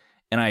it.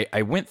 And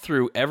I went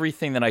through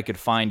everything that I could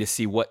find to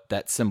see what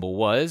that symbol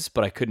was,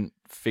 but I couldn't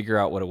figure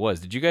out what it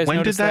was. Did you guys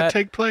notice that? When did that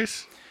take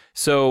place?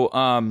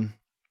 So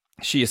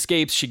she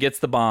escapes, she gets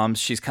the bombs,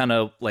 she's kind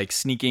of like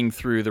sneaking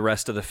through the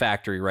rest of the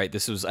factory, right?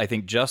 This was, I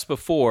think, just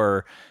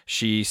before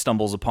she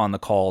stumbles upon the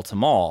call to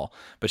Maul.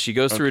 But she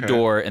goes through a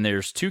door, and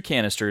there's 2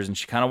 canisters, and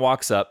she kind of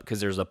walks up because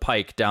there's a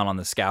Pike down on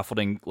the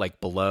scaffolding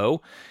like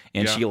below.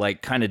 And she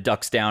like kind of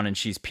ducks down and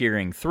she's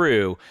peering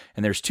through,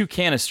 and there's 2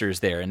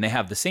 canisters there, and they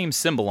have the same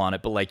symbol on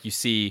it, but like you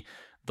see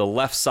the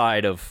left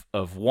side of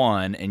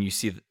one, and you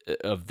see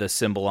of the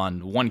symbol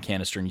on one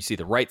canister, and you see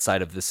the right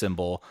side of the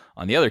symbol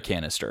on the other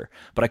canister.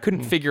 But I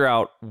couldn't figure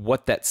out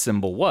what that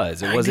symbol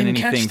was. It wasn't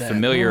anything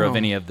familiar of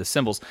any of the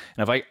symbols.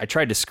 And if I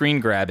tried to screen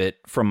grab it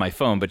from my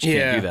phone, but you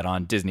can't do that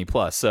on Disney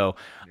Plus. So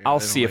I'll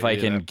see if I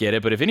can get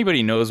it. But if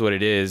anybody knows what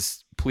it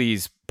is,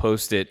 please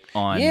post it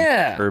on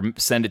or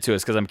send it to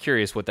us, because I'm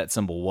curious what that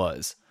symbol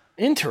was.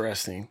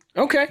 Interesting.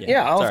 Okay,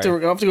 yeah, I'll have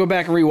to go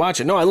back and rewatch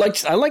it. No, I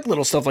like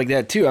little stuff like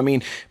that too. I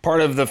mean,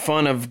 part of the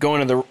fun of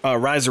going to the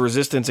Rise of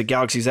Resistance at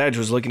Galaxy's Edge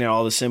was looking at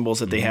all the symbols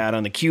that they had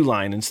on the queue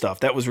line and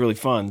stuff. That was really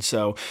fun.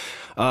 So,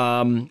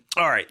 all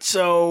right,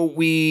 so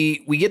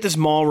we get this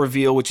Maul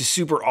reveal, which is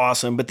super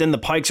awesome. But then the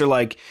Pikes are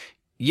like,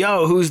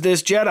 "Yo, who's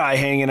this Jedi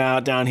hanging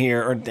out down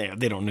here?" Or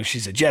they don't know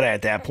she's a Jedi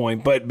at that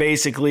point. But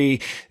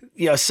basically,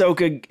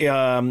 Ahsoka,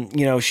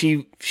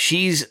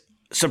 she's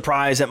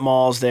surprised that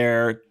Maul's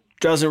there.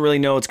 Doesn't really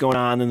know what's going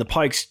on, and the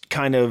Pikes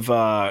kind of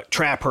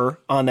trap her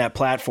on that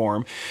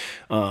platform.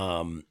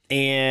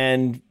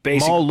 And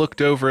basically, Maul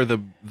looked over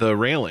the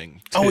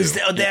railing. Too.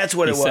 That's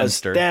what it was.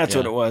 That's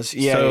what it was.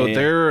 Yeah. So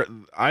there,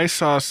 I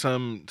saw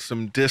some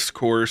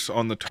discourse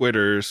on the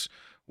Twitters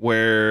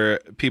where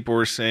people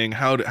were saying,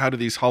 "How do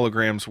these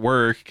holograms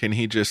work? Can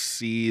he just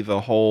see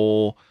the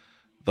whole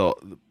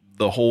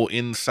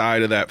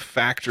inside of that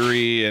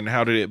factory? And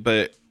how did it?"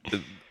 But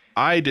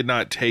I did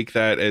not take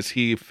that as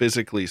he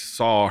physically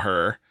saw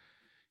her.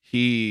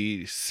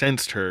 He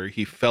sensed her,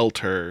 he felt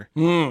her,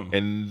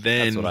 and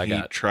then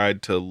he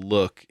tried to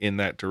look in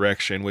that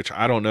direction, which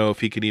I don't know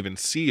if he could even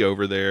see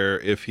over there,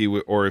 if he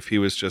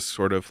was just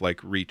sort of like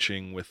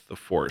reaching with the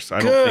Force. I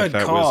don't think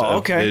that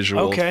was a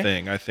visual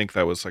thing. I think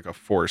that was like a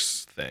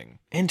Force thing.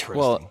 Interesting.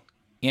 Well,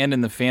 and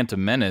in the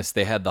Phantom Menace,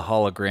 they had the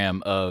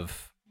hologram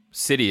of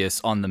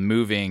Sidious on the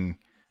moving,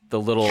 the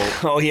little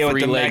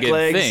three-legged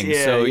thing.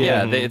 Yeah, so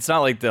it's not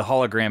like the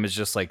hologram is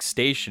just like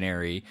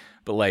stationary,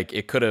 but like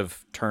it could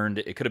have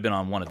been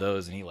on one of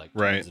those, and he like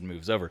turns and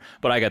moves over.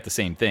 But I got the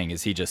same thing,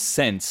 is he just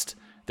sensed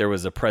there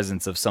was a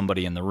presence of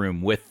somebody in the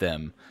room with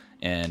them,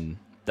 and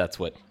that's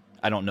what,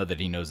 I don't know that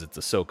he knows it's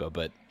Ahsoka,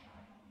 but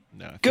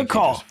no, good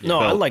call. No,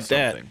 I like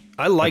that.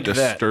 I like that.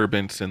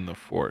 Disturbance in the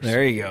Force.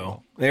 There you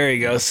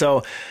go.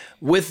 So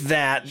with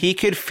that, he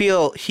could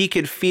feel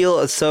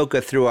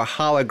Ahsoka through a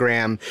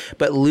hologram,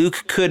 but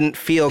Luke couldn't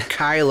feel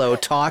Kylo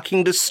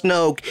talking to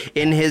Snoke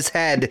in his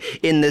head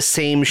in the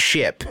same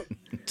ship.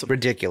 It's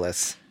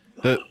ridiculous.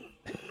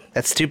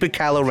 That stupid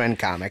Kylo Ren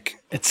comic.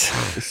 The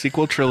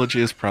sequel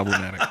trilogy is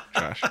problematic,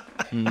 Josh.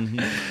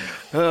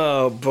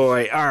 Oh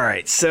boy. All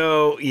right.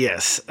 So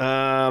yes.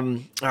 All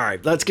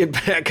right. Let's get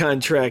back on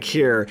track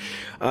here.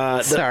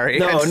 Sorry.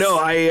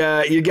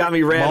 You got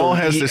me rattled. Maul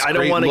has this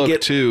great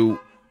look too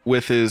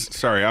with his.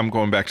 Sorry, I'm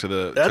going back to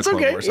the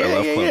Clone Wars. I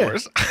love Clone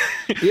Wars.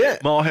 Yeah.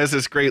 Maul has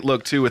this great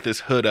look too with his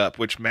hood up,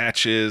 which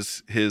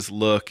matches his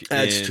look.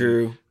 That's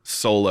true.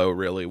 Solo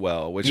really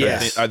well, which I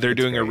think they're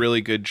doing a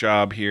really good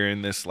job here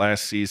in this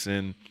last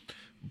season,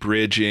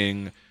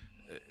 bridging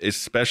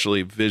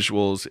especially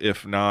visuals,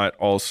 if not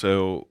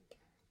also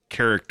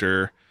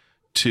character,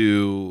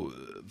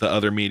 to the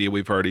other media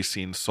we've already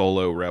seen,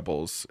 Solo,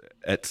 Rebels,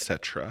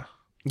 etc.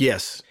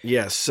 Yes.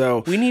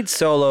 So we need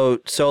Solo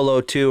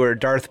 2 or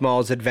Darth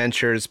Maul's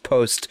Adventures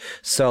post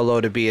Solo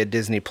to be a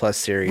Disney Plus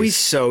series. We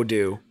so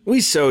do,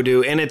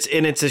 and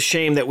it's a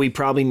shame that we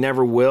probably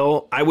never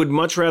will. I would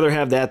much rather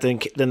have that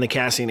than the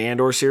Cassian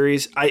Andor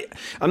series.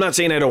 I'm not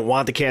saying I don't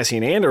want the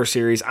Cassian Andor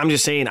series. I'm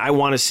just saying I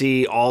want to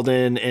see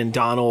Alden and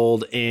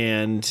Donald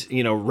and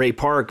Ray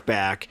Park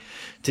back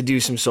to do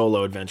some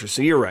Solo adventures.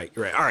 So you're right.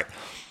 All right.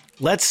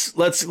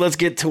 Let's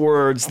get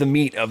towards the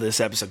meat of this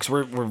episode, because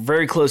we're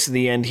very close to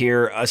the end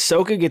here.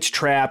 Ahsoka gets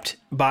trapped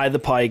by the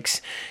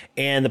Pikes,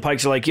 and the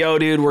Pikes are like, "Yo,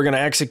 dude, we're gonna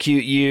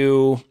execute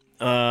you."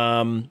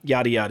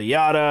 Yada yada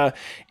yada,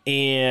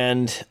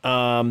 and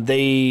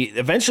they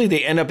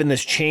eventually end up in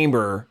this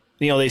chamber.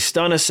 They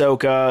stun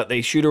Ahsoka,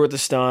 they shoot her with the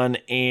stun,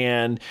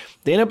 and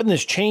they end up in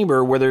this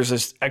chamber where there's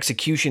this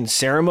execution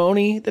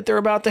ceremony that they're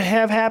about to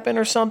have happen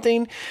or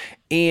something,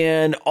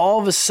 and all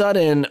of a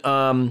sudden,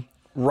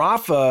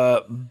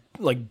 Rafa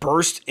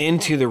burst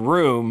into the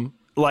room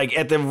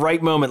at the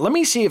right moment. Let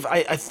me see if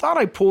I thought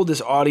I pulled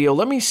this audio.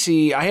 Let me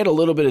see. I had a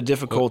little bit of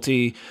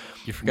difficulty.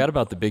 You forgot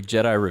about the big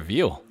Jedi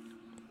reveal.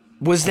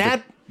 Was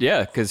that?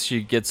 Yeah, because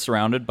she gets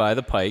surrounded by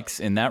the Pikes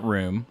in that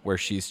room where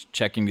she's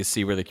checking to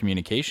see where the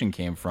communication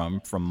came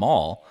from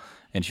Maul,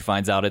 and she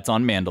finds out it's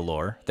on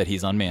Mandalore, that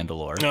he's on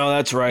Mandalore. Oh,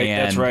 that's right.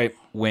 And that's right.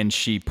 When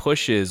she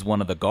pushes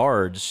one of the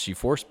guards, she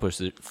force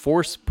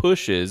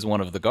pushes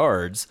one of the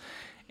guards,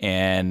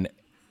 and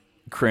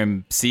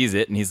Krim sees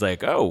it, and he's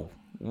like, "Oh,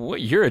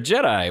 you're a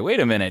Jedi. Wait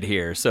a minute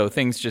here." So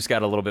things just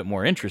got a little bit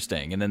more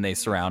interesting, and then they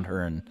surround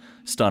her and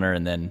stun her,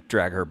 and then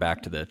drag her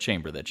back to the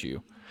chamber that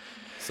you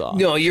saw.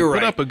 No, you're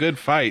right. Put up a good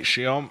fight.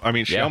 She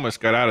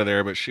almost got out of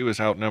there, but she was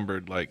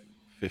outnumbered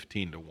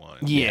 15-1.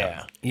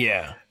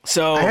 Yeah.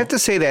 So I have to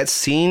say that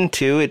scene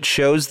too, it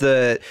shows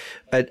the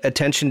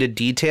attention to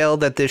detail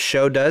that this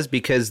show does,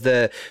 because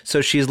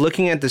so she's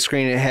looking at the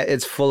screen,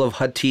 it's full of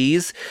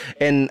Huttese,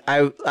 and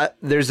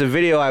there's a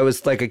video I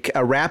was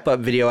a wrap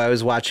up video I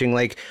was watching,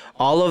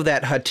 all of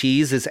that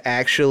Huttese is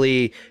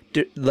actually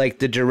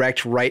the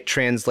direct right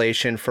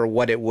translation for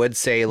what it would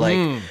say,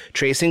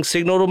 tracing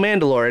signal to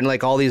Mandalore,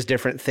 and all these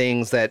different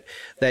things that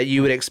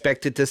you would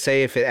expect it to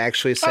say if it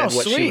actually said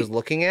what she was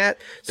looking at.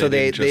 So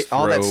they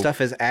all that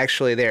stuff is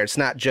actually there. It's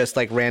not just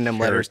random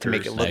letters to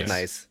make it look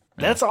nice.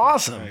 That's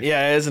awesome. Nice.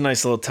 Yeah, it is a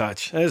nice little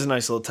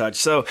touch.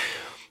 So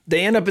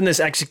they end up in this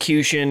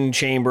execution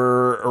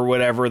chamber or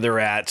whatever they're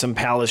at, some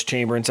palace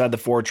chamber inside the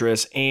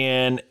fortress.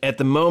 And at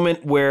the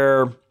moment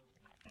where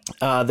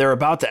they're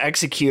about to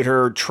execute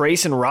her,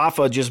 Trace and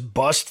Rafa just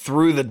bust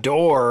through the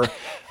door.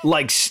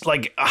 like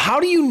how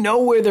do you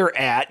know where they're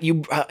at?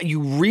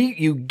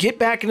 You get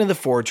back into the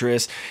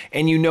fortress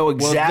and you know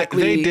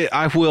exactly. Well, they did.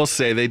 I will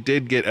say they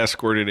did get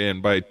escorted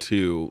in by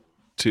two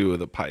of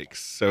the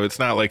pikes, so it's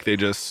not like they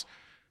just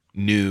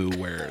knew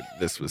where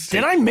this was.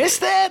 Did I miss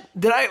that?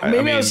 I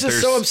was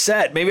just so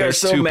upset. Maybe I was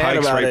so mad about it.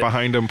 There's 2 pikes right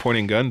behind him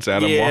pointing guns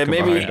at him, walking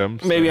behind him.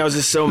 So. Maybe I was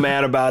just so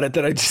mad about it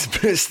that I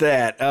just missed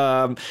that.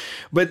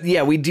 But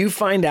yeah, we do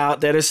find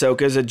out that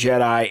Ahsoka is a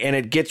Jedi, and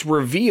it gets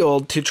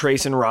revealed to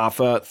Trace and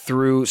Rafa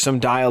through some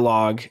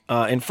dialogue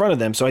in front of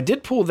them. So I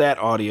did pull that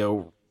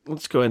audio.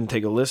 Let's go ahead and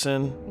take a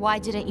listen. Why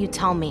didn't you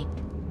tell me?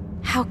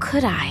 How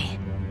could I?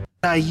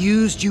 I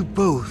used you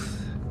both.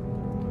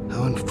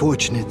 How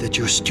unfortunate that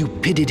your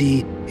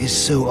stupidity is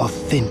so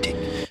authentic.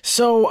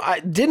 So I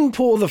didn't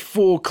pull the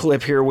full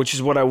clip here, which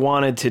is what I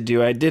wanted to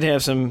do. I did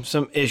have some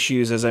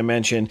issues, as I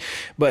mentioned.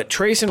 But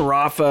Trace and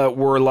Rafa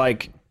were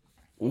like,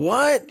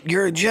 what?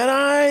 You're a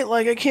Jedi?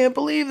 Like, I can't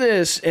believe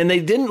this. And they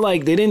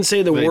didn't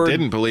say the word. They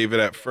didn't believe it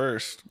at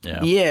first.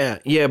 Yeah,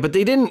 but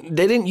they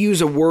didn't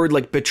use a word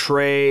like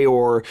betray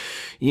or,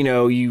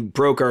 you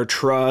broke our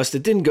trust.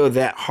 It didn't go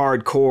that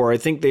hardcore. I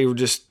think they were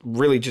just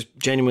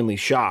genuinely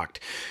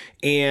shocked.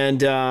 And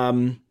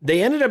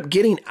they ended up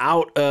getting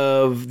out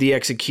of the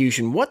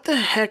execution. What the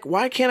heck?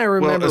 Why can't I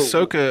remember? Well,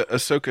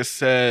 Ahsoka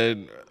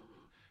said,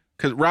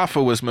 because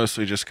Rafa was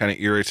mostly just kind of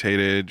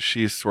irritated.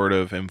 She's sort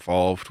of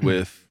involved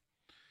with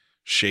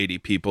shady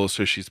people,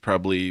 so she's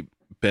probably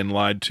been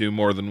lied to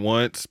more than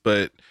once.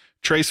 But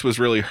Trace was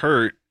really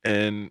hurt,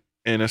 and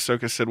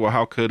Ahsoka said, well,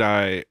 how could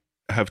I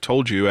have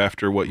told you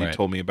after what you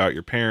told me about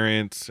your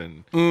parents?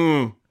 And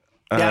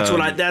That's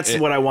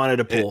what I wanted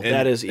to pull.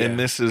 And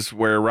this is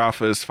where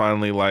Rafa is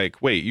finally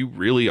like, wait, you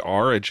really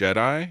are a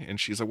Jedi? And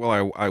she's like,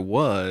 well, I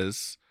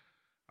was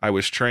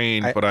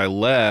trained, but I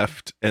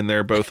left. And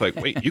they're both like,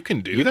 wait, you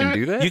can do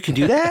that? You can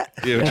do that?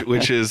 Yeah,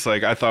 which is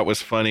like, I thought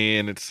was funny.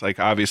 And it's like,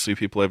 obviously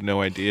people have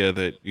no idea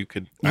that you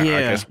could, I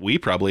guess we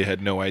probably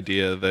had no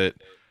idea that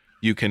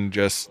you can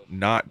just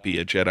not be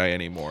a Jedi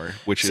anymore,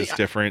 which is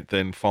different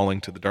than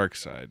falling to the dark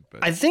side.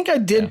 But I think I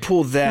did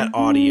pull that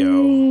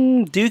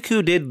audio.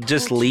 Dooku did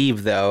just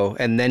leave though,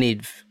 and then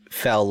he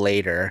fell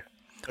later,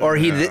 or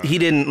he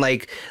didn't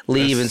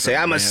leave and say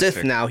I'm a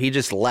Sith now. He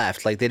just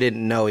left. Like they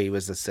didn't know he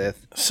was a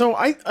Sith. So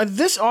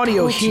this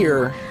audio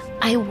here.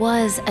 I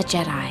was a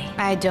Jedi.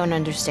 I don't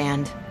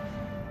understand.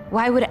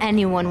 Why would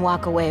anyone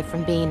walk away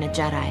from being a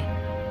Jedi?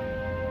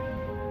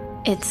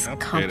 It's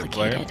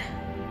complicated.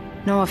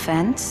 No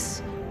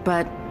offense,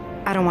 but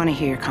I don't want to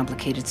hear your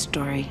complicated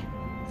story.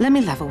 Let me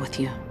level with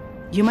you.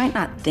 You might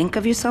not think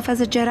of yourself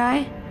as a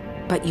Jedi,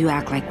 but you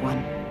act like one.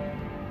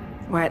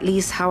 Or at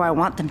least how I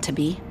want them to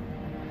be.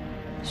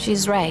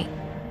 She's right.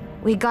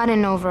 We got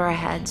in over our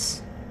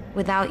heads.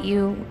 Without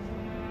you,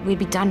 we'd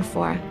be done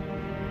for.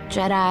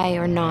 Jedi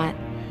or not,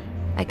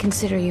 I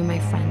consider you my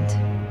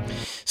friend.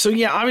 So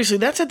yeah, obviously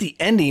that's at the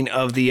ending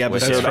of the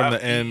episode. That's from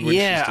the end. When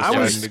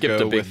she's deciding to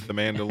go with the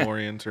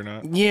Mandalorians or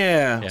not.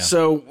 Yeah.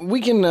 So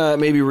we can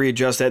maybe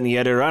readjust that in the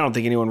editor. I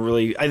think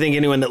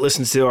anyone that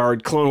listens to our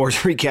Clone Wars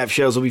recap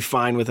shows will be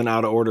fine with an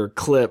out of order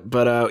clip.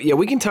 But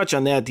we can touch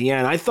on that at the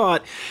end. I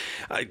thought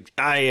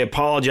I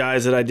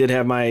apologize that I did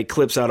have my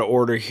clips out of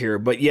order here,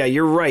 but yeah,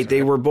 you're right.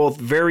 They were both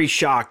very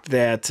shocked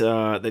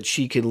that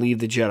she could leave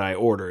the Jedi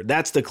Order.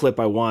 That's the clip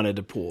I wanted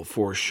to pull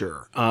for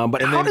sure.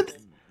 But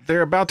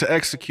they're about to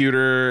execute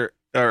her,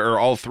 or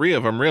all three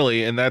of them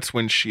really, and that's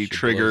when she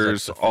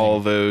triggers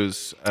all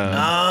those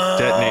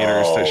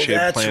detonators that she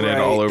had planted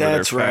all over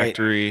their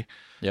factory.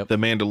 Yep. The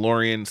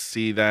Mandalorians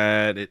see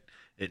that. It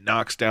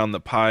knocks down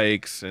the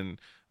pikes, and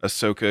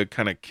Ahsoka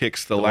kind of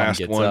kicks the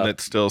last one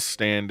that's still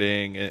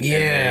standing, and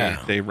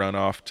they run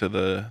off to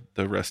the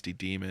rusty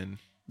demon.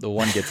 The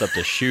one gets up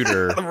to shoot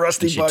her,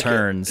 and she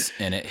turns,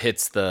 and it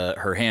hits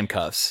her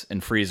handcuffs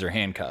and frees her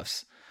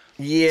handcuffs.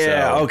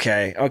 Yeah. So,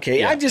 okay.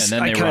 Yeah. And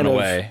then they run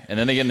away, and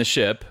then they get in the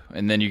ship,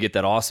 and then you get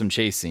that awesome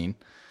chase scene.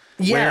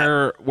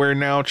 Yeah. Where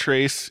now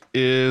Trace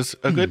is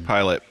a good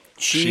pilot.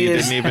 She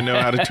didn't even know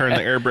how to turn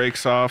the air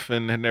brakes off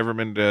and had never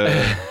been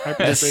to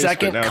hyperspace. The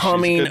second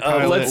coming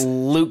of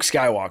Luke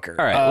Skywalker.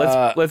 All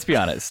right, let's be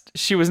honest.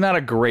 She was not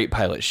a great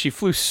pilot. She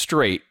flew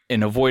straight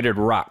and avoided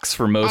rocks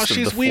for most of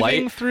the flight. She's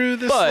weaving through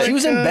this. But she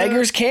was in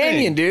Beggar's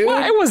Canyon, dude.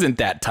 Well, it wasn't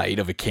that tight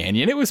of a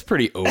canyon. It was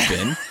pretty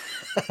open.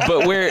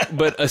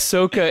 But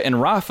Ahsoka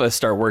and Rafa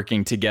start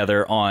working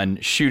together on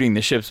shooting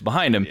the ships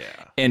behind him. Yeah.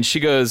 And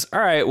she goes, all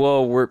right,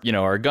 well, we're,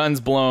 our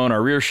gun's blown,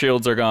 our rear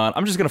shields are gone.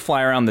 I'm just going to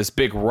fly around this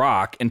big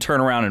rock and turn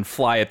around and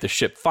fly at the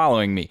ship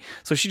following me.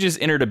 So she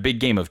just entered a big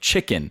game of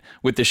chicken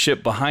with the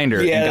ship behind her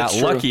and got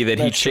lucky that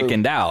he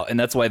chickened out. And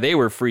that's why they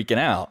were freaking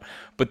out.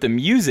 But the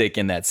music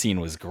in that scene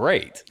was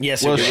great.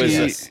 Yes,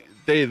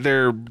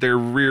 their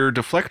rear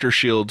deflector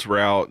shields were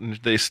out, and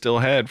they still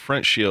had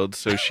front shields,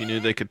 so she knew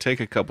they could take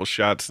a couple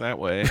shots that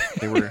way.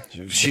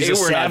 She's a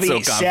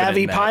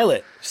savvy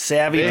pilot.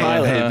 Savvy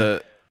pilot. Hey,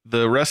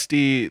 the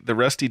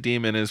rusty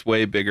demon is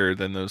way bigger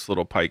than those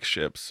little pike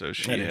ships, so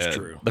she had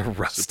true. The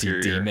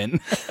rusty demon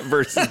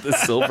versus the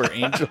silver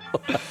angel.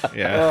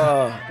 Yeah.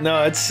 Oh,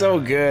 no, it's so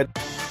good.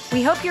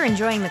 We hope you're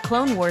enjoying the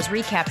Clone Wars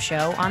recap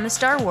show on the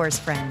Star Wars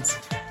Friends.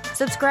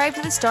 Subscribe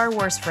to the Star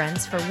Wars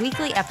Friends for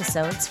weekly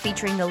episodes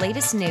featuring the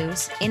latest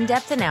news,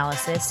 in-depth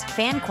analysis,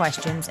 fan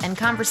questions, and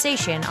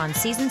conversation on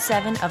Season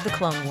 7 of the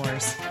Clone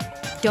Wars.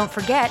 Don't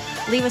forget,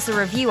 leave us a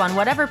review on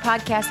whatever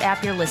podcast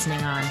app you're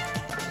listening on.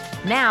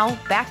 Now,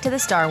 back to the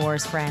Star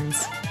Wars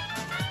Friends.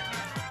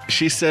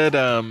 She said,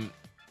 well,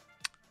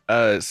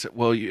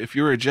 if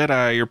you were a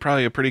Jedi, you're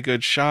probably a pretty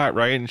good shot,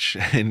 right? And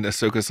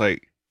Ahsoka's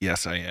like,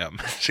 yes, I am.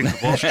 She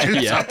goes, well,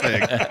 shoot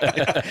something.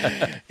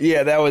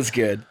 Yeah, that was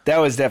good. That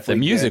was definitely The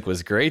music good.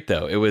 was great,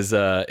 though. It was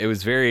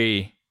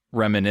very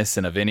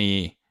reminiscent of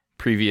any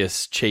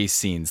previous chase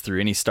scenes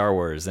through any Star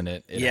Wars, and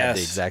it had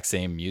the exact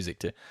same music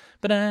to.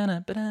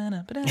 Right,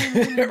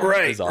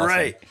 awesome.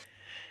 right.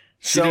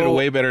 She did a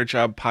way better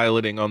job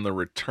piloting on the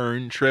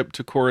return trip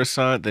to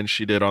Coruscant than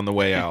she did on the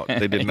way out.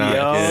 They did not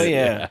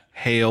get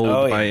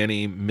hailed by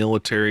any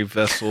military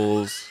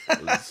vessels.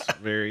 It was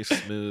very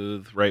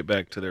smooth, right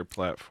back to their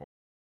platform.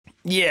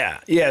 Yeah.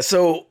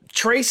 So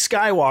Trace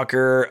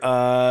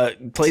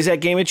Skywalker plays that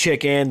game of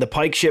chicken. The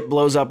Pike ship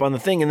blows up on the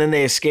thing, and then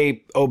they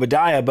escape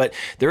Obadiah. But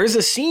there is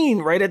a scene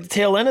right at the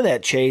tail end of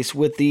that chase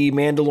with the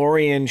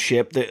Mandalorian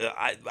ship. That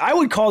I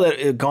would call that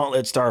a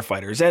Gauntlet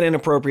Starfighter. Is that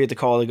inappropriate to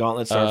call it a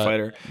Gauntlet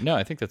Starfighter? No,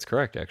 I think that's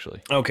correct,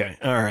 actually. Okay,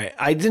 all right.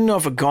 I didn't know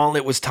if a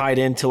Gauntlet was tied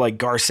into like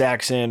Gar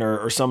Saxon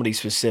or somebody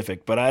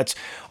specific, but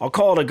I'll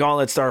call it a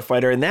Gauntlet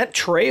Starfighter, and that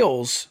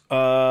trails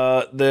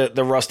the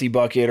Rusty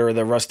Bucket or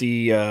the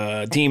Rusty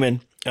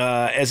Demon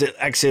as it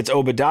exits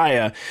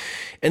Obadiah.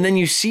 And then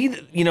you see,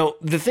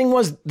 the thing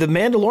was the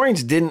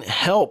Mandalorians didn't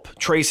help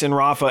Trace and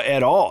Rafa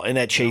at all in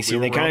that chase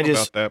scene. They kind of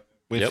just about that.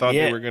 We thought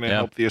they were going to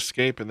help the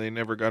escape, and they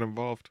never got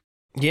involved.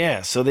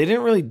 Yeah, so they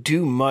didn't really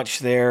do much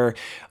there.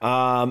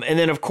 And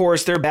then of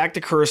course they're back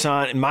to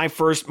Coruscant, and my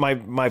first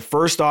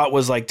thought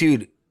was like,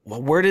 dude,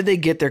 where did they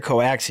get their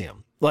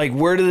coaxium? Like,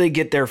 where do they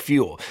get their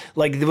fuel?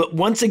 Like,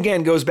 once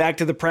again, goes back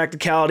to the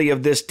practicality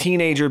of this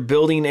teenager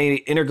building a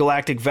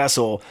intergalactic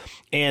vessel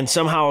and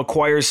somehow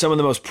acquires some of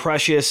the most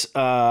precious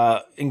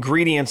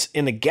ingredients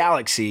in the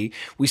galaxy.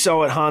 We saw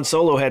what Han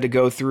Solo had to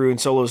go through in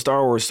Solo's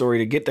Star Wars story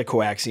to get the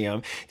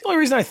coaxium. The only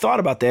reason I thought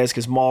about that is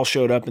because Maul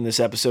showed up in this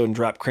episode and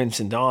dropped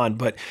Crimson Dawn.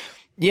 But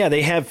yeah,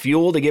 they have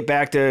fuel to get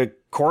back to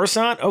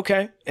Coruscant.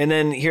 Okay. And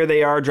then here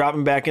they are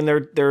dropping back in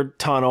their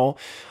tunnel.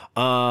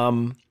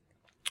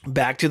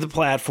 Back to the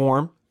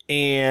platform,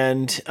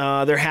 and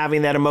they're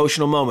having that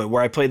emotional moment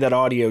where I played that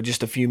audio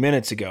just a few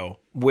minutes ago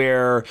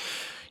where,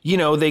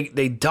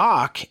 they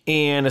dock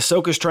and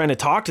Ahsoka's trying to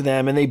talk to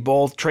them, and they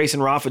both, Trace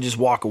and Rafa, just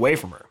walk away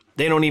from her.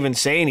 They don't even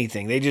say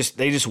anything. They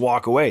just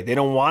walk away. They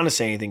don't want to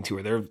say anything to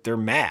her. They're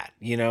mad,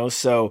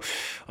 so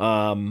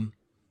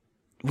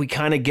we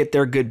kind of get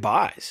their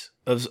goodbyes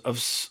of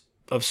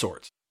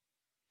sorts.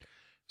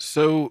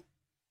 So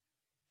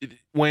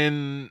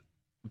when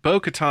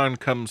Bo-Katan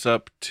comes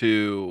up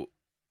to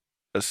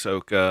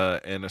Ahsoka,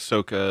 and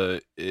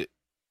Ahsoka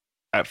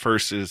at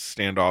first is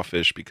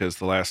standoffish because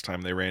the last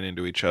time they ran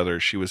into each other,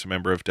 she was a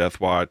member of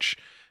Death Watch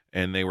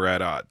and they were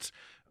at odds.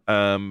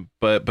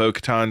 But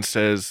Bo-Katan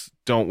says,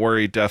 don't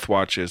worry, Death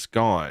Watch is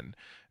gone.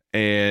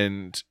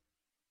 And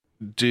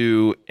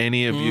do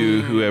any of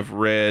you who have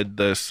read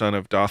the Son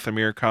of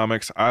Dathomir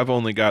comics, I've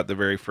only got the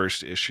very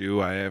first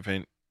issue. I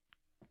haven't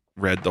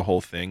read the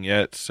whole thing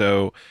yet.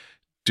 So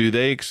do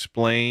they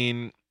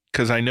explain,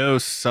 because I know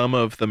some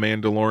of the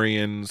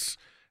Mandalorians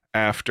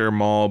after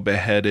Maul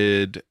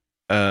beheaded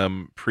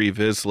Pre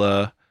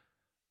Vizsla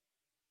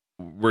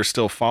were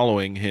still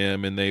following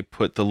him, and they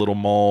put the little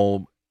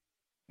Maul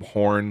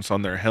horns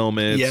on their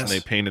helmets and they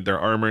painted their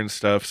armor and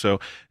stuff. So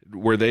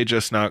were they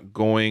just not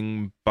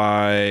going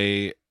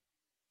by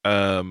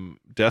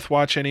Death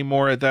Watch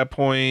anymore at that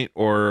point,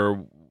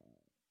 or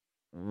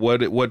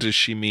what does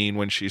she mean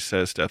when she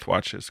says Death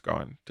Watch is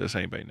gone? Does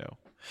anybody know?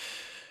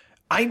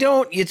 I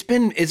don't. It's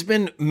been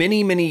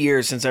many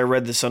years since I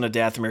read the Son of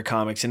Dathomir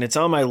comics, and it's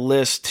on my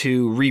list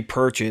to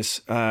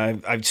repurchase.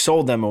 I've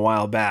sold them a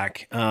while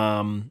back,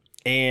 and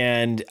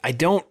I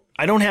don't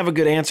have a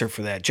good answer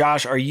for that.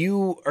 Josh, are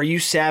you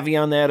savvy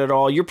on that at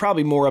all? You're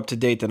probably more up to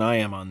date than I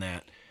am on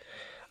that.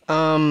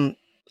 I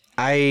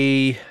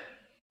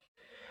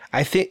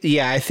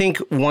think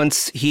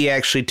once he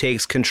actually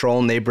takes control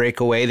and they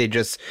break away, they're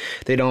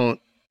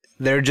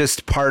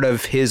just part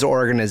of his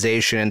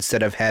organization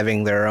instead of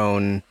having their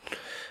own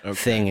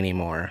thing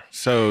anymore.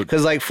 So,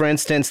 because like for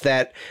instance,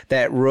 that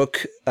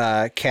Rook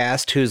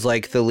cast, who's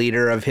like the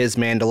leader of his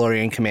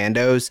Mandalorian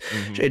commandos,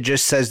 it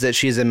just says that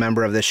she's a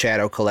member of the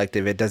Shadow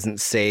Collective. It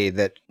doesn't say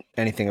that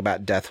anything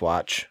about Death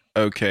Watch.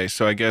 Okay,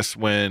 so I guess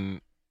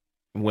when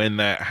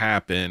that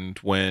happened,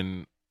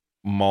 when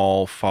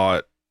Maul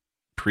fought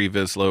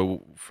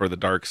pre-Vizsla for the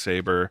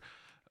Darksaber.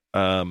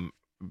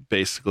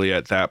 Basically,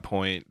 at that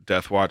point,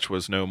 Death Watch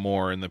was no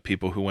more, and the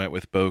people who went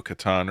with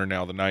Bo-Katan are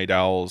now the Night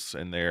Owls,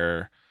 and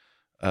they're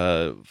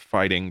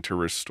fighting to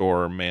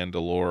restore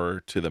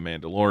Mandalore to the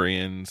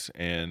Mandalorians,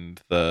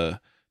 and the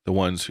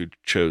ones who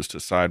chose to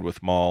side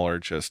with Maul are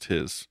just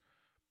his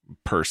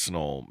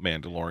personal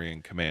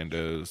Mandalorian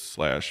commandos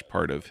 /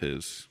 part of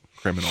his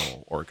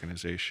criminal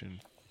organization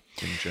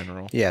in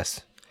general.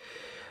 Yes.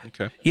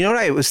 Okay. You know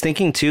what I was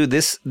thinking too?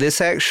 This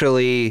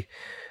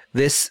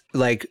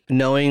like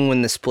knowing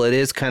when the split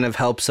is kind of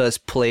helps us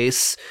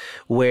place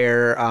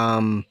where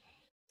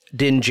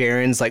Din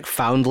Djarin's like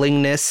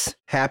foundlingness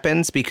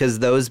happens, because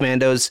those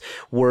Mandos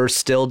were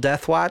still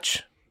Death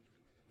Watch.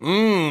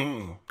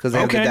 Because they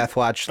have the Death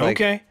Watch. Like,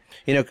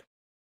 you know,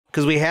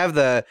 because we have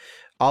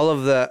all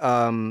of the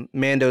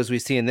Mandos we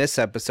see in this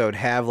episode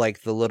have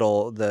like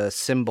the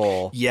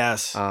symbol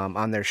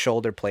on their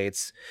shoulder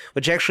plates,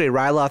 which actually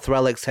Ryloth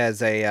Relics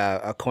has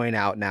a coin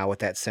out now with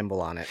that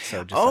symbol on it.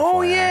 So just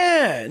FYI.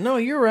 Yeah, no,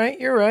 you're right,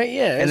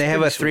 yeah. And they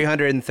have a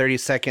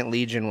 332nd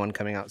Legion one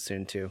coming out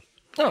soon too.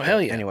 Oh,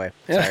 hell yeah. Anyway,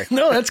 yeah. sorry.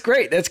 No, that's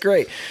great.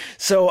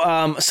 So,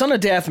 Son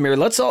of Dathomir,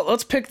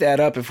 let's pick that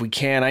up if we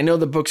can. I know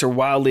the books are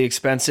wildly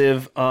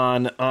expensive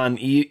on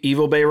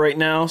Evil Bay right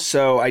now,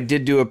 so I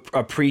did do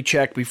a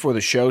pre-check before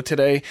the show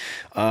today.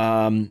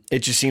 It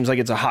just seems like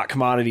it's a hot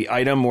commodity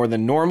item more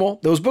than normal.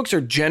 Those books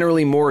are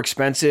generally more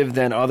expensive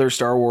than other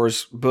Star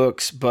Wars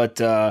books, but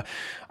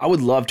I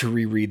would love to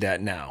reread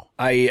that now.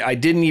 I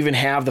didn't even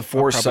have the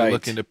foresight. Probably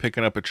look into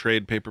picking up a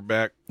trade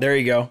paperback. There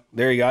you go.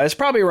 It's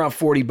probably around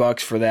 $40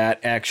 for that,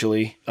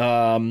 actually.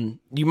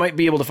 You might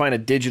be able to find a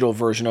digital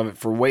version of it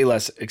for way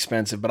less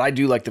expensive, but I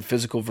do like the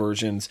physical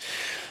versions.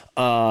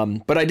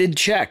 But I did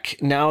check.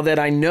 Now that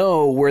I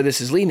know where this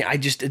is leading, I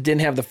just didn't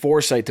have the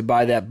foresight to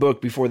buy that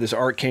book before this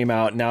art came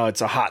out. Now it's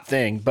a hot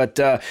thing. But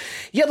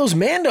yeah, those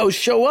Mandos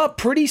show up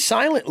pretty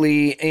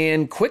silently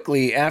and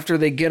quickly after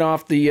they get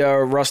off the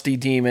Rusty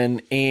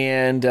Demon,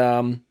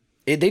 and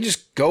they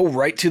just go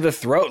right to the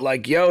throat.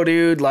 Like, yo,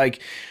 dude,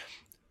 like,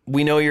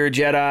 we know you're a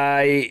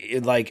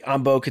Jedi. Like,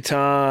 I'm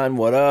Bo-Katan.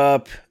 What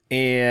up?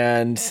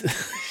 And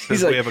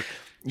he's like,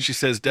 she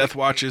says, Death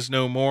Watch is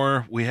no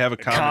more. We have a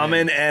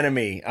common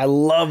enemy. I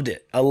loved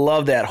it. I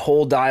love that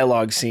whole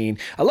dialogue scene.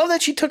 I love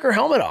that she took her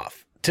helmet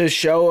off to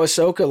show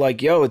Ahsoka,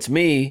 like, yo, it's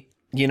me.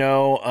 You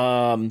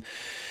know,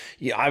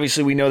 yeah,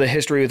 obviously we know the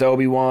history with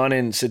Obi-Wan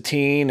and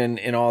Satine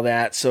and all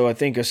that. So I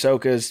think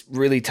Ahsoka's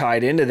really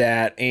tied into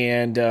that,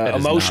 and that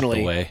emotionally.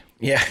 Not the way.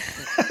 Yeah.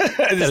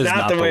 It's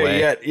not the way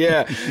yet.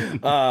 Yeah.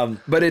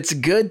 But it's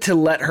good to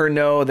let her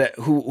know that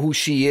who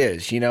she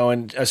is, you know,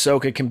 and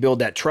Ahsoka can build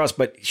that trust.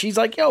 But she's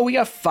like, yo, we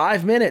got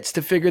 5 minutes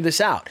to figure this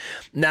out.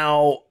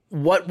 Now,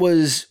 what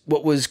was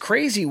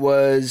crazy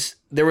was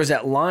there was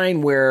that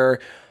line where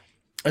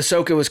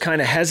Ahsoka was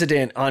kind of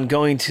hesitant on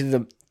going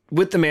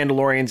with the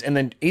Mandalorians, and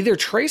then either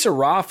Trace or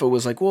Rafa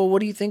was like, well,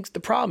 what do you think the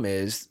problem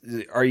is?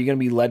 Are you going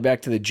to be led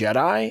back to the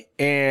Jedi?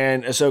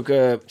 And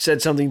Ahsoka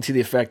said something to the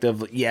effect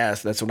of,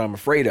 yes, that's what I'm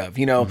afraid of,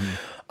 you know?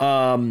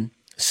 Mm-hmm.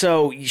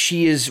 So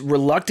she is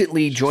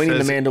reluctantly joining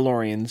the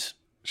Mandalorians.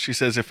 She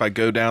says, if I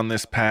go down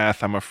this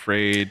path, I'm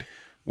afraid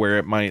where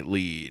it might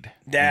lead.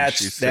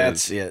 That's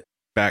it.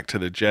 Back to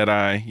the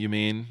Jedi, you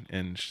mean?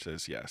 And she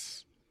says,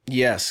 yes.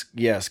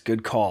 Yes,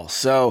 good call.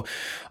 So,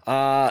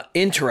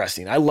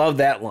 interesting. I love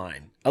that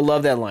line.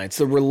 It's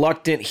the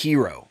reluctant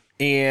hero.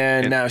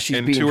 And now she's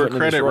being to put her in this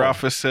credit, role.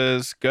 Rafa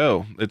says,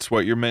 go. It's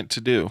what you're meant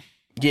to do.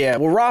 Yeah,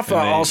 well, Rafa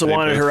also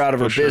wanted her out of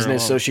her push her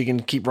business so along. she can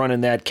keep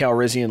running that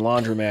Calrissian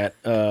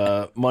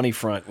laundromat, money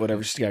front,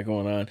 whatever she's got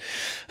going on.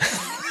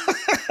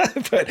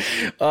 But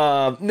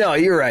no,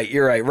 you're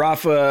right.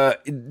 Rafa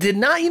did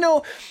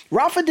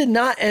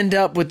not end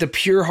up with the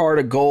pure heart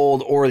of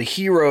gold or the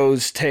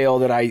hero's tale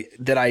that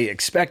I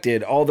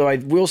expected. Although I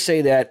will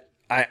say that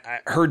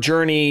her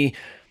journey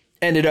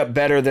ended up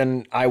better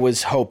than I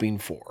was hoping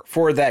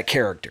for that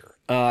character.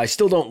 I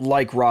still don't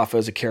like Rafa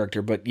as a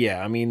character, but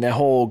yeah, I mean, the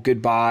whole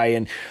goodbye,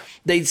 and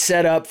they'd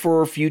set up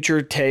for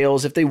future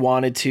tales if they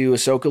wanted to.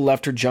 Ahsoka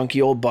left her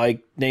junky old bike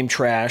named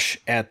Trash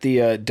at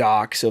the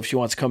dock, so if she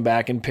wants to come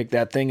back and pick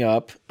that thing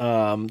up,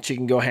 she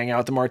can go hang out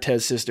with the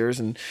Martez sisters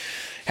and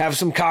have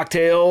some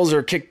cocktails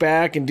or kick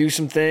back and do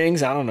some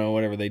things. I don't know,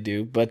 whatever they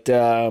do, but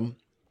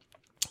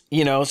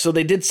you know, so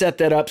they did set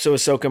that up so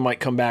Ahsoka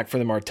might come back for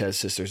the Martez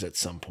sisters at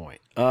some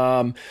point.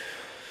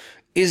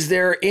 Is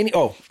there any...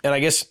 Oh, and I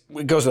guess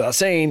it goes without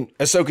saying,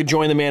 Ahsoka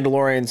joined the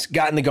Mandalorians,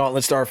 got in the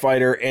Gauntlet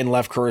Starfighter, and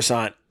left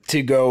Coruscant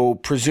to go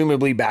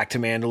presumably back to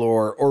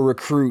Mandalore or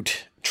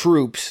recruit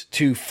troops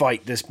to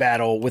fight this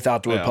battle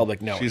without the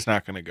Republic knowing. She's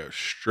not going to go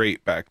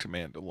straight back to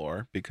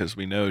Mandalore because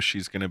we know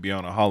she's going to be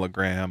on a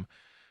hologram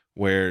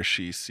where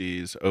she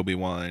sees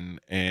Obi-Wan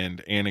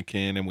and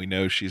Anakin, and we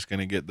know she's going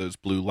to get those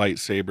blue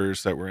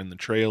lightsabers that were in the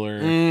trailer,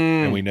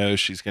 and we know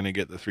she's going to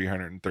get the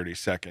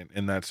 332nd,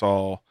 and that's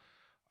all...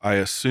 I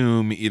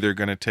assume either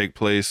going to take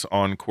place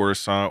on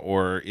Coruscant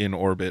or in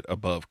orbit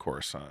above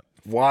Coruscant.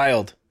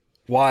 Wild.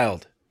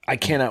 I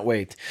cannot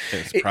wait.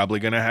 It's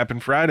probably going to happen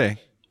Friday.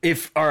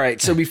 All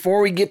right, so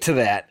before we get to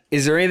that,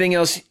 is there anything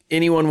else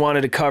anyone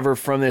wanted to cover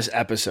from this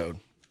episode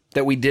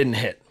that we didn't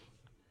hit?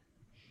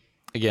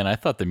 Again, I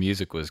thought the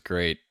music was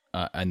great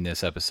in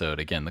this episode.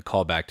 Again, the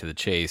callback to the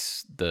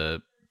chase,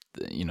 the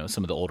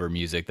some of the older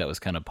music that was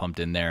kind of pumped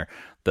in there,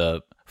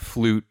 the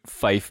flute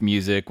fife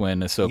music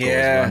when Ahsoka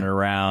was running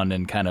around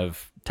and kind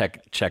of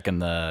checking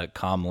the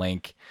comm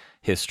link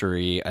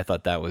history. I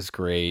thought that was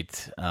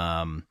great.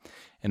 And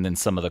then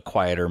some of the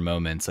quieter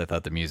moments, I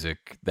thought the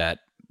music that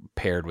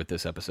paired with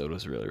this episode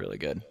was really, really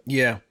good.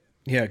 Yeah,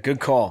 good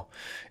call.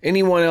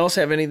 Anyone else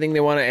have anything they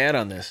want to add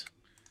on this?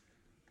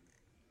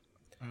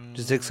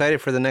 Just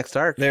excited for the next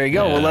arc. There you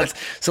go. Yeah.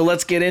 Well,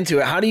 let's get into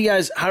it. How do you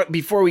guys,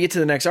 before we get to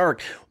the next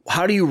arc,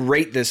 how do you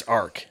rate this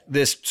arc,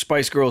 this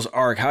Spice Girls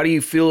arc? How do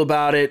you feel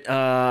about it?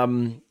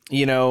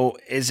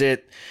 Is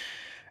it,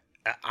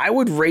 I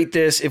would rate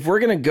this, if we're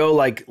going to go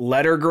like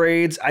letter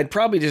grades, I'd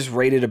probably just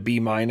rate it a B-.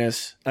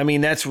 I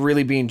mean, that's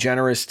really being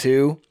generous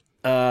too.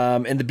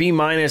 And the B-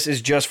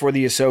 is just for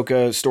the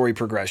Ahsoka story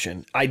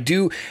progression.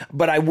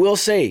 But I will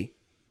say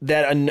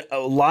that a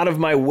lot of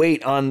my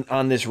weight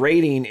on this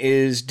rating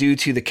is due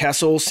to the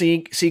Kessel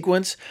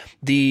sequence,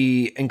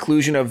 the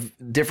inclusion of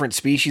different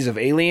species of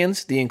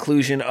aliens, the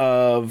inclusion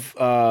of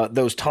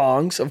those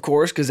Tongs, of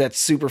course, because that's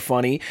super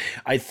funny.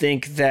 I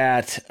think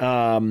that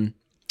the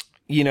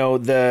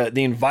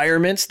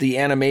environments, the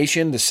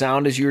animation, the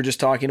sound, as you were just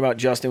talking about,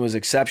 Justin, was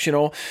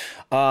exceptional.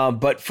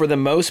 But for the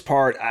most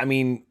part, I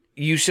mean,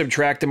 you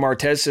subtract the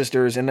Martez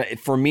sisters, and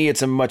for me,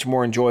 it's a much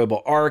more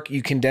enjoyable arc.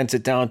 You condense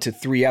it down to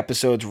 3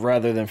 episodes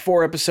rather than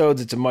 4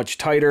 episodes. It's a much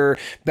tighter,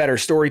 better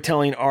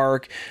storytelling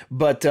arc.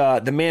 But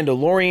the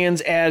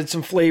Mandalorians add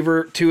some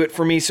flavor to it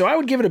for me. So I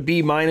would give it a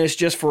B-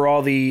 just for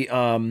all the,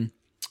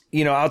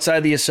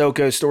 outside the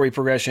Ahsoka story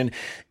progression,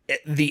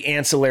 the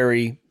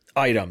ancillary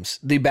items,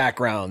 the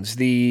backgrounds,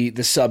 the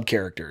sub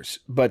characters.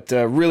 But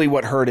really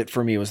what hurt it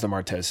for me was the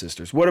Martez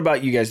sisters. What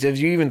about you guys? Have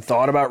you even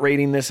thought about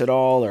rating this at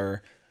all,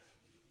 or?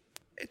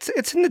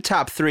 It's in the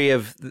top 3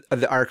 of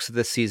the arcs of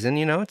this season.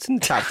 It's in the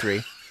top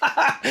 3.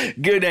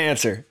 Good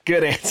answer.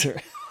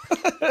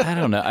 I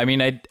don't know. I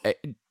mean,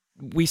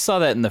 we saw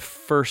that in the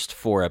first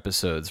 4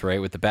 episodes, right?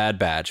 With the Bad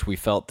Batch, we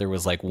felt there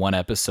was like one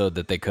episode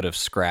that they could have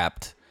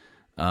scrapped,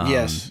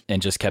 yes,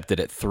 and just kept it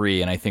at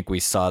 3. And I think we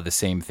saw the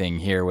same thing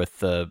here with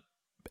the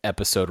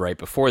episode right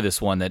before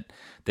this one, that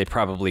they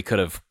probably could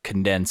have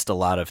condensed a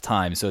lot of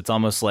time. So it's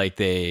almost like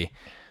they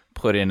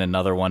put in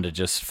another one to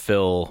just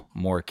fill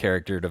more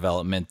character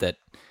development that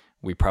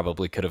we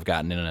probably could have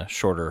gotten in a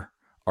shorter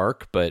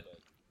arc. But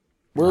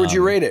where would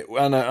you rate it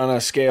on a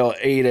scale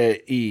A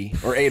to E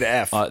or A to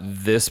F?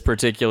 This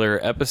particular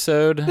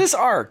episode, this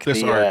arc,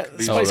 Spice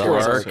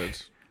Girls arc.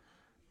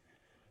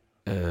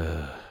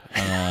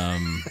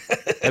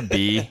 A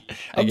B.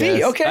 A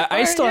B. Okay.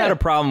 I still had a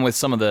problem with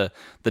some of the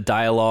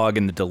dialogue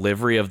and the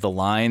delivery of the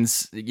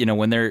lines.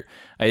 When they're,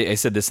 I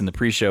said this in the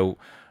pre-show,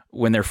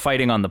 when they're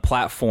fighting on the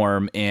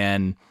platform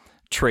and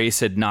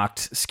Trace had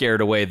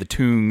scared away the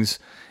Toongs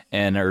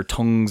or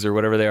tongues or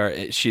whatever they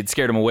are. She had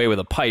scared him away with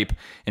a pipe,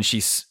 and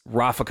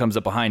Rafa comes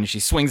up behind and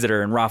she swings at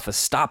her, and Rafa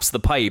stops the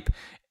pipe,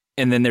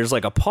 and then there's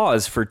like a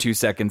pause for 2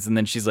 seconds, and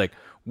then she's like,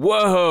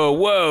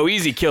 whoa,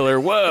 easy killer,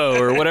 whoa,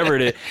 or whatever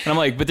it is. And I'm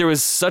like, but there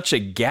was such a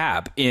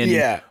gap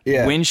in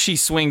when she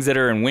swings at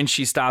her and when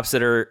she stops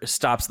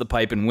the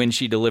pipe, and when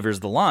she delivers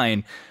the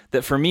line,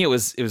 that for me it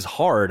was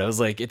hard. I was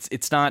like,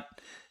 it's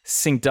not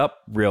synced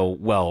up real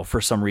well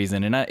for some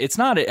reason, and it's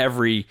not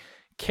every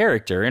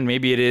character, and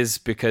maybe it is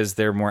because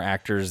they're more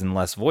actors and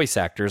less voice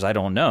actors, I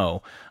don't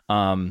know,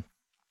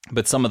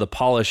 but some of the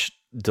polished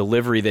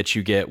delivery that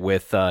you get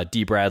with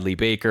D. Bradley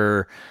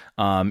Baker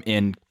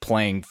in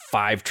playing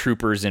 5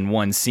 troopers in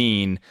one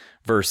scene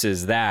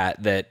versus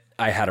that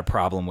I had a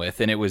problem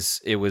with, and it was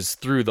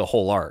through the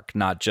whole arc,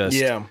 not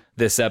just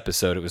this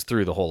episode. It was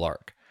through the whole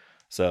arc.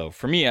 So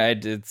for me,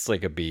 it's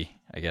like a B,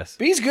 I guess.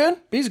 B's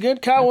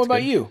good. Kyle, what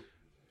about you?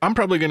 I'm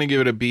probably going to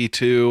give it a B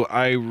too.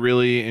 I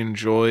really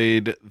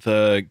enjoyed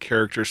the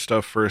character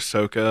stuff for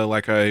Ahsoka.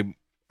 Like I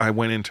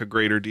went into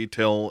greater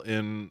detail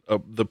in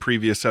the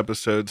previous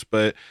episodes,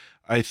 but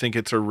I think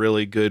it's a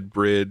really good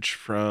bridge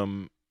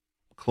from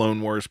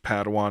Clone Wars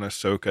Padawan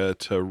Ahsoka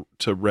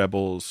to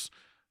Rebels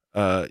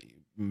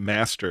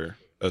Master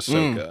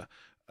Ahsoka.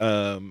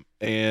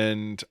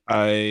 And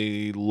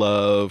I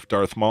love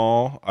Darth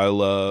Maul. I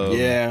love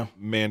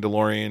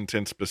Mandalorians,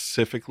 and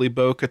specifically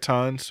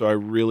Bo-Katan. So I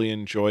really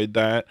enjoyed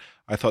that.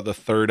 I thought the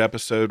 3rd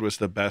episode was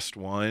the best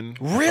one.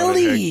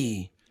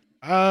 Really?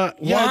 Yeah,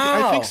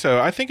 wow. I think so.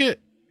 I think it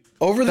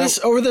over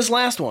this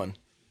last one.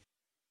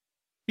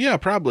 Yeah,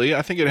 probably.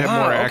 I think it had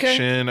more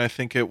action. Okay. I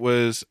think it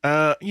was,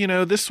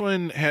 this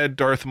one had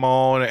Darth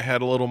Maul, and it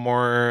had a little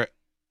more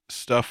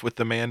stuff with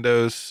the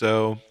Mandos.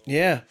 So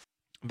yeah,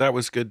 that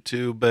was good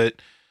too.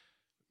 But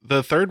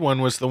the 3rd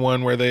one was the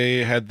one where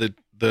they had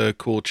the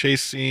cool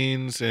chase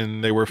scenes,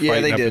 and they were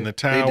fighting up in the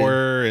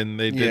tower, and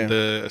they did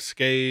the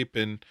escape,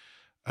 and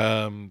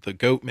the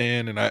Goat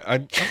Man, and I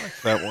like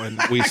that one.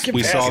 We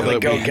saw the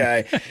Goat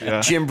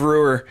guy, Jim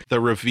Brewer. The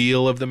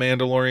reveal of the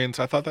Mandalorians.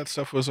 I thought that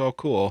stuff was all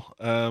cool.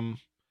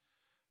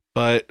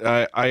 But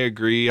I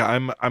agree.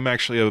 I'm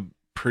actually a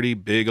pretty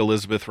big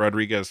Elizabeth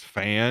Rodriguez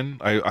fan.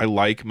 I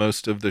like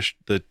most of the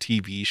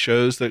TV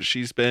shows that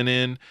she's been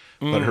in,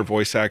 but her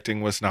voice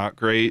acting was not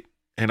great.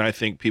 And I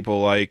think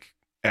people like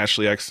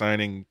Ashley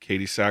Eckstein and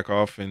Katie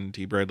Sackhoff and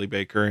Dee Bradley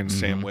Baker and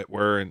Sam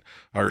Witwer and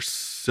are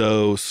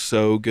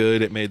so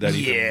good. It made that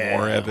even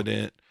more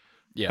evident.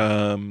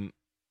 Yeah.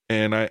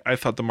 And I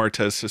thought the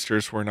Martez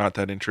sisters were not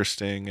that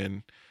interesting,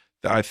 and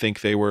I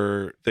think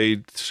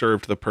they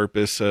served the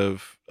purpose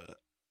of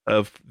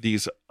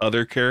these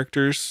other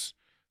characters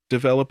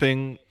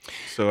developing.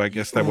 So I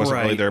guess that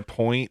wasn't really their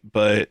point,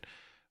 but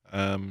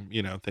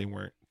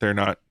they're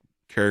not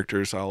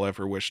characters I'll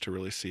ever wish to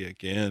really see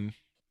again.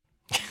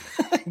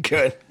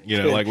 Good.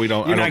 Like I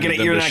don't need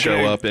them to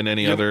show up in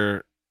any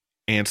other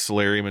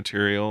ancillary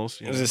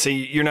materials. I was gonna say,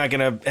 you're not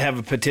gonna have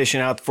a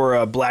petition out for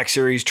a Black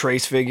Series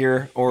Trace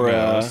figure or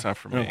no, that's not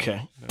for me.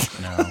 Okay.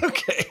 No.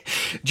 Okay.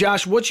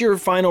 Josh, what's your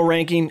final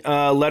ranking,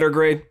 letter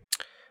grade?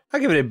 I'll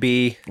give it a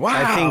B.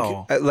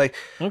 Wow. I think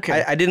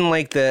okay. I didn't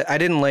like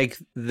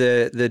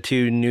the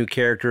two new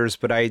characters,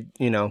 but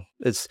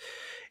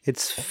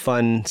it's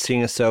fun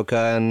seeing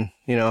Ahsoka and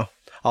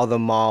all the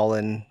Maul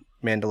and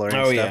Mandalorian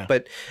stuff. Yeah.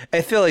 But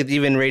I feel like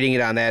even rating it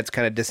on that, it's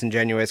kind of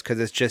disingenuous because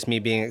it's just me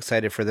being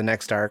excited for the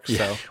next arc.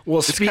 Yeah. So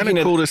it's kind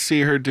of cool to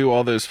see her do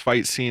all those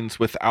fight scenes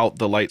without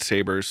the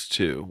lightsabers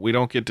too. We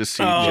don't get to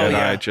see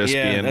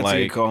Jedi being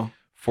like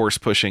force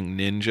pushing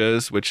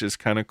ninjas, which is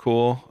kind of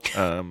cool.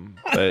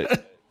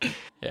 But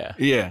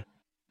yeah.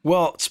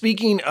 Well,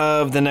 speaking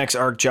of the next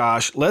arc,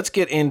 Josh, let's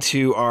get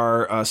into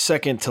our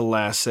second to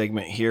last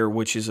segment here,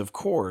 which is, of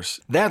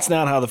course, That's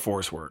Not How the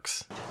Force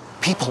Works.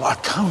 People are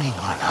counting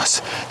on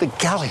us. The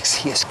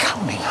galaxy is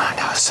counting on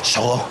us.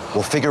 Solo,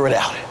 we'll figure it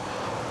out.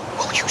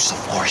 We'll use the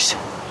Force.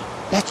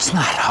 That's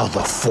not how the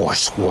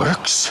Force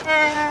works.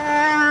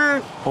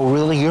 Oh,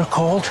 really? You're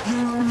cold?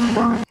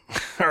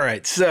 All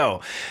right,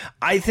 so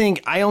I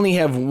think I only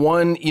have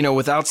one,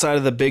 with outside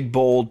of the big,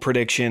 bold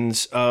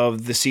predictions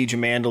of the Siege of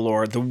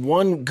Mandalore, the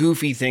one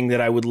goofy thing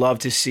that I would love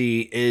to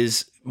see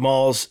is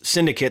Maul's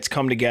syndicates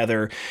come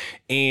together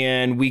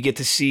and we get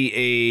to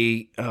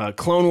see a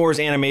Clone Wars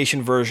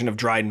animation version of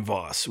Dryden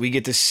Voss. We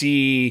get to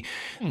see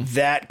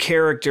that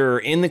character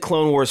in the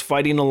Clone Wars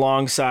fighting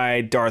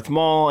alongside Darth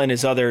Maul and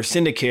his other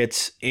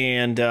syndicates,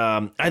 and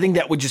I think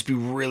that would just be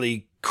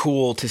really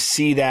cool to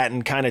see that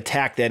and kind of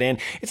tack that in.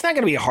 It's not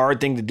going to be a hard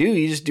thing to do.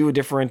 You just do a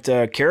different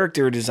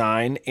character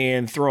design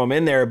and throw them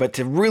in there. But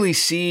to really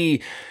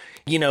see,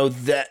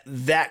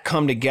 that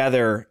come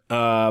together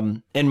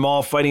and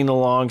Maul fighting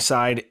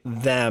alongside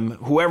them,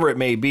 whoever it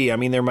may be. I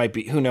mean, there might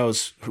be who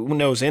knows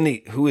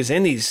who is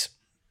in these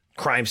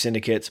crime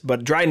syndicates,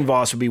 but Dryden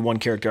Voss would be one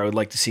character I would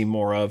like to see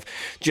more of,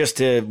 just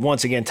to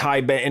once again tie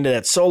into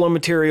that Solo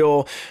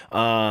material.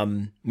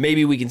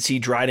 Maybe we can see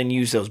Dryden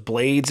use those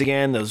blades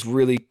again, those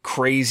really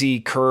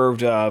crazy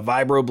curved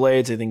vibro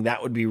blades. I think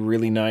that would be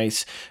really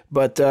nice,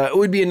 but it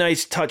would be a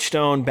nice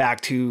touchstone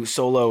back to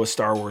Solo, a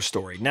Star Wars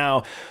story.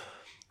 Now,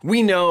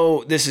 we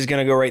know this is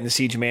going to go right in the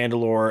Siege of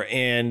Mandalore,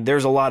 and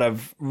there's a lot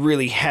of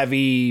really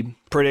heavy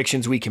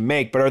predictions we can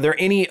make, but are there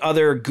any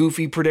other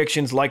goofy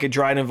predictions like a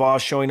Dryden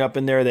Voss showing up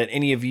in there that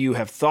any of you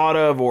have thought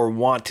of or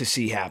want to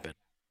see happen?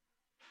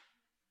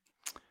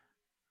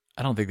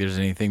 I don't think there's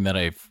anything that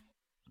I've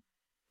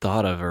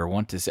thought of or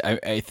want to see.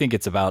 I think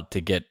it's about to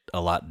get a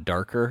lot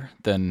darker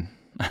than...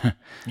 At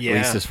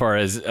least as far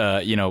as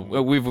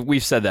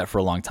we've said that for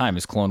a long time,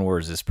 is Clone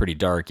Wars is pretty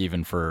dark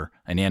even for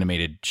an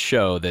animated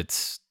show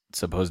that's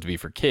supposed to be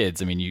for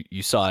kids. I mean,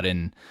 you saw it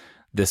in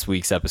this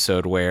week's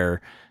episode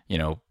where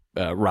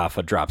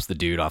Rafa drops the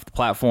dude off the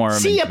platform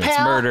and commits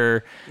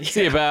murder.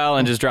 See ya, pal,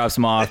 and just drops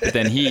him off. But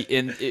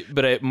then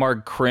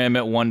Mark Krim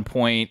at one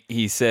point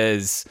he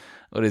says,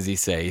 what does he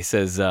say? He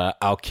says,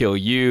 "I'll kill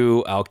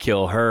you, I'll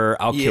kill her,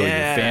 I'll kill your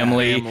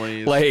family."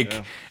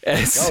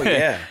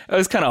 It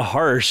was kind of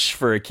harsh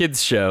for a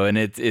kids show, and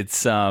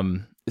it's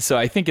so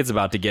I think it's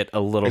about to get a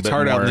little bit more... It's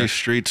hard out in these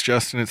streets,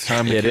 Justin. It's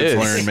time the kids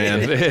learn,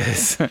 man. It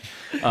is.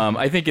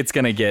 I think it's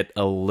going to get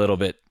a little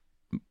bit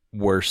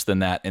worse than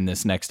that in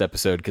this next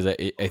episode, because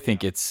I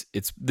think this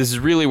is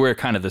really where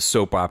kind of the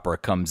soap opera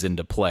comes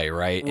into play,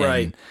 right?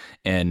 Right.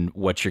 And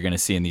what you're going to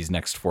see in these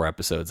next 4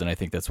 episodes, and I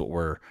think that's what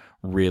we're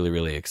really,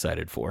 really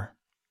excited for.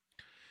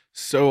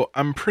 So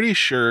I'm pretty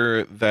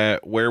sure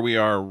that where we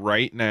are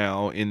right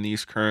now in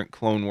these current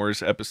Clone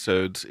Wars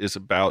episodes is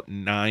about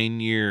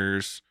 9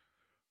 years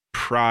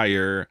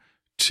prior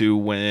to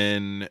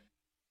when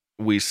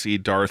we see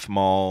Darth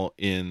Maul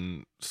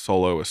in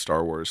Solo, a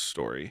Star Wars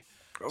story.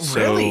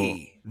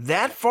 Really?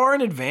 That far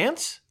in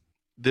advance?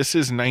 This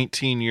is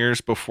 19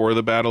 years before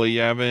the Battle of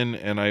Yavin,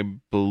 and I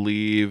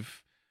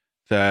believe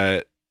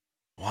that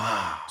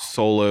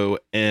Solo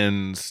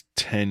ends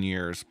 10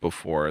 years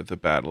before the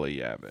Battle of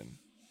Yavin.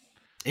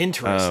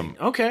 Interesting.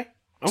 Okay.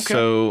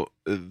 So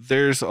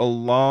there's a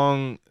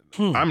long...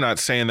 I'm not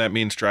saying that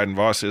means Dryden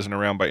Voss isn't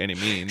around by any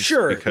means.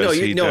 Sure.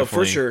 Because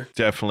for sure.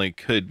 Definitely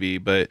could be,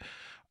 but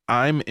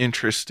I'm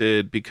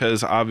interested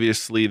because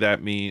obviously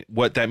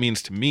what that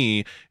means to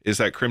me is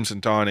that Crimson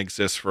Dawn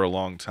exists for a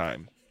long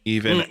time.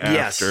 even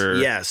after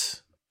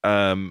yes.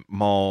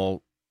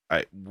 Maul,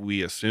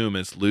 we assume,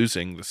 is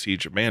losing the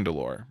Siege of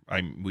Mandalore.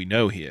 We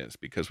know he is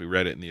because we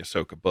read it in the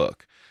Ahsoka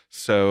book.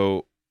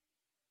 So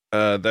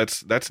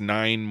that's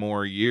 9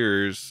 more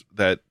years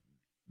that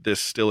this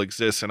still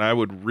exists, and I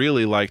would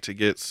really like to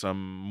get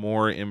some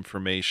more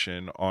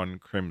information on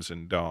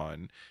Crimson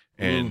Dawn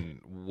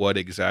and what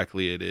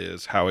exactly it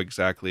is, how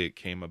exactly it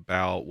came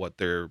about, what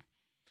their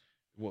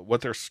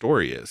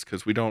story is,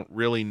 because we don't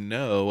really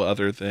know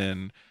other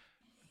than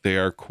they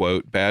are,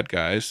 quote, bad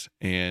guys,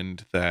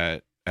 and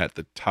that at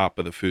the top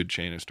of the food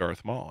chain is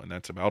Darth Maul, and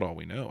that's about all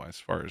we know as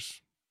far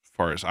as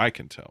I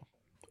can tell.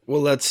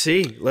 Well, let's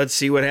see. Let's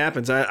see what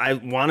happens. I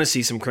want to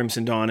see some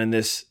Crimson Dawn in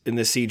this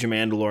Siege of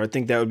Mandalore. I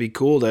think that would be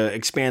cool to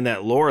expand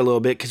that lore a little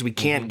bit because we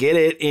can't get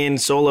it in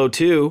Solo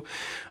 2.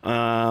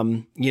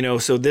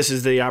 So this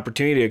is the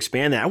opportunity to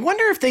expand that. I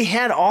wonder if they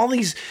had all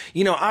these,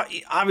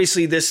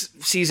 obviously this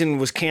season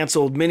was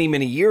canceled many,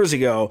 many years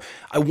ago.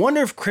 I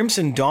wonder if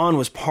Crimson Dawn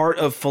was part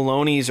of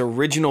Filoni's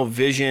original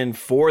vision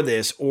for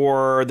this,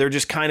 or they're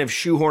just kind of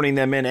shoehorning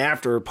them in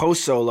after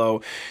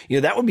post-Solo.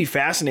 That would be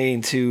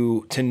fascinating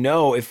to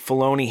know if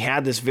Filoni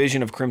had this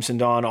vision of Crimson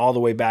Dawn all the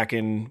way back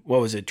in,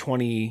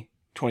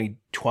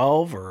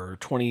 2012 or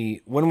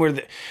 20, when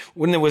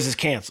was this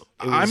canceled?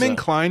 I'm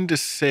inclined to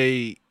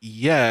say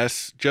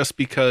yes, just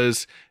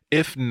because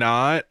if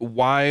not,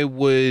 why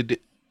would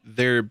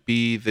there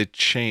be the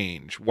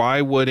change?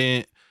 Why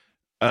wouldn't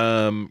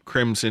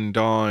Crimson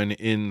Dawn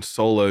in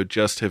Solo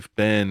just have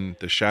been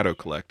the Shadow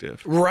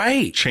Collective?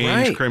 Right.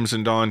 Change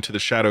Crimson Dawn to the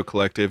Shadow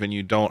Collective, and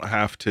you don't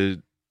have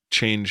to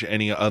change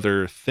any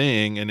other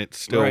thing, and it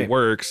still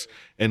works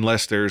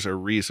unless there's a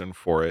reason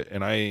for it.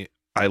 And I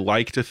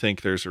like to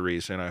think there's a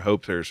reason. I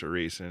hope there's a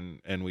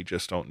reason, and we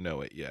just don't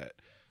know it yet.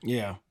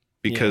 Yeah.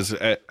 Because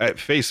at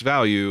face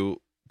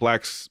value,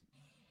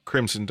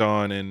 Crimson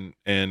Dawn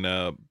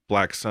and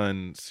Black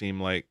Sun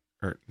seem like,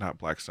 or not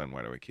Black Sun,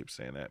 why do I keep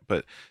saying that?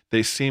 But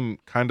they seem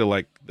kind of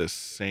like the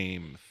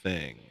same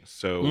thing.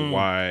 So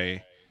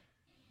why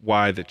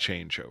the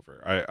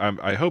changeover?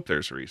 I hope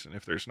there's a reason.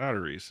 If there's not a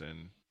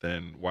reason,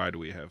 then why do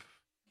we have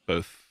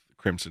both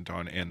Crimson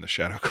Dawn and the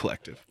Shadow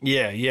Collective?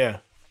 Yeah.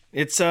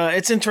 It's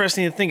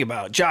interesting to think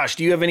about. Josh,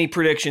 do you have any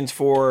predictions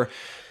for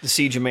the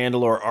Siege of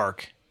Mandalore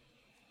arc?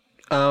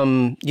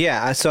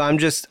 Yeah. So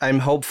I'm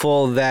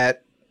hopeful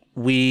that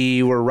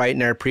we were right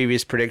in our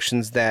previous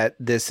predictions that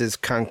this is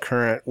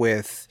concurrent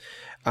with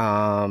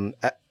Order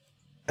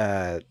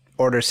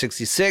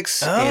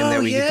 66, and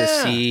that we get to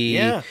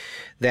see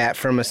that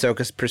from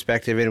Ahsoka's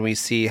perspective, and we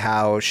see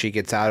how she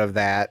gets out of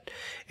that,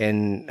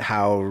 and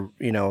how,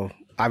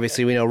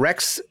 obviously we know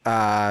Rex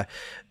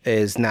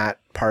is not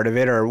part of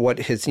it, or what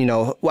his,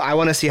 I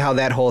want to see how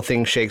that whole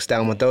thing shakes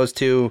down with those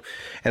two,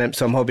 and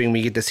so I'm hoping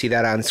we get to see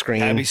that on screen.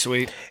 That'd be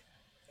sweet.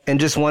 And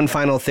just one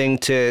final thing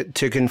to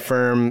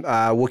confirm,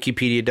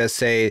 Wikipedia does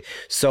say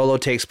Solo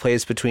takes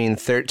place between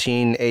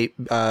 13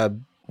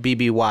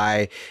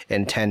 BBY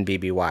and 10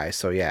 BBY.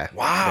 So yeah,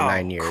 wow,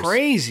 9 years.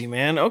 Crazy,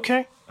 man.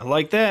 Okay, I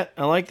like that.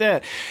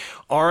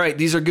 All right,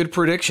 these are good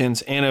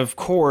predictions, and of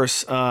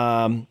course,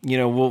 we'll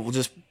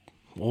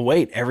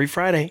wait every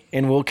Friday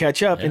and we'll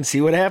catch up and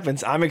see what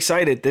happens. I'm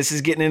excited. This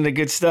is getting into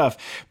good stuff,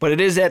 but it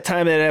is that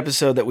time of that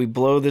episode that we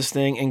blow this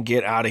thing and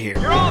get out of here.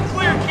 You're all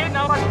clear, kid.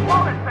 Now let's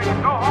blow this thing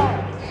and go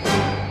home.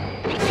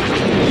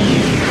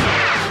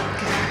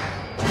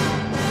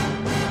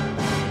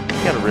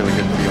 I got a really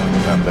good feeling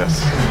about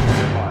this.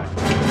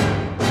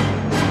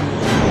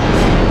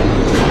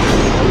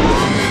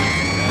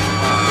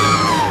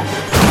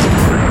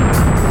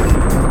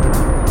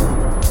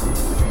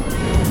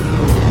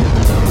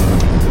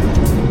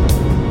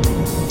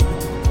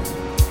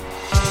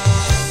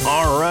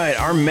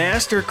 Our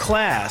master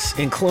class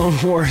in Clone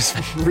Wars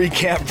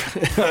recap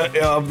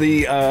of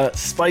the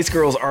Spice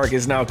Girls arc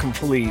is now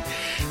complete.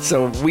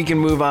 So we can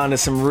move on to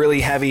some really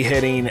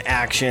heavy-hitting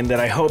action that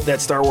I hope that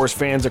Star Wars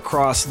fans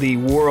across the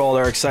world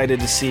are excited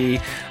to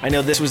see. I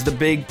know this was the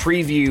big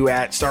preview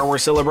at Star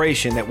Wars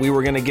Celebration that we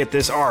were going to get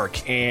this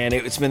arc, and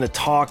it's been the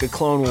talk of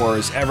Clone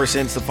Wars ever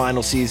since the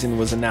final season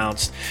was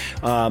announced.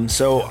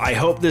 So I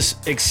hope this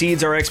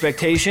exceeds our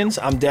expectations.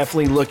 I'm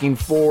definitely looking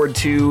forward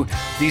to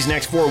these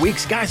next 4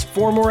 weeks. Guys,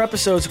 4 more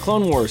episodes of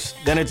Clone Wars,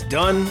 then it's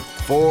done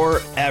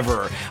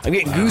forever. I'm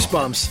getting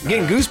goosebumps. I'm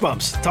getting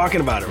goosebumps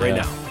talking about it right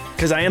now,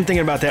 because I am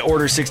thinking about that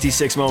Order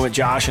 66 moment,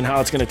 Josh, and how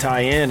it's going to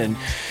tie in, and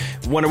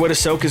wonder what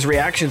Ahsoka's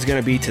reaction is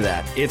going to be to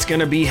that. It's going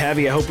to be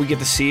heavy. I hope we get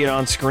to see it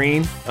on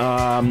screen.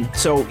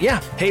 So yeah,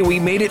 hey, we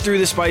made it through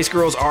the Spice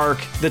Girls arc,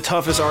 the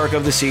toughest arc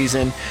of the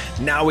season.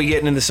 Now we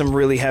getting into some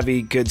really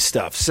heavy, good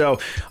stuff. So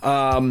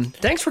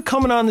thanks for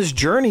coming on this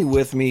journey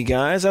with me,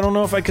 guys. I don't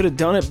know if I could have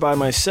done it by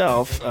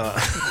myself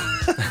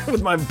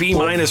with my B-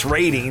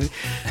 rating.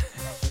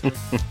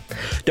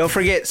 Don't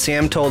forget,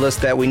 Sam told us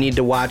that we need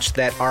to watch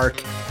that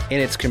arc in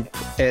its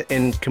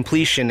in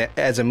completion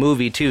as a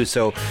movie too.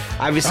 So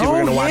obviously we're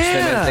going to watch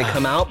them as they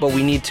come out, but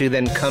we need to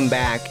then come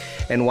back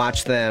and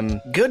watch them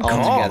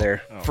all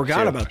together.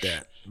 Forgot about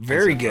that.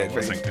 Very good.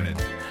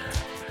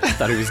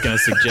 thought he was going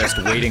to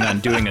suggest waiting on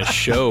doing a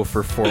show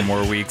for 4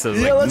 more weeks. I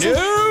was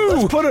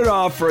let's put it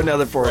off for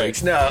another 4 weeks.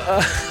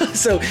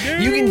 So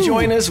you can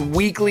join us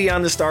weekly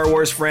on the Star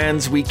Wars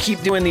Friends. We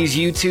keep doing these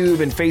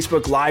YouTube and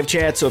Facebook live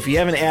chats, so if you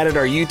haven't added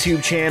our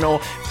YouTube channel,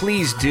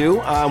 please do.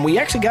 We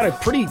actually got a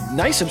pretty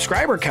nice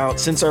subscriber count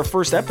since our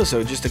first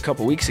episode just a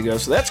couple weeks ago,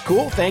 so that's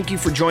cool. Thank you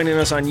for joining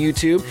us on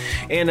YouTube.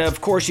 And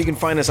of course, you can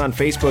find us on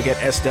Facebook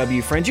at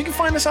SW Friends. You can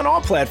find us on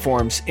all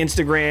platforms,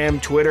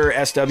 Instagram, Twitter,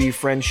 SW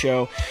Friends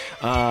Show.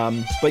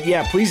 But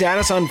yeah, please add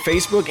us on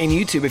Facebook and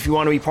YouTube if you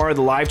want to be part of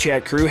the live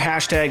chat crew.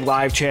 Hashtag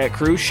live chat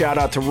crew. Shout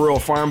out to Rural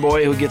Farm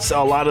Boy who gets a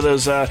lot of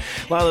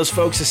those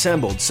folks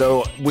assembled.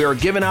 So we are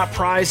giving out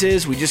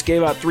prizes. We just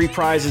gave out 3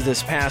 prizes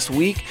this past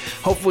week.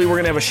 Hopefully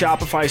we're going to have a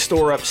Shopify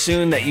store up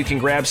soon that you can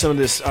grab some of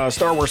this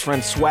Star Wars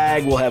Friends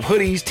swag. We'll have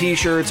hoodies,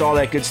 t-shirts, all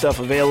that good stuff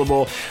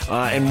available.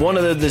 And one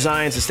of the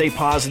designs, to stay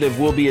positive,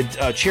 will be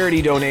a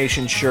charity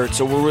donation shirt.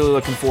 So we're really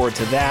looking forward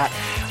to that.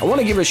 I want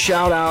to give a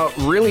shout out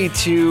really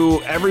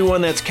to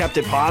everyone that's kept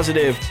it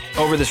positive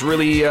over this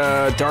really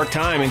dark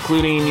time,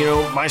 including,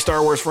 my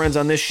Star Wars friends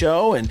on this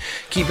show, and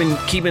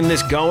keeping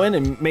this going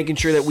and making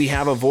sure that we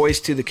have a voice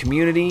to the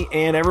community,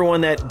 and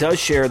everyone that does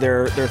share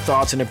their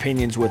thoughts and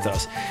opinions with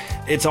us.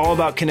 It's all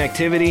about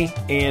connectivity,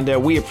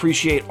 and we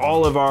appreciate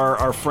all of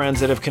our friends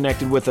that have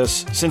connected with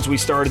us since we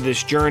started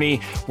this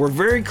journey. We're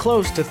very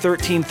close to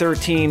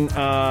 1313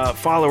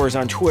 followers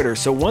on Twitter,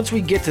 so once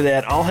we get to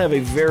that, I'll have a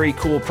very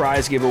cool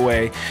prize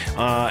giveaway.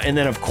 And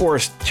then, of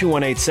course,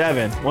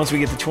 2187. Once we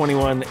get to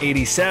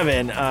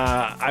 2187,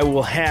 I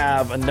will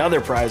have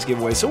another prize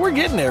giveaway. So we're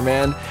getting there,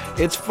 man.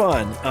 It's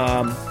fun.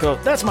 So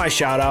that's my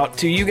shout out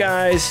to you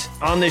guys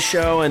on this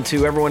show and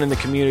to everyone in the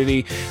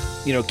community.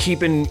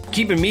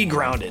 Keeping me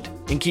grounded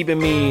and keeping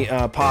me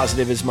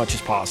positive as much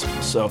as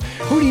possible. So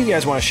who do you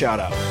guys want to shout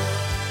out?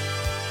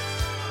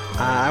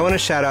 I want to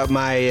shout out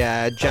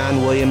my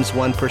John Williams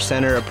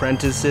 1%er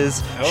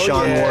apprentices,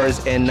 Sean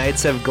Wars and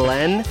Knights of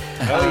Glen.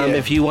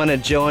 If you want to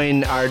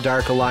join our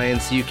Dark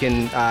Alliance, you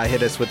can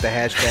hit us with the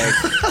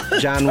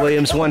hashtag John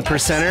Williams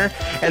 1%er.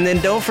 And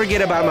then don't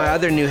forget about my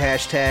other new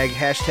hashtag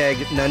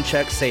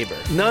Nunchuck Saber.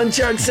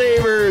 Nunchuck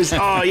Sabers!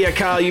 Oh, yeah,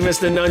 Kyle, you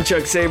missed the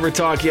Nunchuck Saber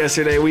talk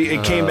yesterday.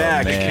 It came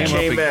back. Man. It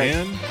came back.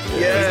 Again?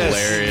 Yes.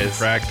 Hilarious.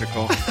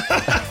 Practical.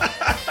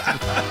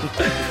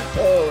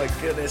 Oh, my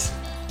goodness.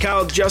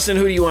 Kyle, Justin,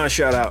 who do you want to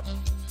shout out?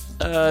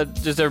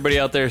 Just everybody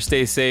out there,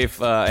 stay safe.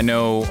 I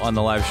know on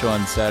the live show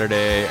on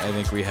Saturday, I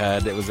think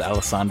it was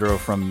Alessandro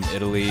from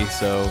Italy.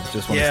 So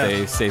just want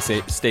to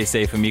stay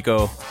safe,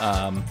 amico.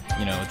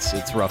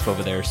 It's rough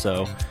over there.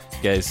 So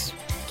you guys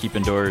keep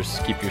indoors,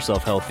 keep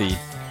yourself healthy.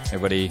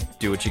 Everybody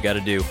do what you got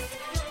to do.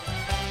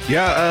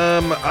 Yeah,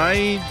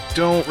 I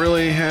don't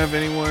really have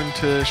anyone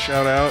to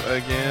shout out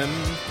again,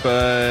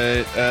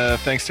 but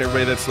thanks to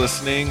everybody that's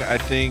listening. I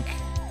think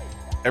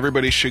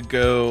everybody should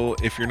go,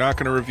 if you're not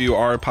going to review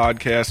our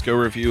podcast, go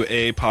review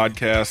a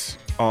podcast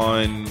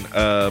on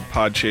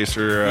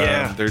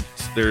Podchaser.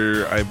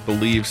 They're I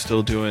believe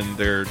still doing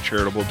their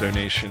charitable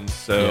donations.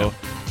 So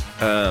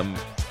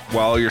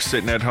while you're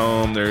sitting at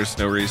home, there's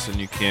no reason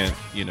you can't,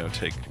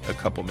 take a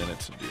couple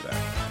minutes and do that.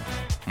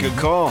 Good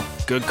call.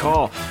 Good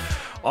call.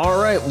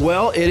 All right.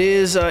 Well, it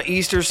is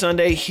Easter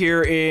Sunday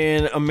here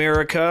in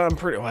America.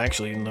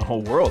 Actually in the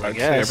whole world, I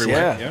guess.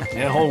 Everywhere.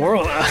 Yeah, whole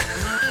world.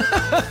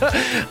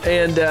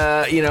 And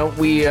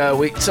we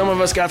some of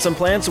us got some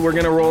plans, so we're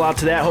going to roll out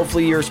to that.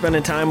 Hopefully you're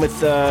spending time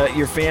with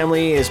your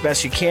family as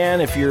best you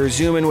can. If you're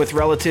Zooming with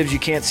relatives you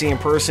can't see in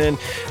person,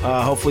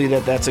 hopefully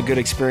that's a good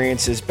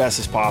experience as best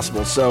as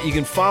possible. So you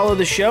can follow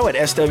the show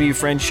at SW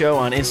Friends Show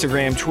on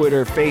Instagram,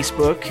 Twitter,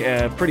 Facebook,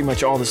 pretty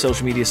much all the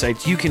social media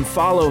sites. You can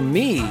follow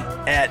me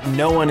at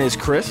No One Is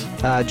Chris.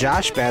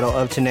 Josh Battle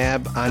of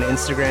Tanab on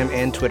Instagram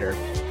and Twitter.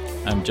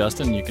 I'm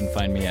Justin. You can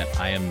find me at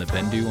I Am the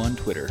Bendu on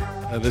Twitter.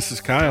 This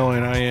is Kyle,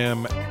 and I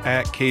am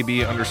at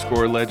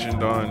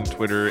KB_legend on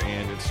Twitter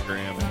and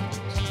Instagram.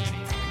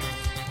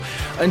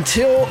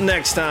 Until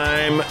next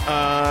time,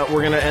 we're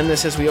going to end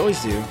this as we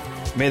always do.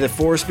 May the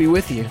Force be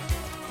with you.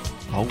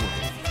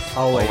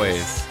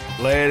 Always.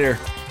 Later.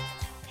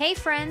 Hey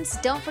friends,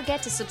 don't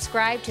forget to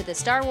subscribe to the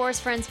Star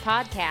Wars Friends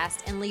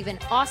podcast and leave an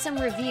awesome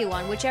review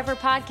on whichever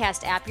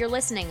podcast app you're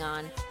listening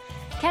on.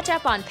 Catch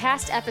up on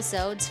past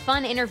episodes,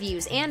 fun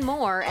interviews, and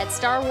more at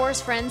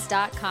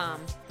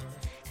StarWarsFriends.com.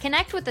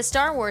 Connect with the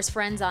Star Wars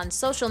Friends on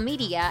social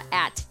media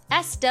at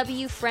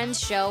SW Friends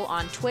Show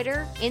on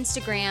Twitter,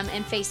 Instagram,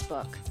 and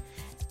Facebook.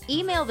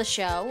 Email the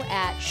show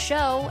at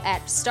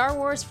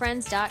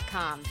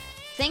show@StarWarsFriends.com.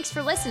 Thanks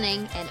for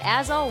listening, and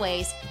as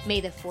always, may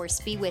the Force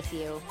be with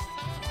you.